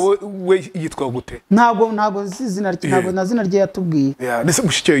bibitinze umugabo we yitwa gute ntago zizina ntago nazina rye yatubwiye nese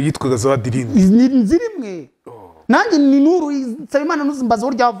mushiki we yitwaga Zawadi rindi nzirimwe nanjye ni nuru Nsabimana nuzimbaza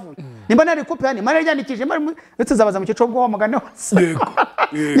ho ryavuye nimba nari kopi yani mara ryandikije ndetse zabaza mu cyeco bwo wamagane hose yego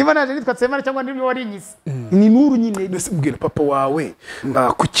nimba naje nitwa Nsabimana cyangwa niba wari inyisi ni nuru nyine nese mbwira papa wawe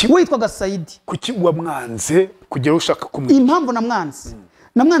kuki witwaga Saidi kuki wamwanze kugera ushaka kumwica impamvu namwanze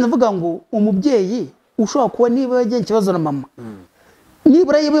avuga ngo umubyeyi ushobora kuba niba yagiye ikibazo na mama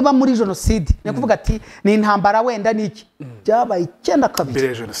nibura yibe ba muri genocide ne kuvuga ati ni intambara wenda niki byabaye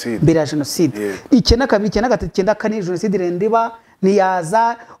 92 mbere ya genocide 92 genocide rendiba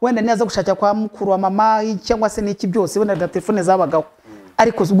niyaza wenda niyaza gushaka kwa mukuru wa mama cyangwa se niki byose wenda da telefone zabagaho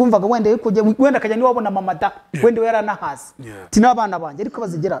ariko ubwumvaga wenda wenda kajya ni wabona mama da wenda yaranahaza ati nabana banje ariko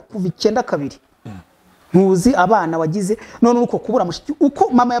bazigera kuva 92 ntuzi abana wagize none uko kubura mushiki uko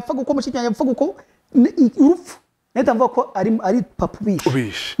mama yapfaga uko mushiki yapfaga uko urupfu neta mvuga ko ari papa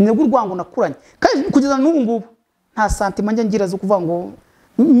ubishe nego urwango nakuranye kandi kugeza n'ubu ngubu nta sentiment njye ngira zo kuvuga ngo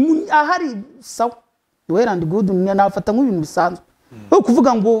ahari sawa we and good nafata nk'ibintu bisanzwe no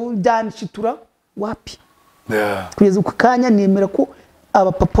kuvuga ngo byanishitura wapi kugeza uko kanya nemera ko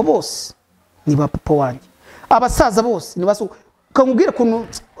aba papa bose ni ba papa wanjye abasaza bose ni baso kamubwira kuntu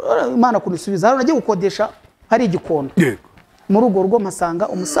Imana kunisubiza hano nagiye gukodesha hari igikondo muri ugo rugo mpasanga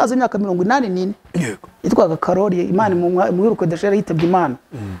umusaza w'imyaka 84 yego yitwaga Karori Imana mu rukodesha yari yitabye Imana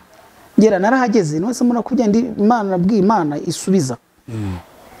ngera narahageze nose muna kugenda Imana nabwiye Imana isubiza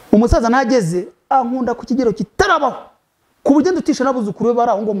umusaza nahageze ankunda ku kigero kitarabaho ku buryo ndutisha nabuzukuru we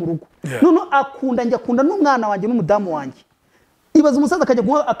baraho ngo mu rugo none akunda njya akunda n'umwana wanjye n'umudamu wanjye ibaza umusaza akajya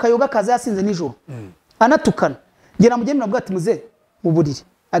kunywa akayoga kaza yasinze nijoro anatukana ngera mugemera bwa ati muze mu buriri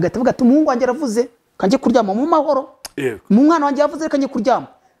agatavuga ati umuhungu wanjye aravuze kanje kuryama mu mahoro mu mwana wanjye yavuze kanje kuryama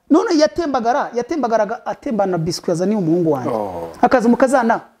none yatembagaraga atembana biscuit yazani umuhungu wanjye akaza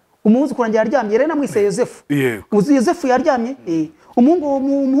mukazana umuhungu kurangira yaryamye rero namwise Yosefu uzi Yosefu yaryamye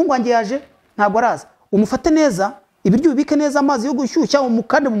umuhungu wanjye yaje ntabwo araza umufate neza ibiryo bibike neza amazi yo gushyushya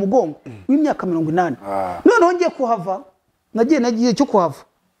umukande mu mugongo w'imyaka 80 none ngiye kuhava nagiye cyo kuhava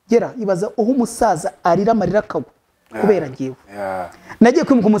gera ibaza aho umusaza arira marira kagwa kubera ngiwe nagiye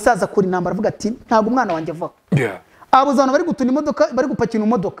kwimuka umusaza kuri intambara avuga ati ntago umwana wanjye ava abuzana bari gutuna imodoka bari gupakina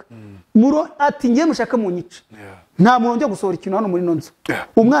imodoka muro ati ngiye mushaka mu nyice nta muntu njye gusohora ikintu hano muri nonzo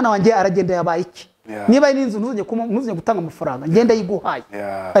umwana wanjye aragenda yabaye iki niba ari inzu ntuzanye gutanga amafaranga ngenda yiguhaye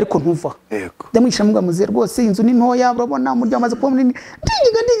ariko ntuva ndamwisha muga muze rwose inzu ni ntoya urabona umuryo amaze kuba munini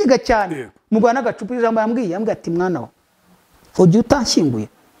ndinyiga cyane mugwana agacupa ijambo yambwiye ati mwana wa ujye utanshyinguye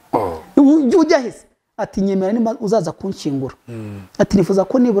ujya hese ati nyemera nimba uzaza kunshingura ati nifuza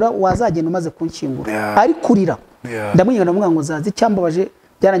ko nibura wazagenda umaze kunshingura ari kurira ndamwiga ndavuga ngo zazi cyambabaje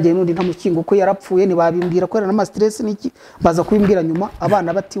byarangiye nundi ntamukingo ko yarapfuye ni babimbwira ko na stress niki baza kubimbwira nyuma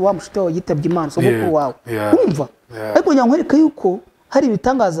abana bati wa mushite wawe yitabye Imana so gukuru wawe urumva ariko nyankwereka yuko hari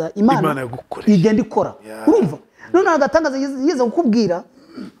ibitangaza Imana igenda ikora urumva none agatangaza yiza kukubwira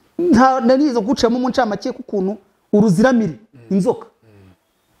naniza gucamo mu ncamake kukuntu uruziramire inzoka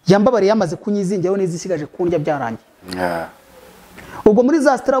yambabare yamaze kunyizingeho n'izisigaje kundya byarangiye ubwo muri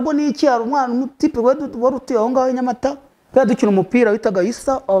za strago niki hari umwana umutipe warutuye aho ngaho Nyamata dukina umupira witaga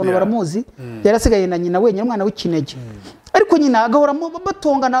Isa abantu baramuzi yarasigaye na nyina wenyine umwana w'ikinege ariko nyina agahora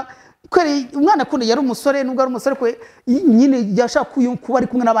batongana kwere umwana kundi yari umusore nubwo ari umusore kwe nyine yashaka kuba ari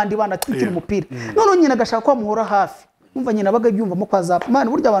kumwe n'abandi bana tukina umupira none nyina agashaka ko amuhora hafi umva nyina bagabyumvamo kwa zapa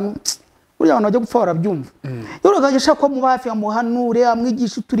Imana burya abantu bajya gupfa barabyumva yoro agashaka ko mu hafi amuhanure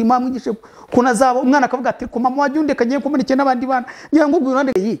amwigisha turima amwigishe kuna zabo umwana akavuga ati ko mama wajunde kagiye kumunike n'abandi bana ngira ngo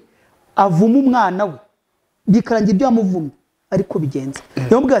ubwirande yi avuma umwana we bikarangira ibyo yamuvumye ariko bigenze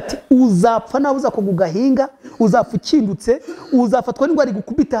yambwiye ati uzapfa nawe uzakogugahinga uzapfa ukindutse uzafatwa n'ingwari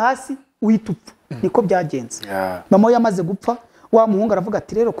gukubita hasi uhitupfa niko byagenze mama yamaze gupfa wa muhungu aravuga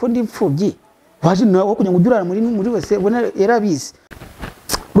ati rero ko ndi imfubyi waje nawe kugira ngo ujurana muri wese ubona yarabizi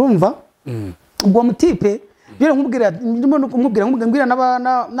urumva ubwo mutipe bira nkubwira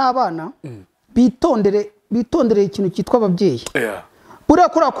n'abana bitondere ikintu cyitwa ababyeyi buriya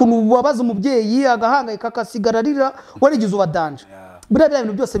kora kuntu wabaza umubyeyi agahangayika akasigara arira warigize ubadanje buriya bya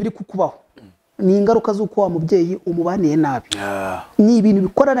bintu byose biri kukubaho ni ingaruka z'uko wa mubyeyi umubaniye nabi ni ibintu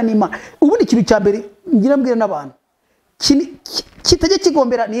bikorana n'Imana ubundi ikintu cya mbere ngira mbwira n'abantu kitajya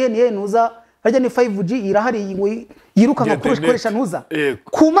kigombera niye nuza harya ni 5G irahari yiruka nka koresha nuza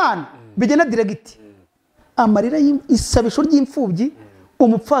ku Mana bigena direct amarira y'isabisho ry'imfubyi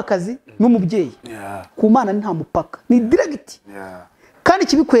umupfakazi n'umubyeyi ku Mana nta mupaka ni direct kandi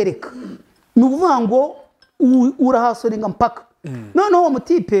kibikwereka ni uvuga ngo urahasorenga mpaka noneho uwo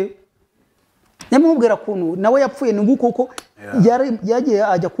mutipe nyamubwira kuntu nawe yapfuye ni nguko yagiye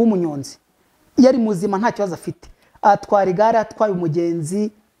ajya ku umunyonzi yari muzima nta kibazo afite atwara igare atwaye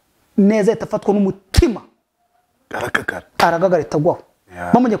umugenzi neza yatafatwa n'umutima aragagara itagwaho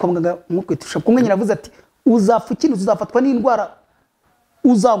bamunye kwa muganga mukwitisha kumwe nyina avuze ati uzapfa ikintu uzafatwa n'indwara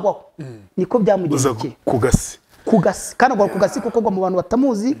uzagwaho niko byamugendekeye kugasi kandi agwa kugasi kuko gwa mu bantu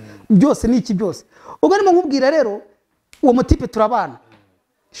batamuzi byose niki byose ubwo nimo nkubwira rero uwo mutipe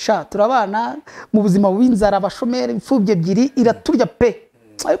turabana mu buzima bw'inzara abashomeri imfubye ebyiri iraturya pe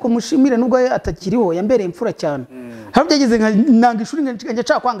ariko mushimire nubwo atakiriho yambereye imfura cyane hari byageze nanga ishuri njye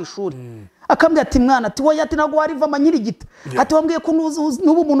nshaka kwanga ishuri akambwira ati mwana ati wowe ati nago wariva amanyirigita ati wambwiye ko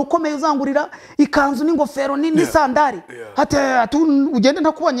nubu umuntu ukomeye uzangurira ikanzu n'ingofero n'isandari ati ugende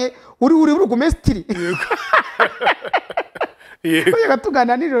ntakubonye uri urugumestiri yego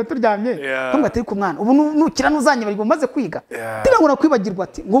tugana nijoro turyamye nkumva ati ku mwana ubu nukira nuzanyibagirwa umaze kwiga tirangura kwibagirwa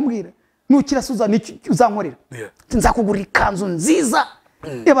ati ngombwire nukira suza uzankorera nzakugurira ikanzu nziza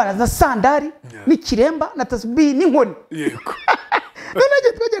ebana za sandari n'ikiremba na tasbihi n'inkoni yego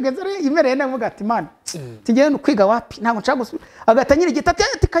none twegegeze rero imereye navuga ati man tugende kwiga wapi ntabwo nshaka gusubira agatanyira igitati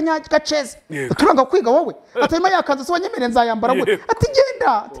ati kanyagaceze turanga kwiga wowe atayima yakanzu so wanyemere nzayambara gute ati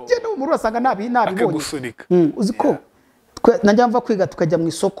genda umuru asanga nabibonye uziko najya mva kwiga tukajya mu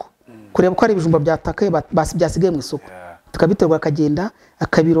isoko kureba ko ari ibijumba byatakaye byasigaye mu isoko tukabiterwa akagenda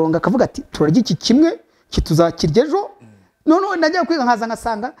akabironga akavuga ati turarya iki kimwe kituzakirya ejo none najya kwiga nkaza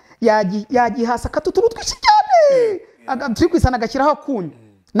ngasanga yagihasa katuturu twishi cyane turi kwisana agashyiraho akunye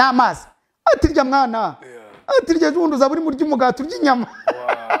n'amazi atirya mwana atirya ejobundi uzaba uri murya umugati urya inyama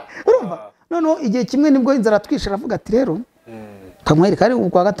urumva noneho igihe kimwe nibwo inzara twishe aravuga ati rero kamwereka ari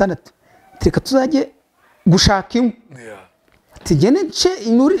kwa gatandatu reka tuzajye gushaka inkwi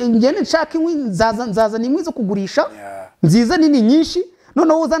ngende nshaka inkwi nzazana inkwi zo kugurisha nziza nini nyinshi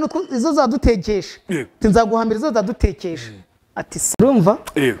noneho uzana izo zadutekesha nzaguhambira izo zadutekesha ati urumva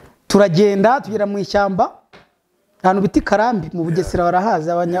turagenda tugera mu ishyamba ahantu biti Karambi mu Bugesera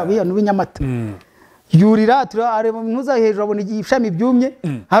barahaza abantu b'inyamata yurira areba ntuza hejuru abona igishami byumye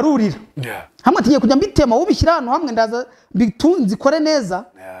harurira hamwe tugiye kujya mbitema ubishyira hano hamwe ndaza bitunzi kore neza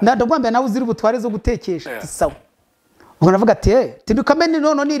ndagwambye nawe uziri butware zo gutekesha sawa ubwo navuga ati tindukamene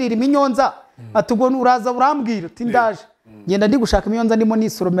none nirira iminyonza atubwo uraza urambwira ati ndaje ngenda ndi gushaka iminyonza ndimo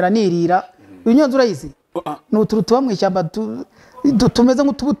nisoromera nirira iminyonza urayizi n'uturu tuba mu ishyamba tumeze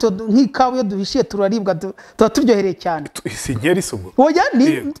nk'utubuto nk'ikawa iyo duhishiye turaribwa tuba turyohereye cyane si nkeri sugo oya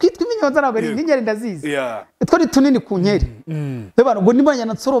twitwa iminyonza ntabwo ari nkeri ndazizi two ni tunini ku nkeri reba ngo nimanya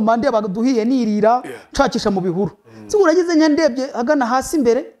na nsoroma ndeba duhiye nirira nshakisha mu bihuru uragize nyandebye agana hasi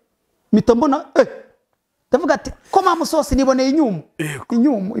imbere mpita mbona ndavuga ati ko mama sosi niboneye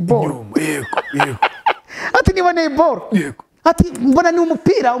inyumu iboro ati niboneye iboro ati mbona ni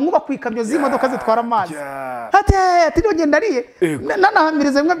umupira umwe bakwikamyo z'imodoka zitwara amazi ati nogenda ariye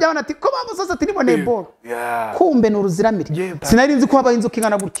nanahamiriza bimwe byabona ati ko mama sosi ati niboneye iboro kumbe ni uruziramire sinari nzi ko habaho inzoka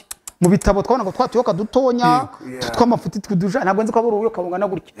ingana gutya mu bitabo twabona ko twatuyoka dutonya tw'amafuti twuduja ntabwo nzi ko abura uyoka bungana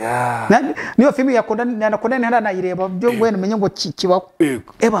gutya niyo filime yakunda ntaranayireba byo wenda umenye ngo kibaho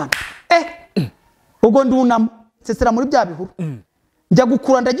ebana ubwo ndunama sesera muri bya bihuru njya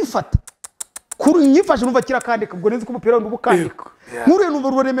gukura ndagifata nyifashe numva kirakandika ubwo nzi ko umupira wundi ubukandika nkuriye numva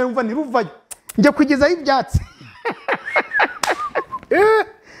ruremera umva ntiruvayo njya kwigezaho ibyatsi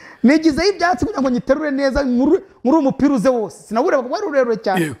nigizeho ibyatsi kugira ngo nyiterure neza nkuri umupira uze wose sinawureba ko wari rurerure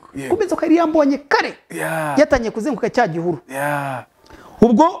cyane kumeze ko yari yambonye kare yatangiye kuzenguka cya gihuru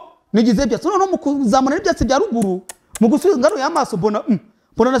ubwo nigizeho ibyatsi noneho mu kuzamura ibyatsi bya ruguru mu gusubiza ngaruye amaso mbona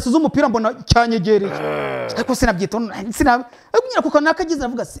nasize umupira mbona cyanyegereye ariko sinabyita nyina kuko nakagize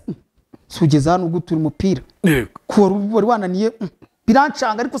navuga sugeze hano gutura umupira ko wari wananiye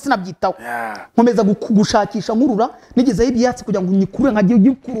birancanga ariko sinabyitaho nkomeza gushakisha nkurura nigezeho ibyatsi kugira ngo nyikure nkagiye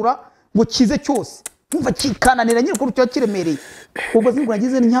gikurura ngo kize cyose numva kikananira nyine ko rucyo kiremereye ubwo zingu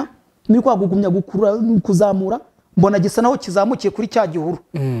nagize nya niri kwagugumya gukurura kuzamura mbona gisa naho kizamukiye kuri cya gihuru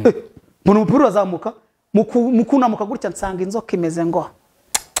mbona umupira urazamuka mukunamuka gutya nsanga inzoka imeze ngo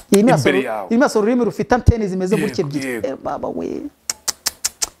iyi maso ururimi rufite antene zimeze gutya ebyiri baba we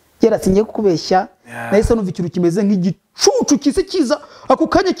kera singiye kukubeshya nahise numva ikintu kimeze nk'igicucu kise kiza ako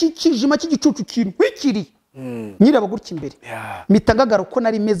kanya kijima cy'igicucu kintu wikiri nyiraba gutya imbere mitangagara uko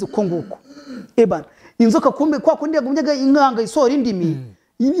nari meze uko nguko ebana inzoka kumbe kwa kundi yagumyaga inkanga isora indimi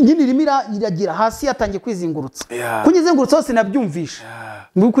nyine rimira iragira hasi yatangiye kwizingurutsa kunyizengurutsa hose nabyumvisha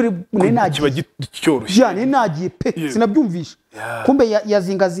mukuri ninagiye cyoroshye ninagiye pe sinabyumvisha kumbe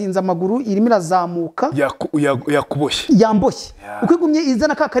yazingazinza amaguru irimo irazamuka yakuboshye yamboshye ukigumye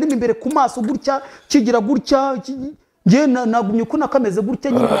izana kakarimo imbere ku maso gutya kigira gutya nge nagumye uko nakameze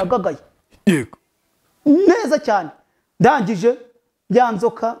gutya nyine nagagaye yego neza cyane ndangije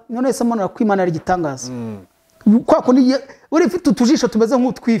byanzoka none se mbona kwimana ari gitangaza kwa kundi uri mfite utujisho tumeze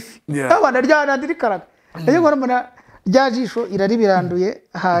nk'utwifi abana ryanandirikaraga iyo mbona ryajisho irari biranduye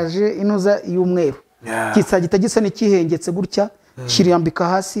haje inuza y'umweru kisagita gisa n'ikihengetse gutya kiriyambika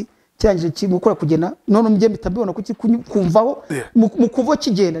hasi cyangije kimukora kugena none umye mitambibona kumvaho mukuvo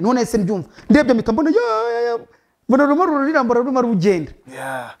kigenda none se mbyumva ndebye mitambona mbona rumaro rurirambara rumaro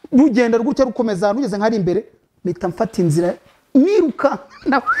rugenda rugutya rukomeza rugeze nkari imbere mitamfata inzira niruka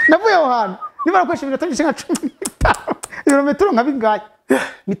navuye aho hantu nimara kwesha ibintu byinshi nka 15 ibirometero nka bingaye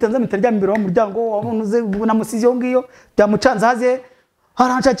mitanza mitarya imbere w'umuryango wabunuze namusize yo ngiyo byamucanza haze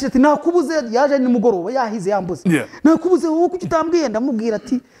haranshakira ati nakubuze yaje ni mugoroba yahize yambuze nakubuze wowe kuki utambwiye ndamubwira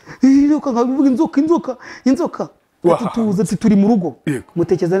ati iruka nkabivuga inzoka tutuze ati turi mu rugo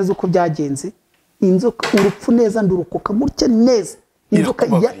mutekeza neza uko byagenze inzoka urupfu neza ndurukoka gutya neza inzoka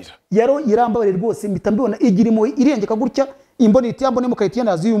yaro irambabare rwose mitambibona igirimo irengeka gutya imboni itiyambone mu kayiti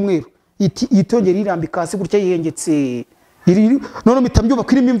yandazi y'umweru itongera irambika hasi gutya yihengetse none mitambyumva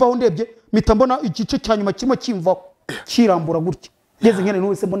kirimo imvaho ndebye mitambona igice cyanyuma kirimo kimvaho kirambura gutya ngeze nkene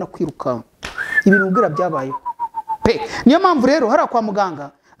n'uwese mbona kwiruka ibintu ubwira byabayeho pe niyo mpamvu rero hari kwa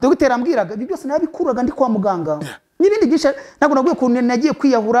muganga dogiteri ambwiraga ibyo byose nabikuraga ndi kwa muganga n'ibindi gisha ntabwo naguye ku nagiye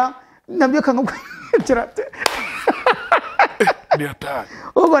kwiyahura nabyo kanga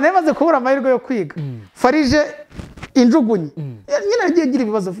ubwo nemaze kubura amahirwe yo kwiga farije injugunye nyine nagiye gira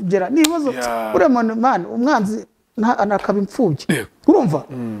ibibazo gera nibibazo uremana man umwanzi anakaba imfubye urumva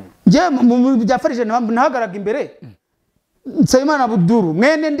nje mu byafarije nahagaraga imbere Nsayimana Abduru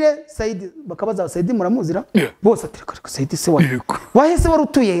mwene nde Saidi bakabaza Saidi muramuzira bose atireka Saidi se wahese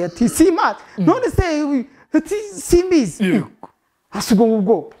warutuye ati simati none se ati simbizi hasugo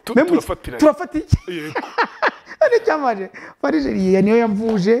ubwo turafatira ari cyamaje farije niyo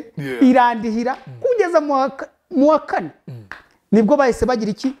yamvuje irandihira kugeza mu wa kane nibwo bahise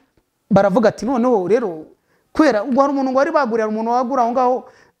bagira iki baravuga ati noneho rero kwera ubwo hari umuntu wari bagurira umuntu wagura aho ngaho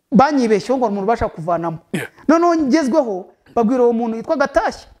banyibeshye ngo umuntu bashaka kuvanamo noneho ngezweho babwira uwo muntu yitwa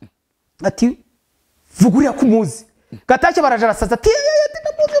Gatashya ati vugurira kumuzi Gatashya barajarasaza ati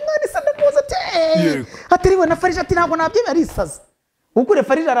ndamuzi mwana sandamuzi ati riwe na farije ati ntabwo nabyemera arisaza ukure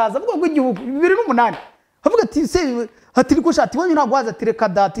farije araza avuga ngo igihugu 2008 avuga ati se ati riko shati wonye nagwaza ati reka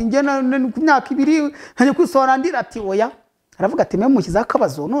dati nge ku myaka 2 hanye kwisora ndira ati oya aravuga ati meme mukiza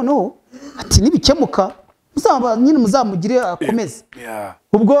akabazo noneho ati nibikemuka muzaba nyine muzamugire akomeze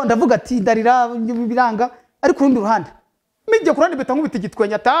ubwo ndavuga ati ndarira biranga ari ku rundi ruhande mijye kurandi beta nkubita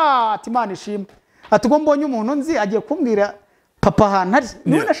igitwenya ati Imana ishimwe ati ubwo mbonye umuntu nzi agiye kumbwira papa hanari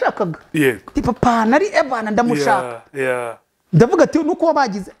niwe nashakaga ati papa hanari ebana ndamushaka ndavuga ati nuko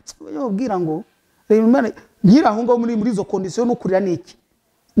wabagize yobwira ngo nkiraho ngo muri izo condition no kurira niki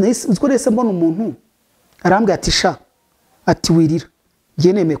niko rese mbona umuntu arambwe ati sha ati wirira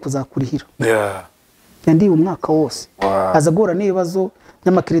ngiye nemeye kuzakurihira yandi umwaka wose aza gora nibazo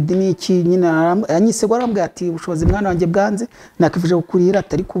n'amakredi niki nyine anyisegwa arambwe ati ubushobozi mwana wanjye bwanze nakifuje gukurihira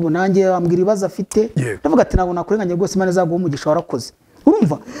atari kubo nanjye ambwira ibaza afite ndavuga ati ntabwo nakurenganya rwose Imana zaguha umugisha warakoze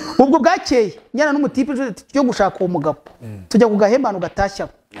urumva ubwo bwakeye nyana n'umutipe cyo gushaka uwo mugabo tujya kugahembana Gatashya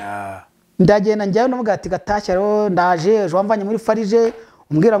ndagenda njyayo navuga ati Gatashya ro ndaje ejo wamvanye muri farije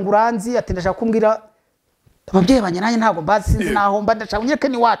umbwira ngo uranzi ati ndashaka kumbwira ababyeyi banye nanjye ntabwo bazi sinzi naho mba ndashaka unyeke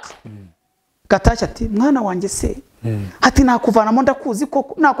ni wacu Gatashya ati mwana wanjye se ati nakuvanamo ndakuzi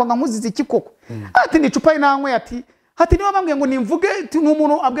koko nakwanga nkuzize iki koko ati nicupa inankwe ati niba bambwiye ngo nimvuge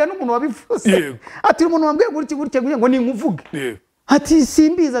n'umuntu abwiye n'umuntu wabivuze ati umuntu wambwiye gutya ngo ninkuvuge ati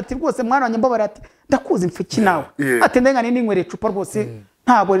simbiza ati rwose mwana wanjye mbabara ati ndakuzi mfiki nawe ati ndengane ninywere icupa rwose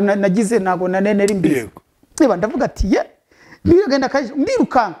ntabwo nagize ntabwo nanenera imbizi niba ndavuga ati ye biragenda kaje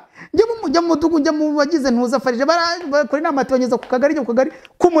ndirukanka njye mu mudugu njye mu bagize ntuza farije bakora inama ati banyeza ku kagari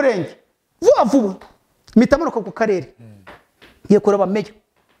ku murenge vuba mitamanuka ku karere ngiye kuraba meyo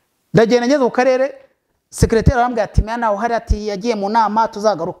ndagenda ngeze ku karere secrétaire arambwira ati mwana nawe hari ati yagiye mu nama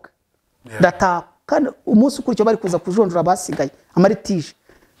tuzagaruka ndataha kandi umunsi ukurikiye bari kuza kujonjora basigaye amaritije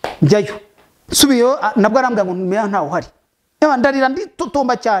njyayo subiyo nabwo arambwira ngo meya ntawe uhari ndarira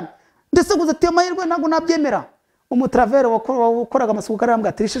nditotomba cyane ndetse guza ati amahirwe ntabwo nabyemera umutravere wakoraga amasuku karambwira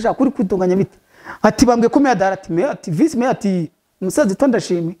ati rishaka kuri kwitunganya bite ati bambwe ko meya dara ati meya ati vice meya ati umusazi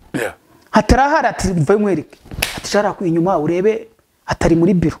tondashimi hatarahara ati mvaye mwereke ati shara ku inyuma urebe atari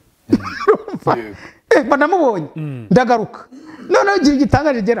muri biro banamubonye ndagaruka noneho igihe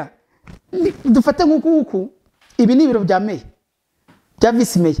gitangaje gera dufate nk'uku ibi ni ibiro bya meya bya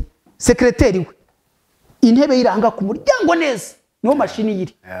vice meya secretary we intebe iranga ku muryango neza niho mashini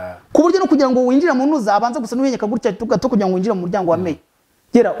yiri ku buryo no kugira ngo winjira mu ntuza abanza gusa n'uyenyeka gutya tugato kugira ngo winjire mu muryango wa meya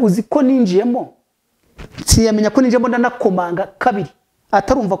gera uzi ko ninjiyemo siyamenya ko ninjiyemo ndanakomanga kabiri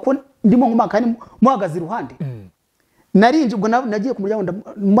atarumva ko ndimo nkumaka kandi muhagaze iruhande narinje ubwo nagiye ku muryango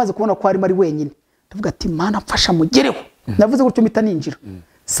maze kubona ko ari wenyine ndavuga ati mana mfasha mugereho navuze gutyo mpita ninjira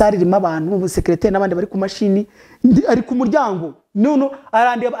sari irimo abantu mu secretary n'abandi bari ku mashini ari ku muryango none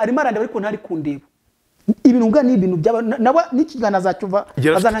arimo arandeba ariko ntari kundeba ibintu ngana ni ibintu byaba naba nikigana azacyuva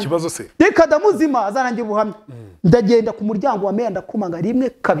azanangiye se reka damuzima azanangira ubuhamya ndagenda ku muryango wa meya ndakumanga rimwe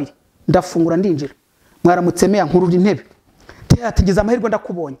kabiri ndafungura ndinjira mwaramutse meya nkurura intebe atigeze amahirwe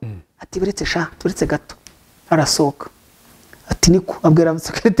ndakubonye ati beretse sha turetse gato arasohoka ati niko abwira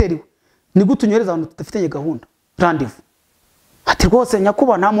secretary we ni gutunyereza abantu tudafitanye gahunda rendezvous ati rwose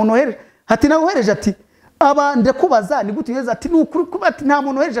nyakuba nta muntu ohereje ati nawe ohereje ati abande kubaza ni gutunyereza ati nukuri kuba ati nta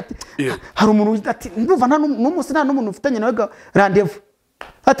muntu ohereje ati hari umuntu ati ndumva nta n'umunsi nta n'umuntu ufitanye nawe rendezvous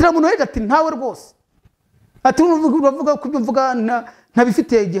ati nta muntu ohereje ati ntawe rwose ati uvuga kubyumvuga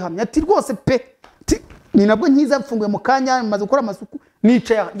ntabifitiye igihamya ati rwose pe ni nabwo nkiza mfunguye mu kanya maze gukora amasuku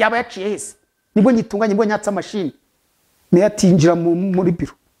nicaye yaba yaciye hese nibwo nyitunganye nibwo nyatsa machine meya atinjira muri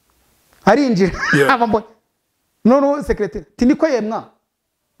biro arinjira abambo none secretary tiniko yemwa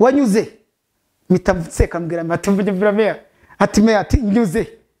wanyuze mitanseka mbwira matumvije mbwira meya ati meya ati nyuze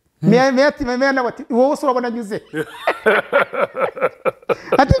meya ati meya nawe ati wowe urabona nyuze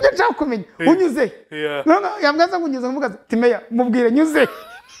ati byo nshaka kumenya unyuze none yambwaza kunyuze mvuga ati meya mubwire nyuze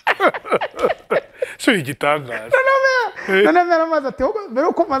shuri igitangaje none meya amaze ati mbere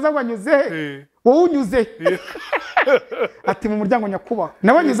uko maza nganyuze wowe unyuze ati mu muryango nyakuba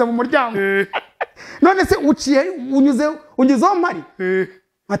nabanyuze mu muryango none se uciye unyuzeho mari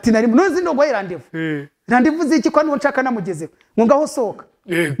ati nari none zindogo rendezvous ziki kwa niwo nshaka namugezeho ngo ngaho sohoka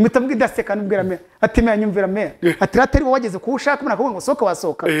mitabwi ndaseka nubwira meya ati meya nyumvira meya ati ratari wo wageze ku ushaka mwana ngo sohoka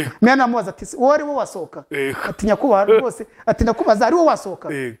wasohoka meya namubaza ati wowe ari wo wasohoka ati nyakuba rwose ati ndakubaza ari wo wasohoka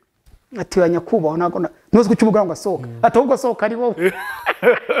ati nyakuba ntago nozwe cy'umuganga ngo asohoka ati ahubwo sohoka ari wowe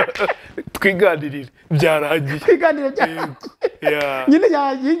twiganirire byaragiye nyine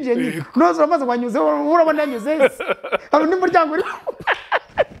yinjiye nyine nozo amaze kwanyuze urabona yanyuze hari undi muryango uri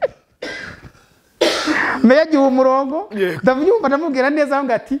meya gihe umurongo ndavyumva ndamubwira neza aho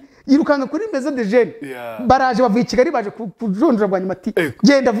ngati yirukanga kuri maison de jeune baraje bavuye Kigali baje kujonjora bwa nyuma ati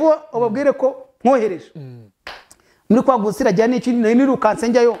genda vuba ubabwire ko nkohereje muri kwa gusira jya n'iki nirukanse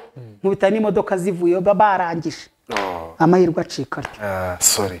njyayo nkubita n'imodoka zivuye barangije amahirwe acika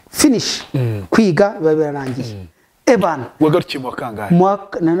sorry finish kwiga bararangiye ebana wagarukiye mu kangahe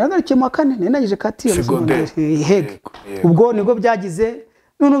nagarukiye mu kane nenagije katiye hege ubwo nibwo byagize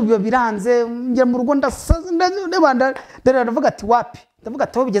none biba biranze njya mu rugo ndabanda ndavuga ati wapi ndavuga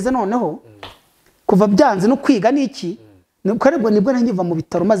ati aho bigeze noneho kuva byanze no kwiga niki nibwo nangiva mu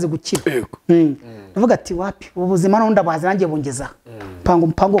bitaro maze gukira ndavuga ati wapi ubuzima none ndabaza nangiye bongeza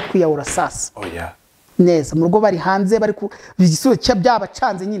mpango kwiyahura sasa neza mu rugo bari hanze bari ku igisuro cya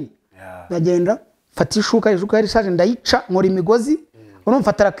byabacanze nyine bagenda fata ishuka yari shaje ndayica nkora imigozi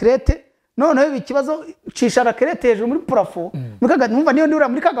urumfata rakrete noneho ikibazo cisha rakrete hejuru muri plafo mukaga numva niyo ndura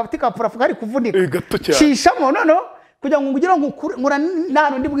muri kagafiti ka plafo kari kuvunika cishamo noneho kugira ngo ngugire nkura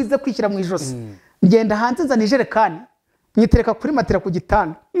nano ndi bwize kwishyira mu ijosi ngenda hanze nza nijerekani nyitereka kuri matera ku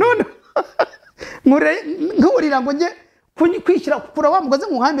gitanda none nkurira ngo nge kwishyira kura wa mugozi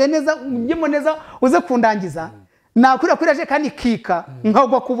nkuhambiye neza ngemo neza uze kundangiza nakura kuraje kandi kika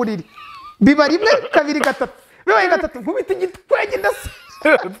nkagwa ku buriri biba rimwe kabiri gatatu bibaye gatatu nkubita igitwenge ndase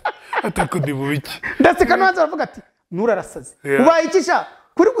atakundi bubiki ndaseka nwanza bavuga ati nurarasaze ubaye ikisha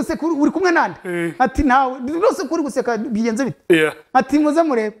kuri guseka uri kumwe nande ati nawe rwose kuri guseka bigenze bite ati muze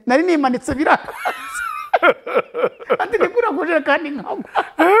murebe nari nimanitse biraka ati nikura kuje kandi nkagwa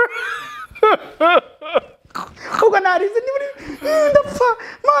kuko narize ni ndapfa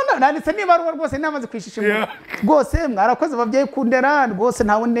mana nanditse niba ruwa rwose namaze kwishishimura rwose mwarakoze abavyeyi kundera rwose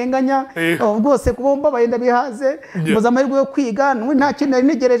ntawe ndenganya rwose kubomba bayenda bihaze muza amahirwe yo kwiga nta kintu nari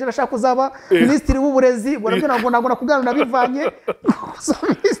negereje nashaka kuzaba ministri w'uburezi burabwira ngo nagona kuganira nabivanye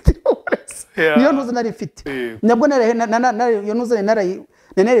ministri w'uburezi niyo ntuze nari mfite nabwo iyo ntuze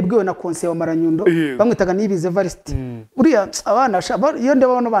narebwiwe na konse wa Maranyundo bamwitaga Nibize Evariste uriya abana iyo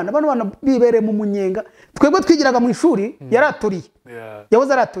ndeba bano bibereye mu munyenga twebwe twigiraga mu ishuri yaratoriye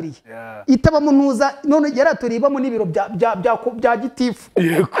yahoze aratoriye itaba mu ntuza none yaratoriye bamo n'ibiro bya gitifu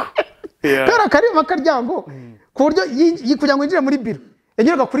kara karima karyango ku buryo kugira ngo yinjire muri biro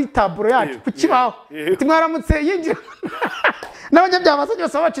yageraga kuri taburo yacu ku kibaho timwaramutse yinjira n'abanyabyabaza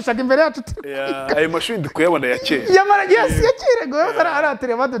byose bacishaga imbere yacu ayo mashuri ndikuyabona ya kera yakire ngo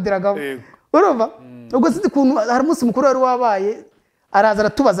arateriye badoderagaho urumva ubwo sinzi kuntu hari umunsi mukuru wari wabaye araza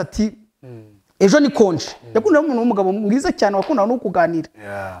aratubaza ati ejo ni konje yakunda umuntu w'umugabo mwiza cyane wakunda no kuganira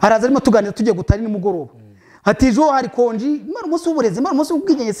araza arimo tuganira tugiye gutari nimugoroba ati ejo hari konje imara umunsi w'uburezi imara umunsi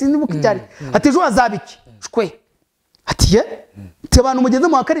w'ubwigenge sinzi bukicyari ati ejo hazabiki shwe ati ye abantu mugeze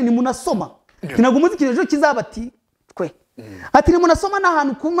mu akari ni munasoma tinago muziki ejo kizabati shwe ati ni munasoma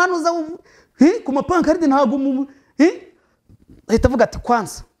n'ahantu ku manuza ku mapankaride ntago mu ahita avuga ati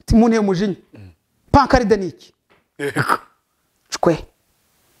kwanza ati muntu y'umujinya pankaride niki yego shwe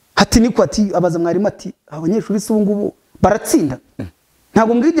ati niko ati abaza mwarimu ati abanyeshuri se ubungubu baratsinda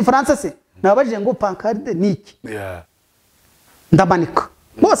ntago mbwira igifaransa se nabajije ngo pankaride niki ndamanika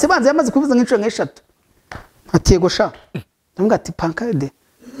bose banze yamaze kuvuza nk'inshuro nk'eshatu ati yego sha ndamubwira ati pankaride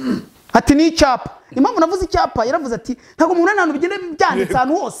ati ni icyapa impamvu navuze icyapa yaravuze ati ntago umuntu n'ahantu bigenda byanditse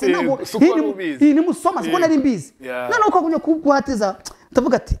ahantu hose ntago ni musoma siko nari mbizi none uko kunyo kuguhatiza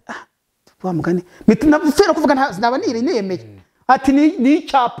ndavuga ati wa mugani nafera kuvuga naba niyemeye ati ni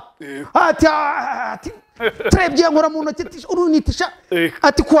icyapa ati trebye nkora mu ntoki urunitisha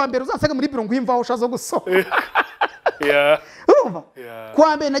ati kuwa mbere uzasaga muri biro ngwimvaho ushazo gusoma urumva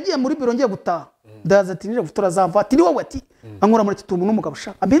kuwa mbere nagiye muri biro ngiye gutaha ndaza ati nije gutora zamva ati ni wowe ati ankora muri kitumbu n'umugabo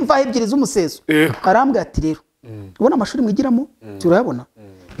sha ambe mvahe ebyiri z'umuseso arambwe ati rero ubona amashuri mwigiramo turayabona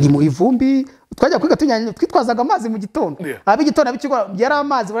ni mu ivumbi twajya kwiga tunyanye twitwazaga amazi mu gitondo ab'igitondo abikigo yari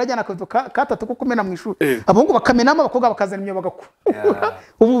amazi barajyana akavuto katatu ko kumena mu ishuri abahungu bakamenamo abakobwa bakazana imyo bagakura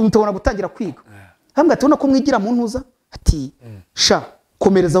ubu ntubona gutangira kwiga hambwa tubona ko mwigira mu ntuza ati sha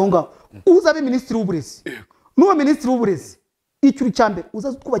komereza aho ngaho uzabe minisitiri w'uburezi n'uwo minisitiri w'uburezi icyuru cyambere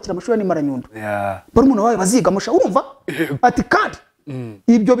uzaza twubakira amashuri ni Maranyundo bari umuntu wawe baziga musha urumva ati kandi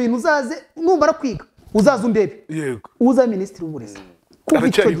ibyo bintu uzaze numara kwiga uzaza undebe uzabe minisitiri w'uburezi kuva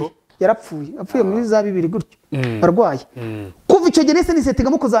icyo yarapfuye muri za 2 gutyo barwaye kuva icyo gihe nese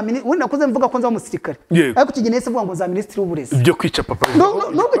nisetegamo kuzamini undi nakoze mvuga ko nza umusirikare ariko icyo gihe nese vuga ngo za minisitiri w'uburezi byo kwica papa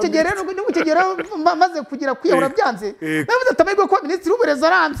nubwo icyo gihe rero maze kugira kwiyahura byanze navuze atamahirwe ko minisitiri w'uburezi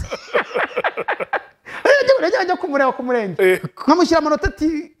aranze ajya kumureba ku murenge nkamushyira amanota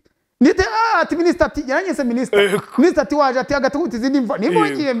ati nite ati minisitiri ati yaranyese minisitiri ati waje ati agatuguti izindi mva nimba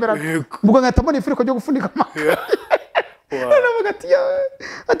wigiyemberaga ubwo nkahita mbona ifuriko ryo gufunika amakara aravuga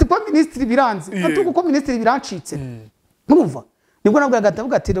ati kwa minisitiri biranze ati kuko minisitiri birancitse murumva nibwo nabwo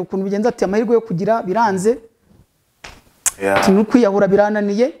gatavuga ati ukuntu bigenza ati amahirwe yo kugira biranze turi kwiyahura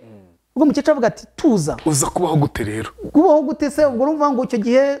birananiye ubwo mukecuru avuga ati tuza uza kubaho gute rero kubaho gute se ubwo urumva ngo icyo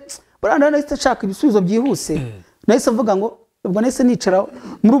gihe baranda nahise nshaka ibisubizo byihuse nahise avuga ngo ubwo nahise nicara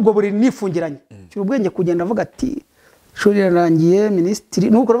muri ubwo buri nifungiranye cyuri ubwenge kugenda avuga ati shuri yarangiye minisitiri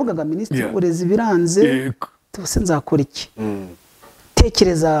nuko ravugaga minisitiri w'uburezi biranze tose nzakora iki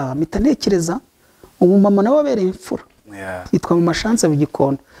tekereza mitanekereza ubu mama nawe abereye imfura yitwa mu mashanse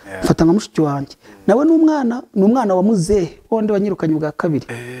bugikondo mfata nka mushiki wanjye nawe n'umwana wa muzehe wonde wanyirukanye bwa kabiri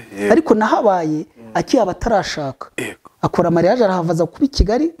ariko nahabaye akiyaba atarashaka akora mariage arahavaza kuba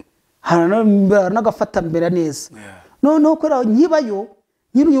Kigali haranagafata mbere neza noneho ko nkibayo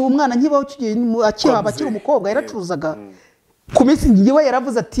nyiri uyu mwana nkibaho akihaba akiri umukobwa yaracuruzaga ku minsi ngiye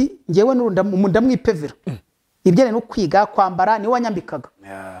yaravuze ati ngewe ndamwipevera ibyane no kwiga kwambara ni wanyambikaga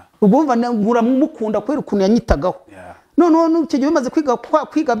ubwo umva ngura mukunda kwera ukuntu yanyitagaho noneho n'icyo gihe bimaze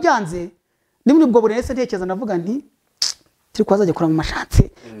kwiga byanze ni muri ubwo burenese ntekereza navuga nti turi kwazajya kura mu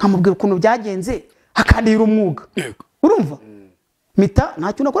mashatse nkamubwira ukuntu byagenze akandira umwuga urumva mita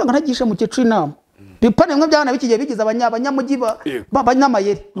ntacyo nakoraga ntagisha mu cyecu inama bipane mwe byabana bikigiye bigize abanyamugi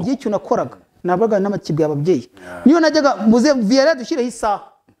banyamayeri ngiye cyo nakoraga nabaga n'amakibwe ababyeyi niyo najyaga muze viere dushireho isaha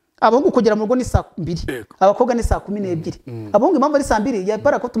abahungu kugera mu rugo ni saa 2 abakobwa ni saa 12 abahungu impamvu ari saa 2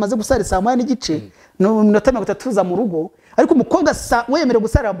 yabara ko tumaze gusara saa 1 n'igice no minota 30 tuza mu rugo ariko umukobwa wemere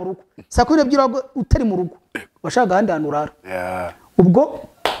gusarira mu rugo saa 12 utari mu rugo washaka handi hantu urara ubwo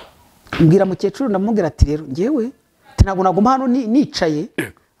mbwira mukecuru ndamubwira ati rero ngewe ntabwo naguma hano nicaye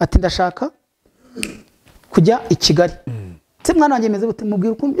ati ndashaka kujya i Kigali se mwana wanjye meze gute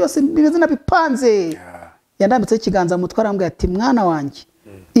mubwira ukuntu byose bimeze nabipanze yandambitse ikiganza mu mutwe arambwira ati mwana wanjye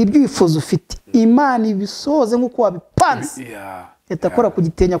ibyo wifuza ufite Imana ibisoze nkuko wabipanze leta akora ku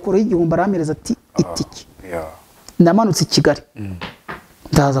Gitenya koro y'igihumbi aramereza ati itiki ndamanutse i Kigali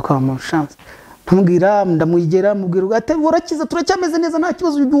ndaza kwa Mushanze tumubwira ndamwigera mubwira ati urakiza turacyameze neza nta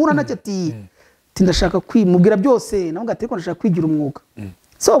kibazo duhura nacyo ati ndashaka kwimubwira byose navuga ati ariko ndashaka kwigira umwuga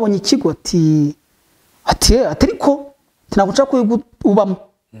so wabonye ikigo ati ariko ntabwo nshaka ubamo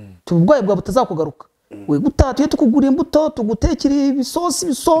tubwaye bwa butazakugaruka we gutaha tuye tukugura imbuto tugutekera ibisosi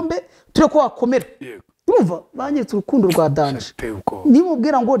bisombe ture ko wakomera urumva banyetse urukundo rwa danje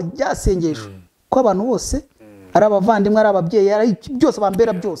nimubwira ngo ryasengesho ko abantu bose ari abavandimwe ari ababyeyi ari byose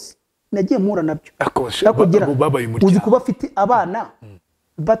bambera byose nagiye mpura nabyo akugira uzi kuba afite abana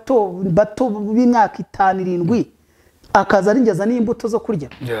bato b'imyaka 5-7 akaza aringeza n'imbuto zo kurya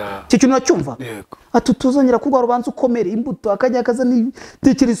cyo kintu nacyumva ati tuzongera kurwa rubanza ukomere imbuto akajya akaza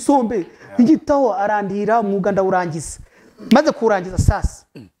nitekera isombe igitaho arandira umwuga ndawurangiza maze kurangiza sasa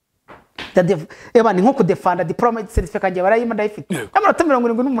ni nko kudefanda diploma certificate kanjye barayima ndayifite amanota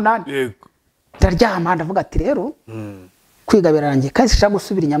 78 ndaryama ndavuga ati rero kwiga birarangiye kandi shaka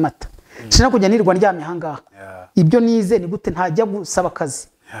gusubira Nyamata shaka kujya nirwa ndyamye hangaha ibyo nize ni gute ntajya gusaba akazi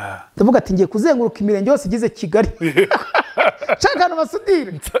ndavuga ati ngiye kuzenguruka imirenge yose igize Kigali shaka no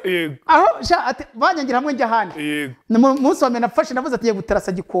basudire aho ati banyangira hamwe njya handi munsi wa mena nafashe navuze ati ngiye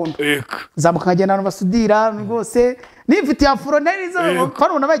guterasa Gikondo zamuka nkagenda no basudira rwose nifite ya furoneri zo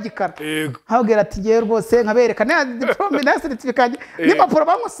parona bagikara habwira ati ngiye rwose nkabereka na diplome na certificate n'impapuro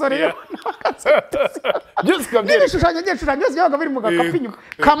bamusoreye byose kabye n'ibishushanyo by'ibishushanyo byose byabaga biri mu gakapu inyuma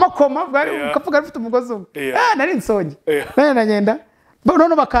kamakoma bwari kavuga rufite umugozi umwe nari nsonye nagenda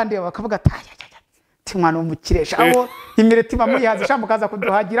none bakandeba bakavuga ati mwana w'umukiresha abo imiretima muyihaza sha mukaza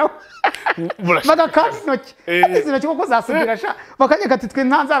kuduhagiraho bagakanda intoki ati intoki koko zasubira sha bakanyeka ati twe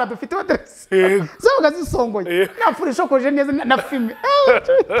ntanzara dufite baderese zo bagazisongoye nafuri shokoje neza na filme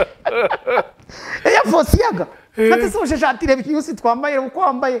ya fosiyaga ati soshe shati reba ikintu twambaye uko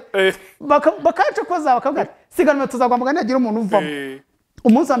wambaye bakaca koza bakavuga siganwe tuzagwambaga nagira umuntu uvamo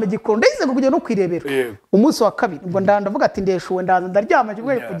umunsi wa Gikondo ndayize kujya no kwirebera umunsi wa kabiri ubwo ndavuga ati ndeshuwe ndaza ndaryama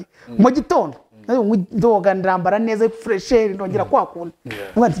kigwe mu gitondo ndoga ndambara neza fresher ndongera kwakunda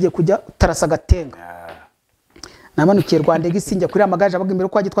umwana tugiye kujya tarasa gatenga namanukiye Rwanda gisinjya kuri amagaje abaga imbere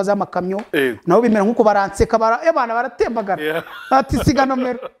kwa gitwaza amakamyo naho bimera nkuko baranseka abana baratembagara ati siga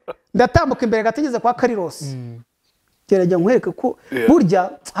nomero ndatambuka imbere gategeze kwa Karirosi gerajya nkwereke ko burya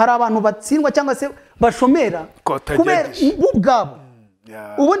hari abantu batsindwa cyangwa se bashomera kubera ubwabo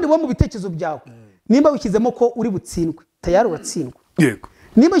ubundi bo mu bitekerezo byawe nimba wikizemo ko uri butsindwe tayari uratsindwa yego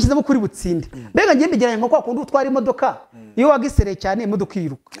nimba wikizemo ko uri butsinde mbega ngiye mbigeranye nko kwa kundi utwara imodoka iyo wagisereye cyane imodoka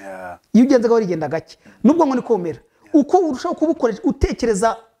yiruka iyo ugenze gaho rigenda gake nubwo ngo ni komera uko urushaho kubukoresha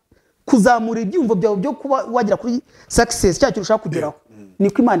utekereza kuzamura ibyumvo byawe byo kuba wagira kuri success cyacyo urushaho kugeraho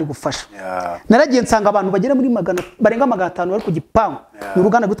niko Imana igufasha naragiye nsanga abantu bagera muri barenga 500 bari ku gipangu mu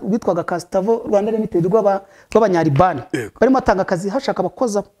ruganda rwitwaga Castavo Rwanda Limited rw'abanyaribani barimo atanga akazi hashaka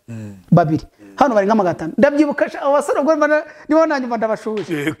abakoza babiri hano barenga 500 ndabyibuka abasore ubwo nibo nanyuma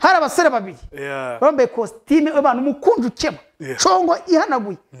ndabashuje hari abasore babiri bambaye costume abantu mukunju ukema chongo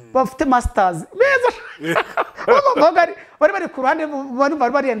ihanaguye bafite masters beza bari ku ruhande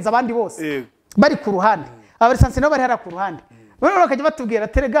bari barenza abandi bose bari ku ruhande abari sanse nabo bari hara ku ruhande bano bakajya batubwira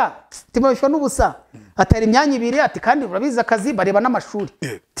terega timofyo n'ubusa atari imyanya ibiri ati kandi urabiza akazi bareba n'amashuri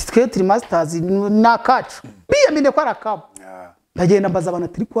twe turi masters nakacu biyaminde ko arakabo bagenda mbaza abantu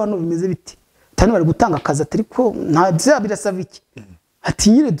turi ko hano bimeze biti tani bari gutanga akazi atari ko nta birasaba iki ati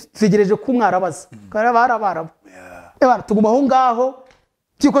nyine tutegereje ko umwarabaza barabo ebana tuguma aho ngaho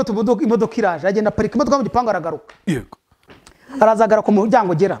cyiko tubuduka imodoka iraje agenda parika imodoka mu gipangu aragaruka yego arazagara ku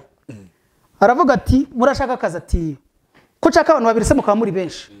muryango gera aravuga ati murashaka akazi ati ko chaka abantu babiri se mukaba muri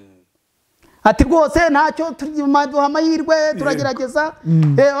benshi ati rwose ntacyo duha amahirwe turagerageza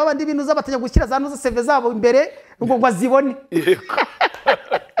abandi bintu zabatanya gushyira za nuza CV zabo imbere ngo bazibone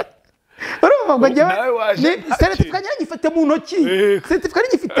urumva ngo ngewe certificate nyifite mu ntoki certificate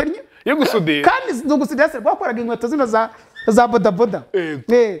nyifite yo gusudira kandi ndugusudira se bakoraga inkweto zino za boda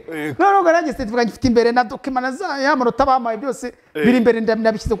none ngo nanjye certificate nyifite imbere na document za yamanota bamaye byose biri imbere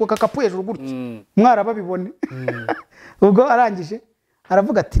ndabishyize ku kakapu hejuru gutyo mwara babibone ubwo arangije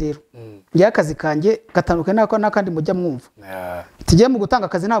aravuga ati rero ngiye akazi kanjye gatandukanye nako nakandi mujya mwumva tigiye mu gutanga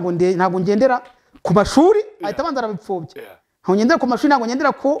akazi ntago ngendera ku mashuri ahita bandara bipfobye ntago ngendera ku mashuri ntago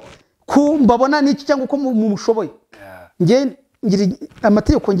ngendera ku mbabona n'iki cyangwa uko mushoboye ngiye ngira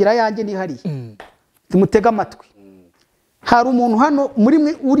amategeko ngira yanjye ni hari tumutega amatwi hari umuntu hano muri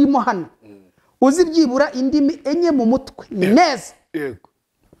mwe urimo hano uzi byibura indimi enye mu mutwe neza yego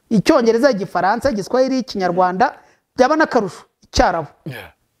Icyongereza Igifaransa Igiswahili Ikinyarwanda byaba nakarusho icyarabu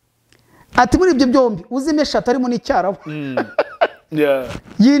ati muri ibyo byombi uzime 3 arimo n'icyarabu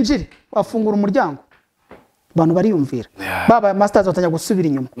yinjire afungura umuryango abantu bariyumvira baba masters batanya gusubira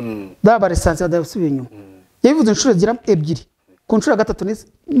inyuma baba lisansi badaya gusubira inyuma yabivuze inshuro zigira ebyiri ku nshuro gatatu nise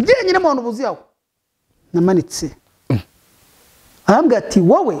ngenyine mu bantu buzi yawo namanitse ahambwa ati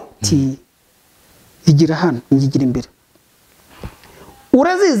wowe ti igira hano ngigira imbere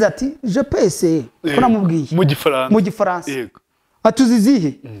uraziza ati je pese ko namubwiye mu gifaransa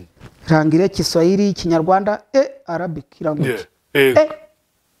atuzizihe rangire Kiswahili Kinyarwanda Arabic iranguye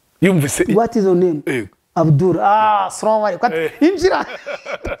yumvise what is your name Abdul assalamu alaykum injira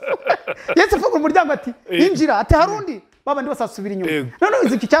yese fuko umuryango ati injira ati harundi baba ndi basasubira inyuma none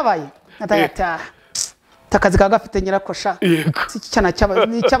iziki cyabaye atayata takazi kagafite nyirakosha cyana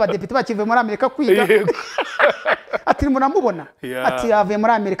cy'abadepite bakivuye muri Amerika kwiga ati munamubona ati yavuye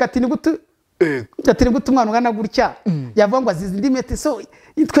muri Amerika ati ni gute ati ni gute umwana ungana gutya yavuga ngo azize indi mete so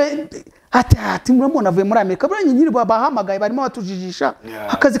itwe ati muramubona avuye muri Amerika buranye nyiri bahamagaye barimo batujijisha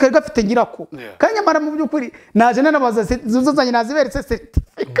akazi kari gafite nyirako kanyamara mu by'ukuri naje n'abaza zuzuzanye naziberetse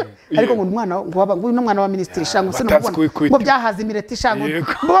certificate ariko ngo umwana ngo baba ngo n'umwana wa ministry shango se n'umubona ngo byahaza imireti shango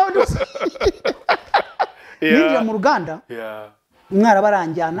ninjira mu ruganda umwara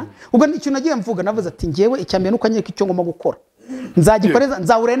baranjyana ubwo icyo nagiye mvuga navuze ati ngewe icyambere nuko anyeka icyo ngoma gukora nzagikoreza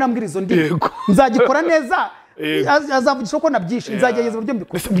nzawure nambwirizo ndi nzagikora neza azavugisha ko nabyishe nzagegeza uburyo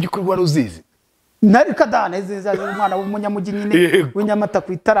mbikora mu gikorwa wari uzizi nari kadana iziza umwana w'umunyamujyi nyine w'inyamata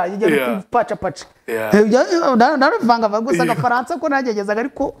ku itara yagiye paca paca naravanga gusa agafaransa ko nagegezaga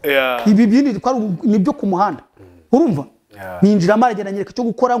ariko ibi bindi nibyo ku muhanda urumva ninjira maragenda nyereka cyo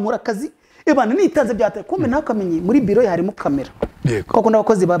gukora nkora akazi ebana nitanze byataye kumbe nakamenye muri biro harimo kamera koko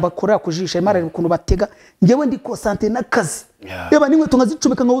n'abakozi bakorera kujisha imara ukuntu batega ngewe ndi concentre n'akazi eba nimwe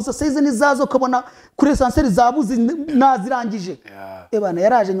tungazicubeka nkabuza size nizazo kabona kuri essentiel zabuzi nazirangije ebana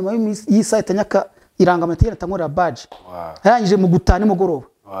yaraje nyuma y'isite nyaka irangamete yaratankorera badge yarangije mu gutana imugoroba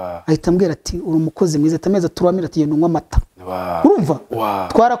ahita mbwira ati uri umukozi mwiza tameza turamira ati yeno amata urumva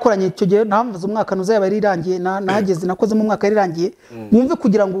twarakoranye icyo gihe ntamvuze umwaka nuza yaba rirangiye nahageze nakoze mu mwaka rirangiye mwumve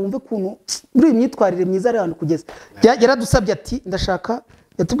kugira ngo wumve kuntu muri imyitwarire myiza ari hano kugeza yaradusabye ati ndashaka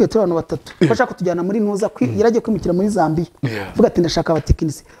yatubwiye turi abantu batatu bashaka kutujyana muri ntuza yaragiye kwimukira muri Zambia vuga ati ndashaka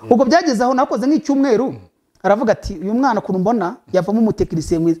abatekinisi ubwo byageze aho nakoze nk'icyumweru aravuga ati uyu mwana kuntu mbona yavamo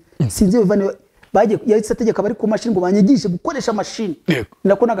umutekinisiye mwiza sinzi bivane bagiye yahise ategeka bari ku mashini ngo banyigishe gukoresha mashini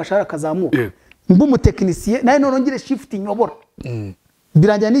ndako nagashara kazamuka mbu umutekinisiye naye none ngire shift nyobora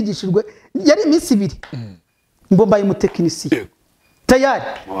birangira nigishirwe yari iminsi 2 mbo mbaye umutekinisiye tayari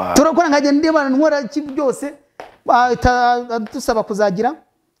turakora nkajya ndebana nkora byose tusaba kuzagira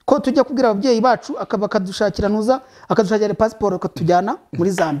ko tujya kubwira ababyeyi bacu akadushakira nuza akadushakira passport akatujyana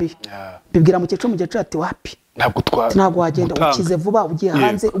muri Zambia bibwira mu cyeco ati wapi ntabwo wagenda ukize vuba ugiye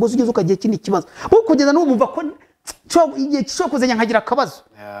hanze ubwo ugeze ukagiye kindi kibazo kugeza no mumva ko igihe cyo kuzenya nkagira akabazo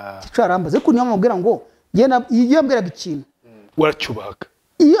cyo arambaze ko niyo mubwira ngo iyo yambwiraga ikintu waracyubaka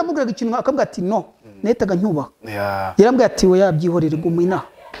iyo yambwiraga ikintu akambwira ati no netaga nyubaha yarambwira ati we yabyihorera gumina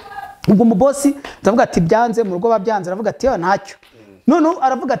ubwo mu boss ndavuga ati byanze mu rugo babyanze aravuga ati ntacyo none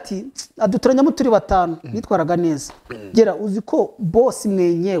aravuga ati aduturanyamo turi batanu nitwaraga neza gera uzi ko boss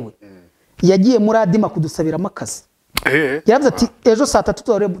mwenyewe yagiye muri Adima kudusabiramo akazi yaravuze ati ejo saa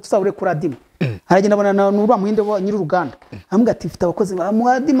 3 tuzabure kuri Adima aragenda abona n'urwa muhinde wa nyiri uruganda ambwira ati mfite abakozi mu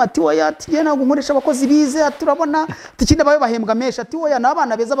Adima ati oya ati je nago nkoresha abakozi bize turabona tikinde babe bahembwa mesha ati oya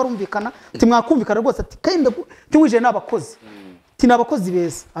nabana beza barumvikana ati mwakumvikana rwose ati kende cyumwije n'abakozi ati nabakozi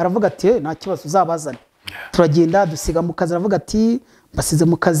beza aravuga ati nta kibazo uzabazana turagenda dusiga mu kazi aravuga ati basize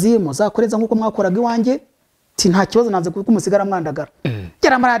mu kazi muzakoreza nkuko mwakoraga iwanjye ati nta kibazo nanze kumusigara mwandagara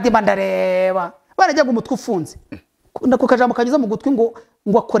gera maradi bandareba barajyaga umutwe ufunze ndako kajambo kanyuza mu gutwi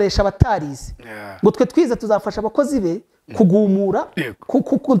ngo akoresha abatarize ngo twe twiza tuzafasha abakozi be kugumura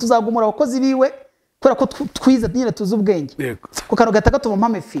kuko tuzagumura abakozi biwe kubera ko twiza nyine tuzi ubwenge ko kano gataka mu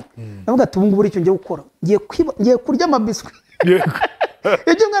mamefi navuga ati ubungu buri cyo ngiye gukora ngiye kurya amabiswi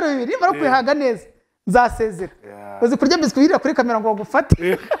ibyo ngaro bibiri mara kwihaga neza nzasezera uzi kurya biswi birira kuri kamera ngo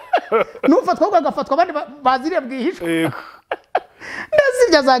bagufate nufatwa ugafatwa abandi baziriye bwihishwe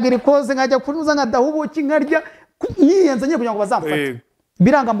ndazirya zagira ikoze nkajya kuruza nkadahubuki nkarya niyenze nyine kugira ngo bazamfate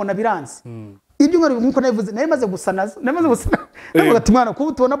biranga mbona biranze ibyo ngaro nkuko nabivuze nari maze gusanaza navuga ati mwana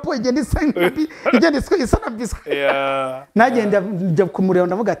kuba tubona po igenda isangabi igenda isana biswi nagenda njya kumureba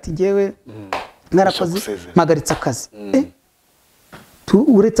ndavuga ati ngewe narakoze mpagaritse akazi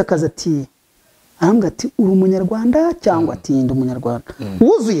uretse akazi ati ahambwa ati uri umunyarwanda cyangwa ati ndi umunyarwanda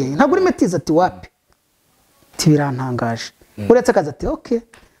wuzuye ntabwo uri metiza ati wapi tibirantangaje uretse akazi ati okay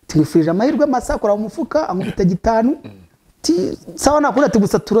tinifurije amahirwe masakora mu mufuka amufite 5 ti sawa nakuri ati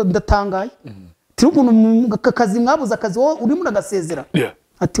gusa ndatangaye ati ukuntu akazi mwabuze akazi wowe urimo uragasezera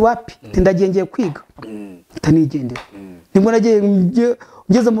ati wapi ndagiye ngiye kwiga atanigendera nibwo nagiye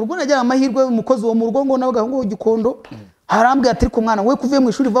ngeze mu rugo nagira amahirwe umukozi wo mu rugo ngo nawe gahungu Gikondo harambwe ati ariko mwana we kuvuye mu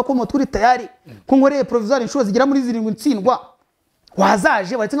ishuri vuga ko muturi tayari ko nkoreye provisoire inshuro zigera muri 7 ntsindwa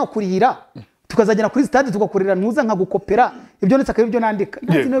wazaje baretse ngakurihira tukazagera kuri stade tugakorera ntuza nkagukopera ibyo ndetse akaba ibyo nandika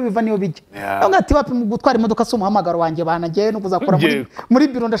nati no biva niyo bijya ngo ati wapi mu gutwara imodoka so muhamagaro wanjye banagiye no kuzakora muri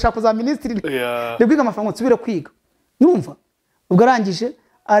biro ndashaka kuza ministry ndibwiga amafaranga nsubire kwiga numva ubwo arangije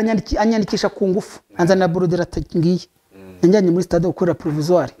anyandikisha ku ngufu anzana brodera takingiye njyanye muri stade gukorera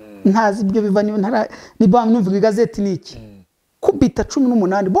provisoire ntazi ibyo biva niyo ntara ni bam numva igazeti niki kubita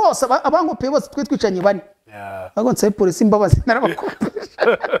 18 bose abangope bose twicanye bane agonse polisi imbabazi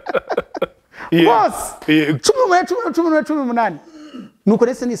narabakopesha bose 18 nuko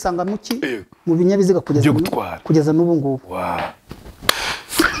rese nisanga muki mu binyabiziga kugeza n'ubu ngubu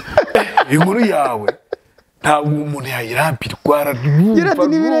inkuru yawe ntabwo umuntu yayirambirwa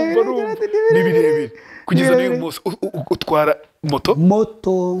nibirebire kugeza n'uyu munsi utwara moto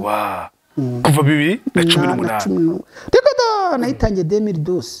kuva 2018 tekada nayitangiye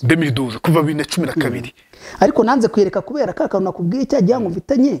 2012 kuva 2012 ariko nanze kuyereka kubera kakantu nakubwiye cyagiye ngo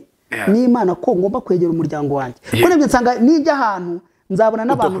mfitanye n'Imana ko ngomba kwegera umuryango wanjye ko nibyo nsanga nijya ahantu nzabona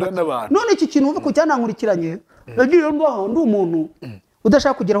n'abantu none iki kintu uvuga ko cyanankurikiranye nagiye ngaho ndi umuntu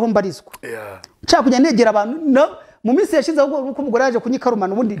udashaka kugeraho mbarizwa nshaka kujya negera abantu mu minsi yashize ahubwo ko umugore yaje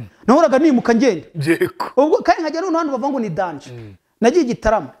kunyikarumana ubundi nahoraga nimuka ngenda ubwo kandi nkajya n'abantu bavuga ngo ni danje nagiye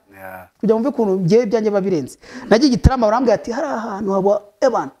Gitarama kujya mumve kuntu bye byanjye babirenze nagiye Gitarama barambwiye ati hari ahantu haba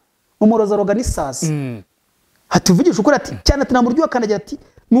ebana umuroza roga nisazi hatuvugisha ukuri ati cyane ati namuryo akanagira ati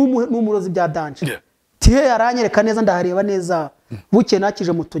n'umurozi bya danje tihe aranyereka neza ndahareba neza buke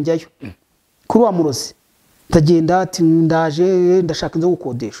nakije moto njyayo kuri wa murozi ndagenda ati ndaje ndashaka inzo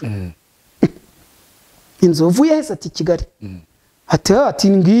gukodesha inzovu yahise ati Kigali ati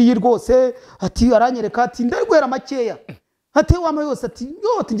ngiyi rwose ati aranyereka ati ndarwera makeya ati wama yose ati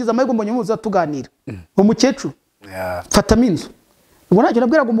yote ngize amahirwe mbonye muza tuganira umukecuru fata minzo ubwo nacyo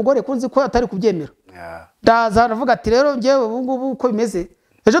nabwiraga umugore kunzi ko atari kubyemera ndaza aravuga ati rero ngewe ubu ngubu uko bimeze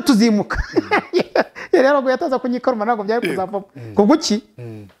ejo tuzimuka rero ngo yataza kunyikaruma ntabwo byari kuzavamo kubwo ki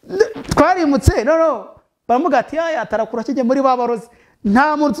twarimutse no bamuga ati atarakura kijye muri babarozi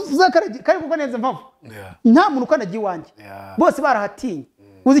nta muntu uzakaraje kari kuko neze mpamvu nta muntu ukanagiye iwanjye bose barahatinye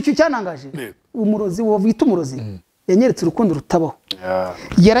uzi icyo cyanangaje umurozi wita umurozi yanyeretse urukundo rutabaho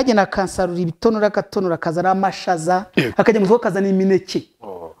yaragena kansarura ibitonora gatonora kazana amashaza akajya mu kazana imineke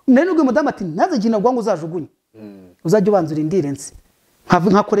nari nubwo mudamu ati naze gina gwangu uzajugunye uzajye ubanzura indirense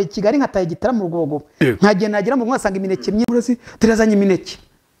nkakoreye Kigali nkataye Gitarama mu Rugogo nkagiye nagira mu mwasanga imineke myinshi turazanye imineke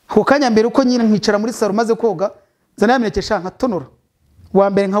ko kanya mbere uko nyine nkicara muri salo maze koga zana imineke shanka tonora wa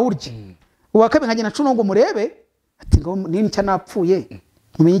mbere nkawurye uwa kabiri nkagena cuno ngo murebe ati ngo nini cya napfuye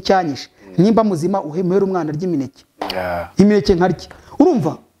mumenye cyanyishe nimba muzima uhemera umwana ry'imineke imineke nkarya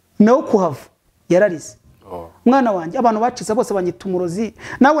urumva nawo kuhava yararize mwana wanjye abantu bacitse bose banyita umurozi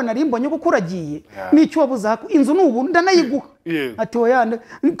nawe nari mbonye gukuragiye n'icyo wabuza inzu n'ubu ndanayiguha ati oya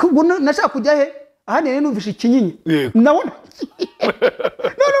nashaka kujya he aha nene numvisha ikinyinya nabona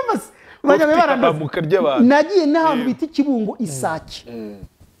none mas bajya baranda nagiye n'ahantu bita Kibungo Isaki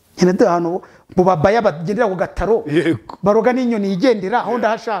nyine de hano bo babaya bagendera ku gataro baroga n'inyoni yigendera aho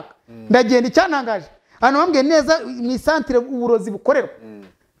ndahashaka ndagenda icyanangaje hano bambwiye neza mu centre uburozi bukorera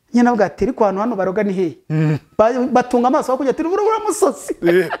nyine nabwo ateri kwa hano baroga ni hehe batunga amaso bakujya ati urubura musozi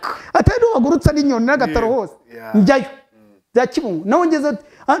atari wagurutsa n'inyoni n'agataro hose njyayo za Kibungo nawe ngeze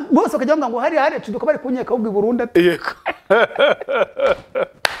bose bakajya bambwa ngo hari tuduka bari kunyeka ubwi Burundi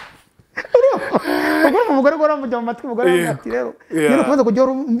ubwo umugore goramujya mu matwi umugore ati rero nyine kubanza kujya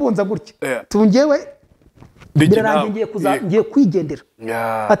umbunza gutya tungewe birarangiye ngiye kwigendera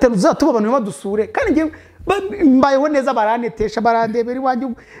atari uzatuba abantu badusure kandi ngiye mbayeho neza baranetesha barandebera iwanjye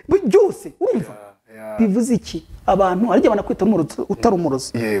byose urumva bivuze iki abantu arije banakwita utari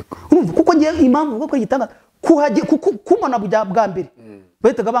umurozi urumva kuko ngiye impamvu uko gitanga kuhaje kumana bwa mbere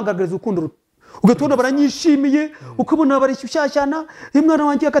bahitaga bangagariza urukundo ugatubona baranyishimiye ukabona barishyushyashyana imwana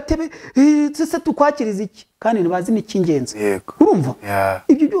wanjye agatebe se tukwakiriza iki kandi ntibazi n'ikingenzi urumva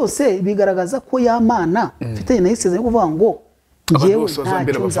ibyo byose bigaragaza ko yamana mfite nahise yo kuvuga ngo ngewe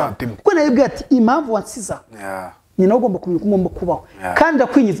ntacyo kuko nabibwiye ati impamvu wansiza nyina ugomba kumenya ko ugomba kubaho kandi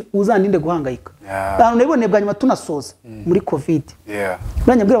ndakwinyiza uzandinde guhangayika abantu nabibone bwa nyuma tunasoza muri covid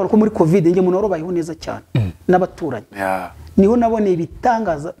uranyabwira ko muri covid nge umuntu worobayeho neza cyane n'abaturanyi niho naboneye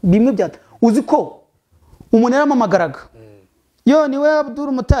ibitangaza bimwe bya uzi ko umuntu yaramamagaraga yo niwe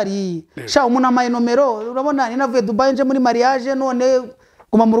Abdul Mutari sha umuntu amaye nomero urabona ni navuye Dubai nje muri mariage none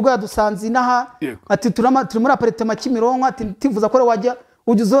guma mu rugo yadusanze inaha ati turi muri apartment Kimironko ati tivuza ko wajya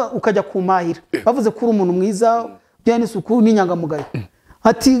ujuzo ukajya kumahira bavuze ko uri umuntu mwiza byane isuku n'inyangamugayo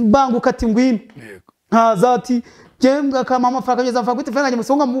ati banguka ati ngwino nkaza ati jembwa kama amafaranga ageza mfa kwite fanga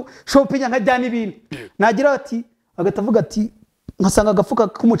musonga mu shopping nkajyana ibintu nagira ati agatavuga ati nkasanga agafuka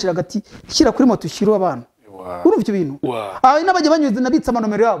kumucira gati shyira kuri moto ushyira abantu urumva ibyo bintu n'abajye banyuze nabitsa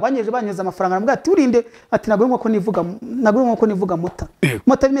amanomero yabo banyuze amafaranga nambwa ati urinde ati nagwe nko nivuga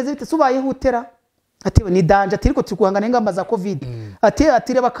mota bimeze bite subaye hutera ati ni danje ati ariko tukuhangana ingamba za covid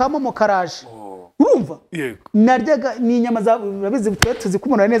ati reba kamo mu karaje urumva naryaga ni inyama za babizi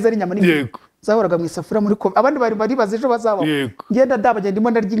tuzikumura neza ari inyama ni zahoraga mu isafura muri ko abandi bari baze ejo bazaba ngenda ndabagenda ndimo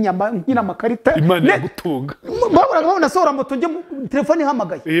ndarya inyama nkina amakarita imana gutunga bahoraga babona sora moto nje telefone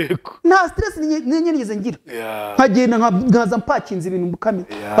ihamagaye nta stress nyize ngira nkagenda nkaza mpakinze ibintu mukame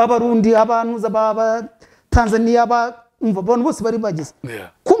abarundi abantu z'aba Tanzania umva abantu bose bari bagize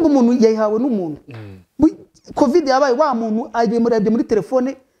kumva umuntu yayihawe n'umuntu covid yabaye wa muntu agiye muri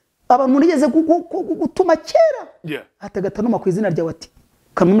telefone abantu nigeze gutuma kera atagata no kwizina rya wati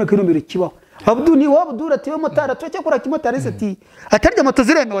kamwe kirumbire kibaho Abduni wabdura tiwe motara twekora kimotara seti atarya moto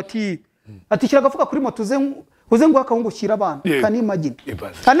zireme wati atishyira agafuka kuri moto uze ngo akahungushyira abantu kani imagine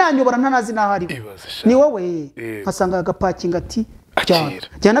ananyobora ntanazi nahari ni wowe asanga agapakinga ati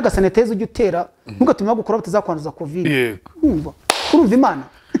cyane agasanitize ujye utera ntugatuma gukora batazakwanduza covid umva urumva imana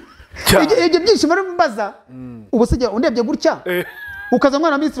ibyo byinshi bari mbaza ubusije undebye gutya ukaza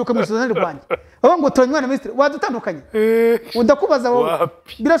mwana ministri ukamusuzana rwanjye abo ngo turanye mwana ministri wadutandukanye undakubaza wowe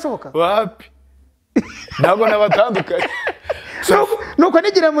birashoboka wapi ntabwo nabatandukanye nuko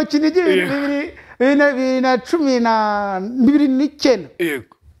nigira mu kinigi 2019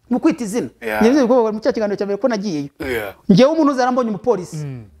 yego mu kwita izina nyine ngo mu cyakiganiro cya mbere ko nagiyeyo ngewe umuntu zarambonye umupolisi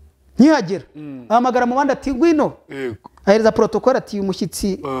nkihagera ahamagara mu bandi ati ngwino ahereza protocol ati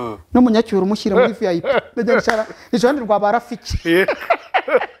umushyitsi no munyacyuro umushyira muri VIP ndagishara ijandi rwa barafiki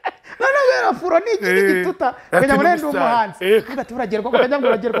none wera furo niki gituta kenya murendo umuhanzi ugati buragerwa kanya ngo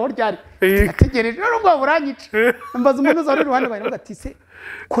uragerwa ryari ategereje none ngo buranyice mbaza umuntu zari ruhande bari ugati se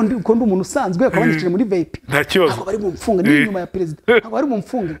kondi umuntu usanzwe akabanyicire muri VIP nta kibazo bari mu mfunga ni nyuma ya president bari mu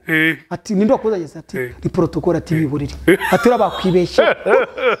mfunga ati ninde wakuzanye ati ni protocol ati biburire ati bakwibeshye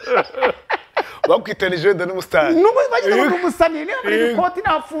bakwitanije nda n'umusitani nuko bagize n'umusitani ni muri koti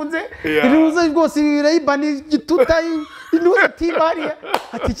nafunze iruze rwose irayibani gituta inuze tibari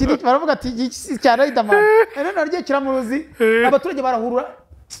ati kiri baravuga ati iki cyara idamana none naryo kiramuruzi abaturage barahurura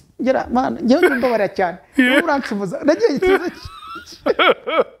ngera mana ngewe ndumva cyane urancubuza nagiye gituza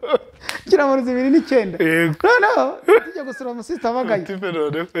kiramuruzi 2009 no tujya gusura umusista bagaye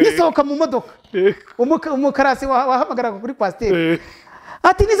nisohoka mu modoka umukarasi wahamagara kuri pasteur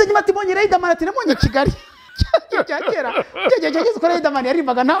ati nize nyuma tibonye Riderman ati namonye Kigali cyakera cyageze ko Riderman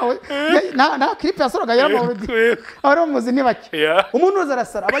yarimbaga na clip yasoroga yaramurudi ari umuzi ni bake umuntu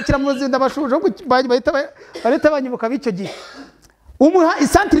uzarasara abakira mu zinda bashuje bahita banyibuka bicyo gihe umuha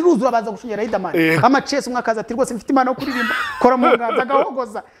isantiri ruzura baza gushunyera Riderman amacese umwakaza ati rwose mfite imana yo kuririmba kora mu nganza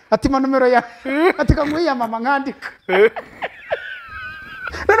gahogoza ati ma numero ya ati kamwiya mama ngandika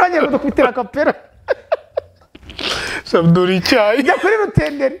none wangiye kudukubitira kapera Sabduri cyayi ya kuri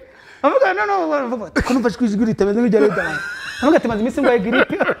rutenderi avuga no kunumva shwijwi ritameze nk'ijya Riderman avuga ati maze imisi ngo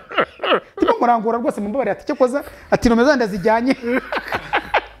gripe tipo murangura rwose mu mbabare ati cyokoza ati nomeza ndazijyanye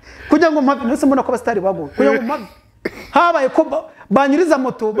kugira ngo mpavi nose mbona ko abastari bago kugira ngo mpavi habaye ko banyuriza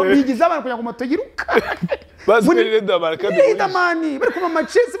moto bigiza abantu kugira ngo moto yiruka bazwe Riderman kandi Riderman bari kuma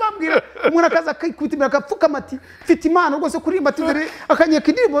macese bambwira umuntu akaza kwitibira akapfuka mati mfite imana rwose kurimba ati dore akanyeka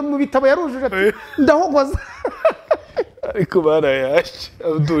indirimbo mu bitabo yarujuje ati ndahogoza ariko barayashe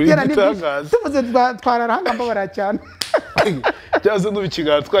Abdul itangaza tuvuze twararanga mbabara cyane cyazo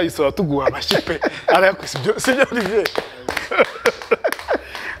n'ubikigara twayisaba tuguha amashipe arayakwise byo sibyo rije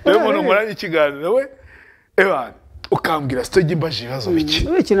rero umuntu muranye ikiganiro we ewana ukambwira sitogi mbaje ibibazo biki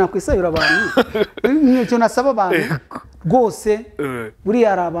iki nakwisabira abantu nicyo nasaba abantu rwose buri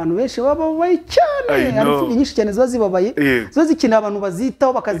ari abantu benshi bababaye cyane ariko nyinshi cyane ziba zibabaye zo zikina abantu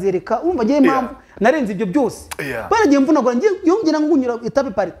bazitaho bakazereka umva ngiye impamvu narenze ibyo byose baragiye mvunagura ngiye yongera ngunyura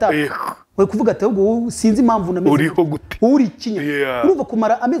etape par etape we kuvuga ati ubwo sinzi impamvu nameze uriho gute uri kinya urumva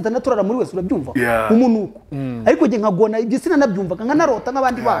kumara amezi anaturara muri wese urabyumva umunuko ariko ngiye nkagona ibyo sinanabyumvaga nkanarota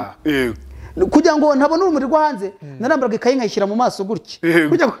nk'abandi bana kugira ngo ntabone urumuri rwo hanze narambaraga ikaye nkayishyira mu maso gutya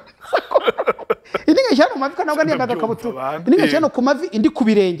kugira ngo indi nkayishyira mu mavi kandi nabwo agakabutura indi nkayishyira no ku mavi indi ku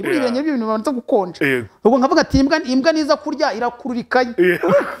birenge mu birenge by'ibintu bibanza gukonja ubwo nkavuga ati imbwa niza kurya irakurura ikaye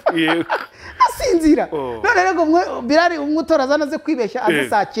asinzira none rero birari umutora zanaze kwibeshya aze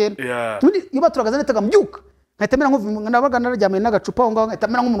saa 9 iyo baturaga zanetaga mbyuka nkahita mera nk'uvuye nabaga nararyamye n'agacupa aho ngaho nkahita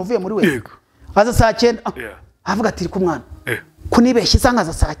mera nk'umuntu uvuye muri we aza saa 9 avuga ati ku mwana kunibeshye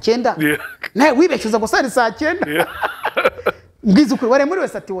isangaza saa 9 nawe wibeshye gusa ari saa 9 mbwiza ukuri wari muri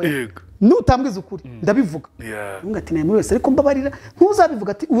wese ati wowe nutambwiza ukuri ndabivuga ngati naye muri wese ariko mbabarira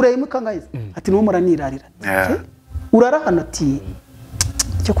ntuzabivuga ati urayemo kangayiza ati no muranirarira urarahana ati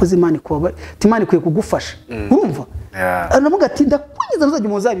cyo kuzimana kuba timani kwiye kugufasha urumva aramuga ati ndakwiza nuzajya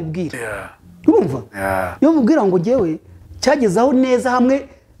muzabibwira urumva yo mubwira ngo jewe cyagezaho neza hamwe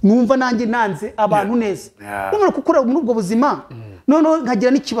numva nanjye nanze abantu neza urumva kukura muri ubwo buzima none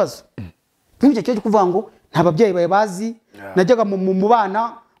nkagira n'ikibazo nk'icyo cyo kuvuga ngo nta babyeyi baye bazi najyaga mu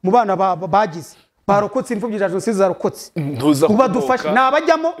bana bagize barokotse imfubyi za jenoside zarokotse ubadufasha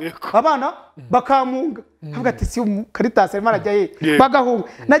nabajyamo abana bakamunga avuga ati si Caritas arimo arajya ye bagahunga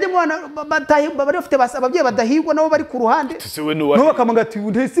najye mu bana bataye bari bafite ababyeyi badahigwa nabo bari ku ruhande no bakamunga ati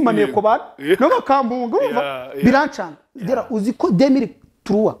ntesimaniye ko bana no bakamunga birancanga gera uzi ko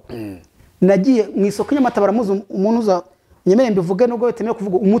 2003 nagiye mu isoko nyamata baramuza umuntu uza nyemeye mbivuge nubwo betemeye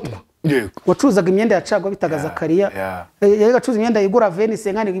kuvuga umutwa wacuruzaga imyenda yacagwa bitaga Zakariya yari gacuruza imyenda yigura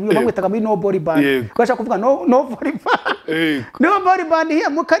Venice nkani bamwitaga muri no body band kwasha kuvuga no body band no body band hiya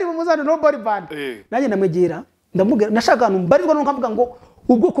mukari bumuzana no body band nanjye namwegera ndamubwira nashaka ahantu mbarizwa no nkavuga ngo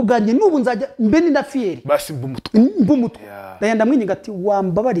ubwoko bwanjye nubu nzajya mbe ni na fieri basi mbumutwe ndayanda mwinyiga ati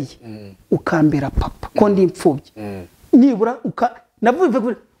wambabariye ukambera papa ko ndi imfubyi nibura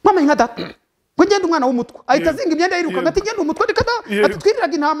navuye mama nkata ngo ngende umwana w'umutwe ahita zinga imyenda yiruka ngati ngende umutwe ndikata ati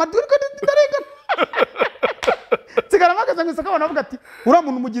twiriraga intama ndarenga sigara magaza ngo isaka banavuga ati ura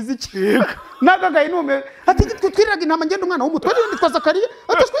muntu mugize iki nagagaye nume ati twiriraga intama ngende umwana w'umutwe ndi twa Zakariya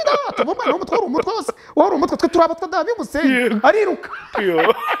ati twida ati umwana w'umutwe uri umutwe wose wari umutwe twe turaba twadabi musenyi ariruka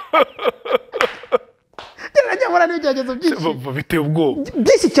Njye nkora n'ibigeragezo byinshi biteye ubwoba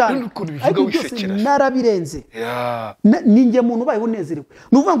byinshi cyane ariko byose narabirenze ninjye muntu ubaye unezerewe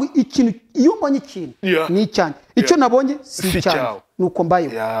nuvuga ngo ikintu iyo mbonye ikintu ni cyane icyo nabonye si cyane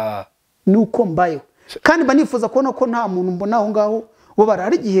nuko mbayeho kandi banifuza kubona ko nta muntu mbona aho ngaho bo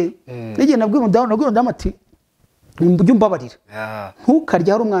barari igihe n'igihe nabwiye umudamu ati mbujye umbabarira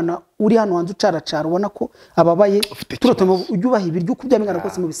ntukarya hari umwana uri hano hanze ucaracara ubona ko ababaye turotoma ujye ubaha ibiryo uko byamingana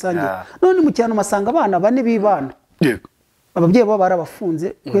kose mu bisangiye none mu cyano masanga abana bane bibana ababyeyi babo barabafunze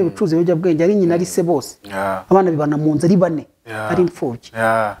kubera ubucuruzi bw'ibyobyabwenge ari nyina ari se bose abana bibana mu nzu ari bane ari imfubyi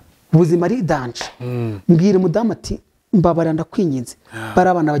ubuzima ari danje mbwire umudamu ati mbabarira ndakwinginze bari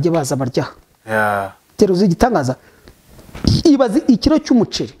abana bajye baza baryaha tero uzigitangaza ibaze ikiro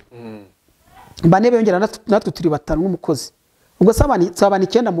cy'umuceri bane beyongera natwe turi batanu n'umukozi ubwo sabani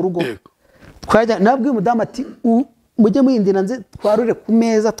 9 mu rugo twajya nabwiye umudamu ati mujye muhindira nze twarure ku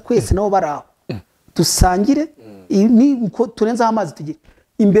meza twese nabo baraho dusangire ni ko turenza amazi tugire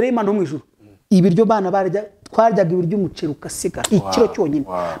imbere y'Imana mu ijuru ibiryo bana barya twaryaga ibiryo umuceri ukasiga ikiro cyonyine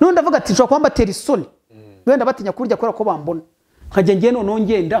none ndavuga ati nshobora kwambatera isoni wenda batinya kurya kubera ko bambona nkaje ngiye none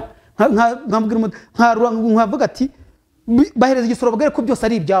ngenda nkavuga ati bahereza igisoro bagere ko byose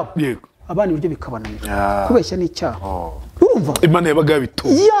ari ibyabo abana ibiryo bikabananira kubeshya n'icyaha urumva Imana yabaga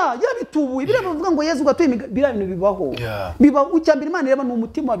bitubuye yabitubuye bire bavuga ngo Yesu gatuye bira bintu bibaho biba ucyambira Imana ireba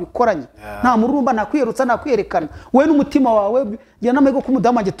n'umutima wabikoranye nta murumba nakwiyerutsa nakwiyerekana we n'umutima wawe ya namego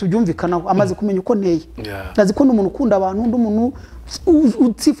kumudamu anje tubyumvikanaho amaze kumenya uko nteye nazi ko n'umuntu ukunda abantu undi umuntu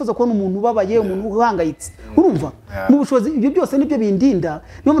utsifuza ko n'umuntu ubabaye umuntu uhangayitse urumva mu bushobozi ibyo byose nibyo bindinda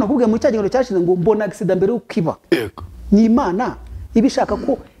niyo umuntu akubwiye mu cyagiro cyashize ngo mbona accident mbere ukiba ni Imana ibishaka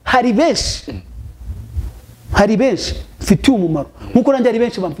ko hari benshi mfitiye umumaro nkuko nanjye ari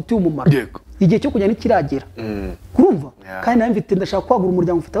benshi bamfitiye umumaro igihe cyo kujya nikiragera urumva kandi nawe mfite ndashaka kwagura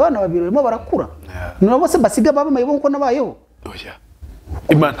umuryango mfite abana babiri barimo barakura none bose basiga babamaye bo nko nabayeho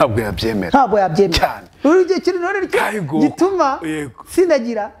Imana ntabwo yabyemera cyane igihe kiri none gituma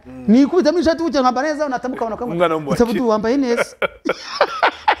sindagira nikubita muri shati bucya nkamba neza natambuka abana ko wambaye neza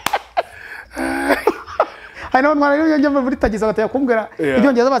hano mwana rero njye muri tagisi agataya kumbwira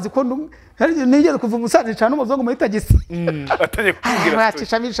ibyongeza bazi ko nigeze kuva umusazi cyane umuzungu muri tagisi atanye kumbwira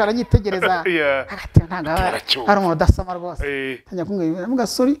acisha bishara nyitegereza agati ntanga hari umuntu dasama rwose tanya kumbwira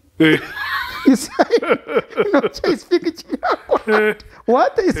mugasori no speak ikinyako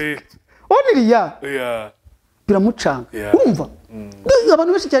what is oniriya biramucanga urumva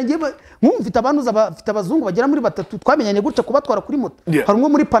abantu benshi cyane mwumvita abantu bafite abazungu bagera muri batatu twamenyanye gutya kubatwara kuri moto hari umwe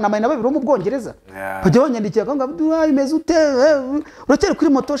muri Panama na babiri mu Bwongereza bajya banyandikira ngo imeze ute uracere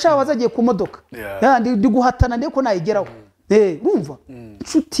kuri moto sha wazagiye ku modoka ndi guhatana ndeko nayigeraho urumva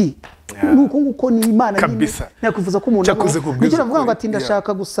nshuti nuko nguko ni Imana nyine nakuvuza ko umuntu cyakoze kubwiza navuga ngo ati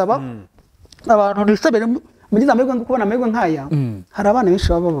ndashaka gusaba abantu nisabere mugize amahirwe ngo kubona amahirwe nkaya hari abana benshi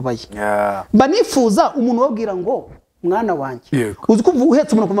baba bababaye banifuza umuntu wabwira ngo mwana wanjye uzi ko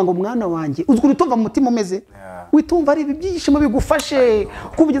uhetse umuntu kuvuga ngo mwana wanjye uzi ko utumva mu mutima umeze witumva ari ibyishimo bigufashe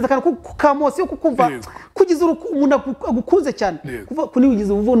kuvugeza kana kukamosi yo kukumva kugize umuntu agukunze cyane kuva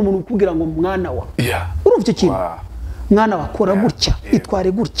kunigize uvuna umuntu ukubwira ngo mwana wa urumva icyo kintu mwana wakora gutya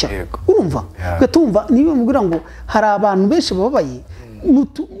itware gutya urumva gatumva niyo mubwira ngo hari abantu benshi bababaye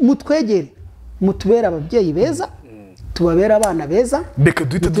mutwegere mutubera ababyeyi beza tubabera abana beza beka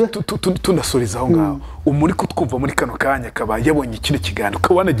duhita tunasoriza aho ngaho umuri kutwumva muri kano kanya akaba yabonye kino kiganiro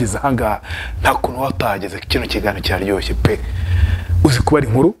ukaba wanageze aha ngaha nta kuntu watahageze kino kiganiro cyaryoshye pe uzi kuba ari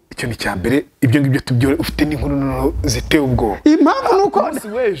inkuru icyo ni cya mbere ibyo ngibyo tubyore ufite n'inkuru ziteye ubwoba impamvu nuko umunsi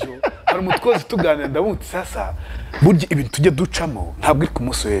w'ejo hari umutwozi tuganira ndabunze sasa burya ibintu tujya ducamo ntabwo iri ku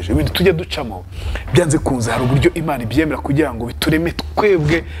munsi w'ejo ibintu tujya ducamo byanze kunze hari uburyo Imana ibyemera kugira ngo bitureme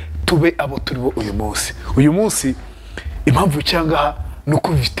twebwe tube abo turi bo uyu munsi impamvu cyangwa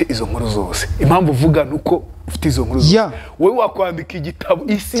nuko ufite izo nkuru zose impamvu uvuga nuko ufite izo nkuru zose wowe wakwandika igitabo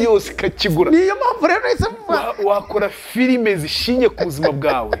isi yose ikakigura niyo mpamvu rero wakora filime zishingiye ku buzima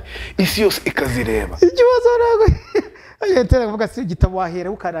bwawe isi yose ikazireba ikibazo ntabwo yetera kuvuga si igitabo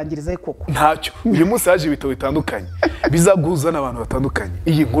wahera ukarangiriza koko ntacyo uyu munsi haje ibitabo bitandukanye bizaguhuza n'abantu batandukanye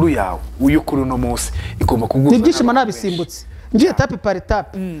iyi nkuru yawe uyukuri no munsi igomba kuguhuza n'ibyishimo nabisimbutse ngiye tape par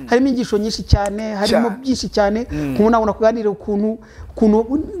etape harimo ingisho nyinshi cyane harimo byinshi cyane nabona kuganira ukuntu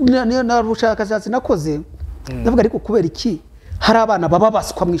na rushakashatsi nakoze ndavuga ariko kubera iki hari abana baba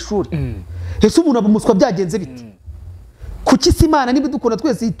baswa mu ishuri ese umuntu abumuswa byagenze biti kuki si Imana niba dukunda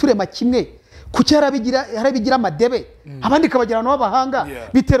twese turema kimwe kuki harabigira amadebe abandi kabagira n'abahanga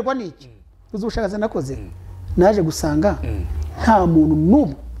biterwa n'iki uzi ubushakashatsi nakoze naje gusanga nta muntu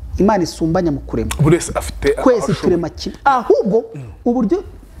n'umwe Imana isumbanya mu kurema buri wese afite kwese turema kimwe ahubwo uburyo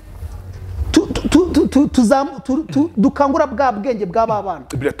dukangura bwa bwenge bw'aba bana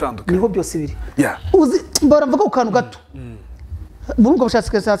biratandukanye niho byose biri uzi mbara mvuga ku kantu gato muri ubwo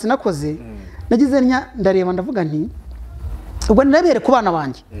bushakashatsi nakoze nagize ndareba ndavuga nti ubwo nabere ku bana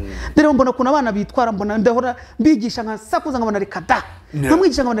banjye rero mbona kuna abana bitwara mbona ndahora mbigisha nka sakuza nkabona reka da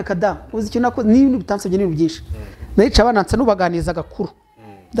nkamwigisha nkabona reka da uzi icyo nakoze n'ibintu bitansabye n'ibintu byinshi nayica abana nsa n'ubaganiza gakuru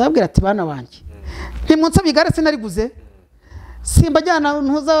ndabwira ati bana banjye ntimunsa bigare sinariguze simba jyana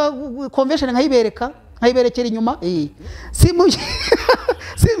ntuza convention nkayiberekera inyuma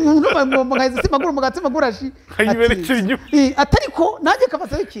simagura umugati magurashi nkayiberekera inyuma atariko nanjye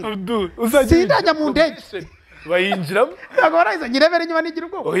kabasaho ikintu sindajya mu ndege bayinjiramo ntabwo barayiza nyirebere inyuma nigira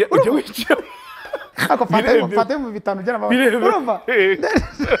ubwoba ujya wicamo ako fata mu bitanu ujyana urumva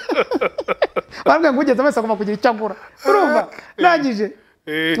bambwiye ngo ugeze wese agomba kugira icyo agura urumva nangije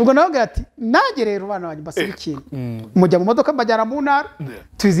ubwo nawe ati nanjye rero bana banjye mbasaba ikintu mujya mu modoka mbajyana mu ntara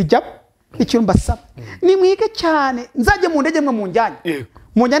tuzijyamo ikintu mbasaba ni mwige cyane nzajye mu ndege mwe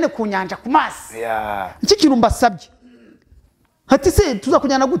munjyane ku nyanja ku mazi iki kintu mbasabye ati se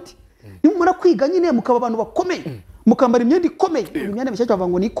tuzakujyana gute nimumara kwiga nyine mukaba abantu bakomeye mukambara imyenda ikomeye imyenda mishyashya bavuga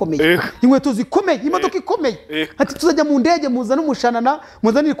ngo ni ikomeye inkweto zikomeye imodoka ikomeye ati tuzajya mu ndege muzana umushanana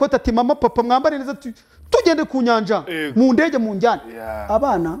muzanire ikoti ati mama papa mwambare neza tugende ku nyanja mu ndege mu njyana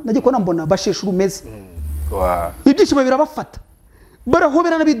abana nagiye kubona mbona bashesha urumeze ibyishimo birabafata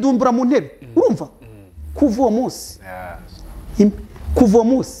barahoberana bidumbura mu ntebe urumva kuva uwo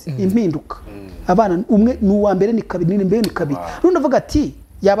munsi impinduka abana umwe ni uwa mbere ni kabiri ni mbere ni kabiri rero ndavuga ati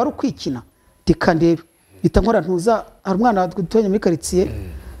yaba ari ukwikina reka ndebe bita nkora ntuza hari umwana duturanye muri karitsiye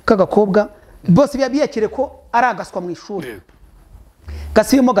k'agakobwa bose biyakire ko ari agaswa mu ishuri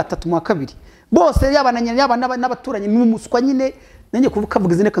gasubiyemo gatatu mu wa kabiri bose yaba n'abaturanyi ni umuswa nyine nanjye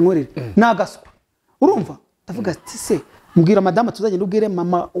kuvuga izina kankorera ni agaswa urumva ndavuga ati se mbwira madama tuzagenda ubwire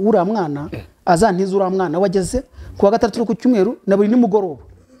mama uriya mwana azantiza uriya mwana wageze ku wa gatandatu ku cyumweru na buri nimugoroba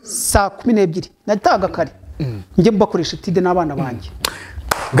saa 12 nataga kare njye mbakoresha tide n'abana banjye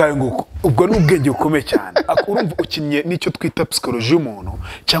ngayo nguko ubwo ni ubwenge bukomeye cyane urumva ukinnye n'icyo twita psychology y'umuntu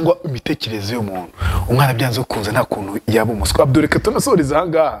cyangwa imitekerereze y'umuntu umwana byanze ukunze nta kuntu yaba umuswa abdureka tunasoreza aha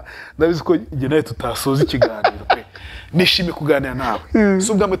ngaha ndabizi ko njye nawe tutasoza ikiganiro pe nishimiye kuganira nawe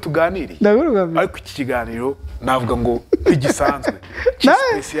si ubwamwe tuganiriye ariko iki kiganiro navuga ngo igisanzwe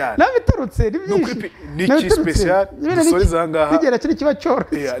special nabitarutse ni iki special dusoreza aha ngaha bigera kiri kiba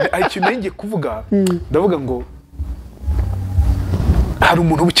cyoroshye ari ikintu ngiye kuvuga ndavuga ngo hari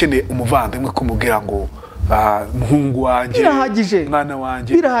umuntu ukeneye umuvandimwe kumubwira ngo muhungu wanjye birahagije mwana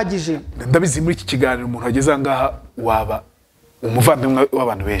wanjye birahagije ndabizi muri iki kiganiro umuntu ageze ngaha waba umuvandimwe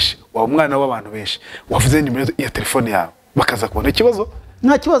w'abantu benshi waba umwana w'abantu benshi wavuze nimero ya telefone yawe bakaza kubona ikibazo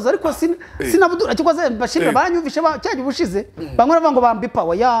nta kibazo ariko sinabudura kikoze bashimira baranyumvishe cyaje ubushize bamwe bavuga ngo bambipa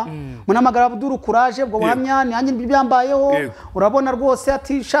oya munamagara Abdul courage bwo buhamya nanjye byambayeho urabona rwose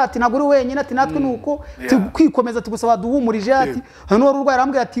ati shati naguri wenyine ati natwe nuko kwikomeza tugusaba duhumurije ati hano wari urwaye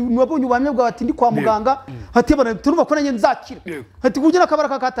arambwira ati nabonye ubuhamya bwawe ati ndi kwa muganga ati bana turumva ko nanjye nzakira ati kugira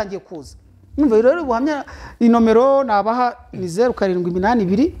akabaraka katangiye kuza numva rero ubuhamya inomero nabaha ni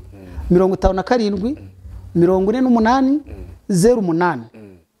 0782 57 48 08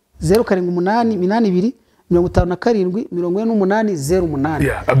 0782 57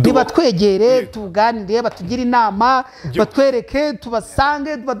 48 niba twegere tuganire batugira inama batwereke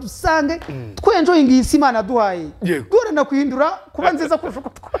tubasange badusange twenjoyinga iyi Imana duhaye dore na kuhindura kuba nziza kurusha uko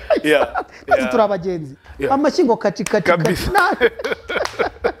twaye turabagenzi amashingo kati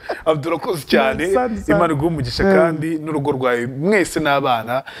Abdurakoze cyane Imana igumugisha kandi n'urugo rwawe mwese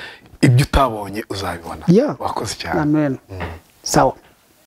n'abana ibyo utabonye uzabibona wakoze cyane amen sawa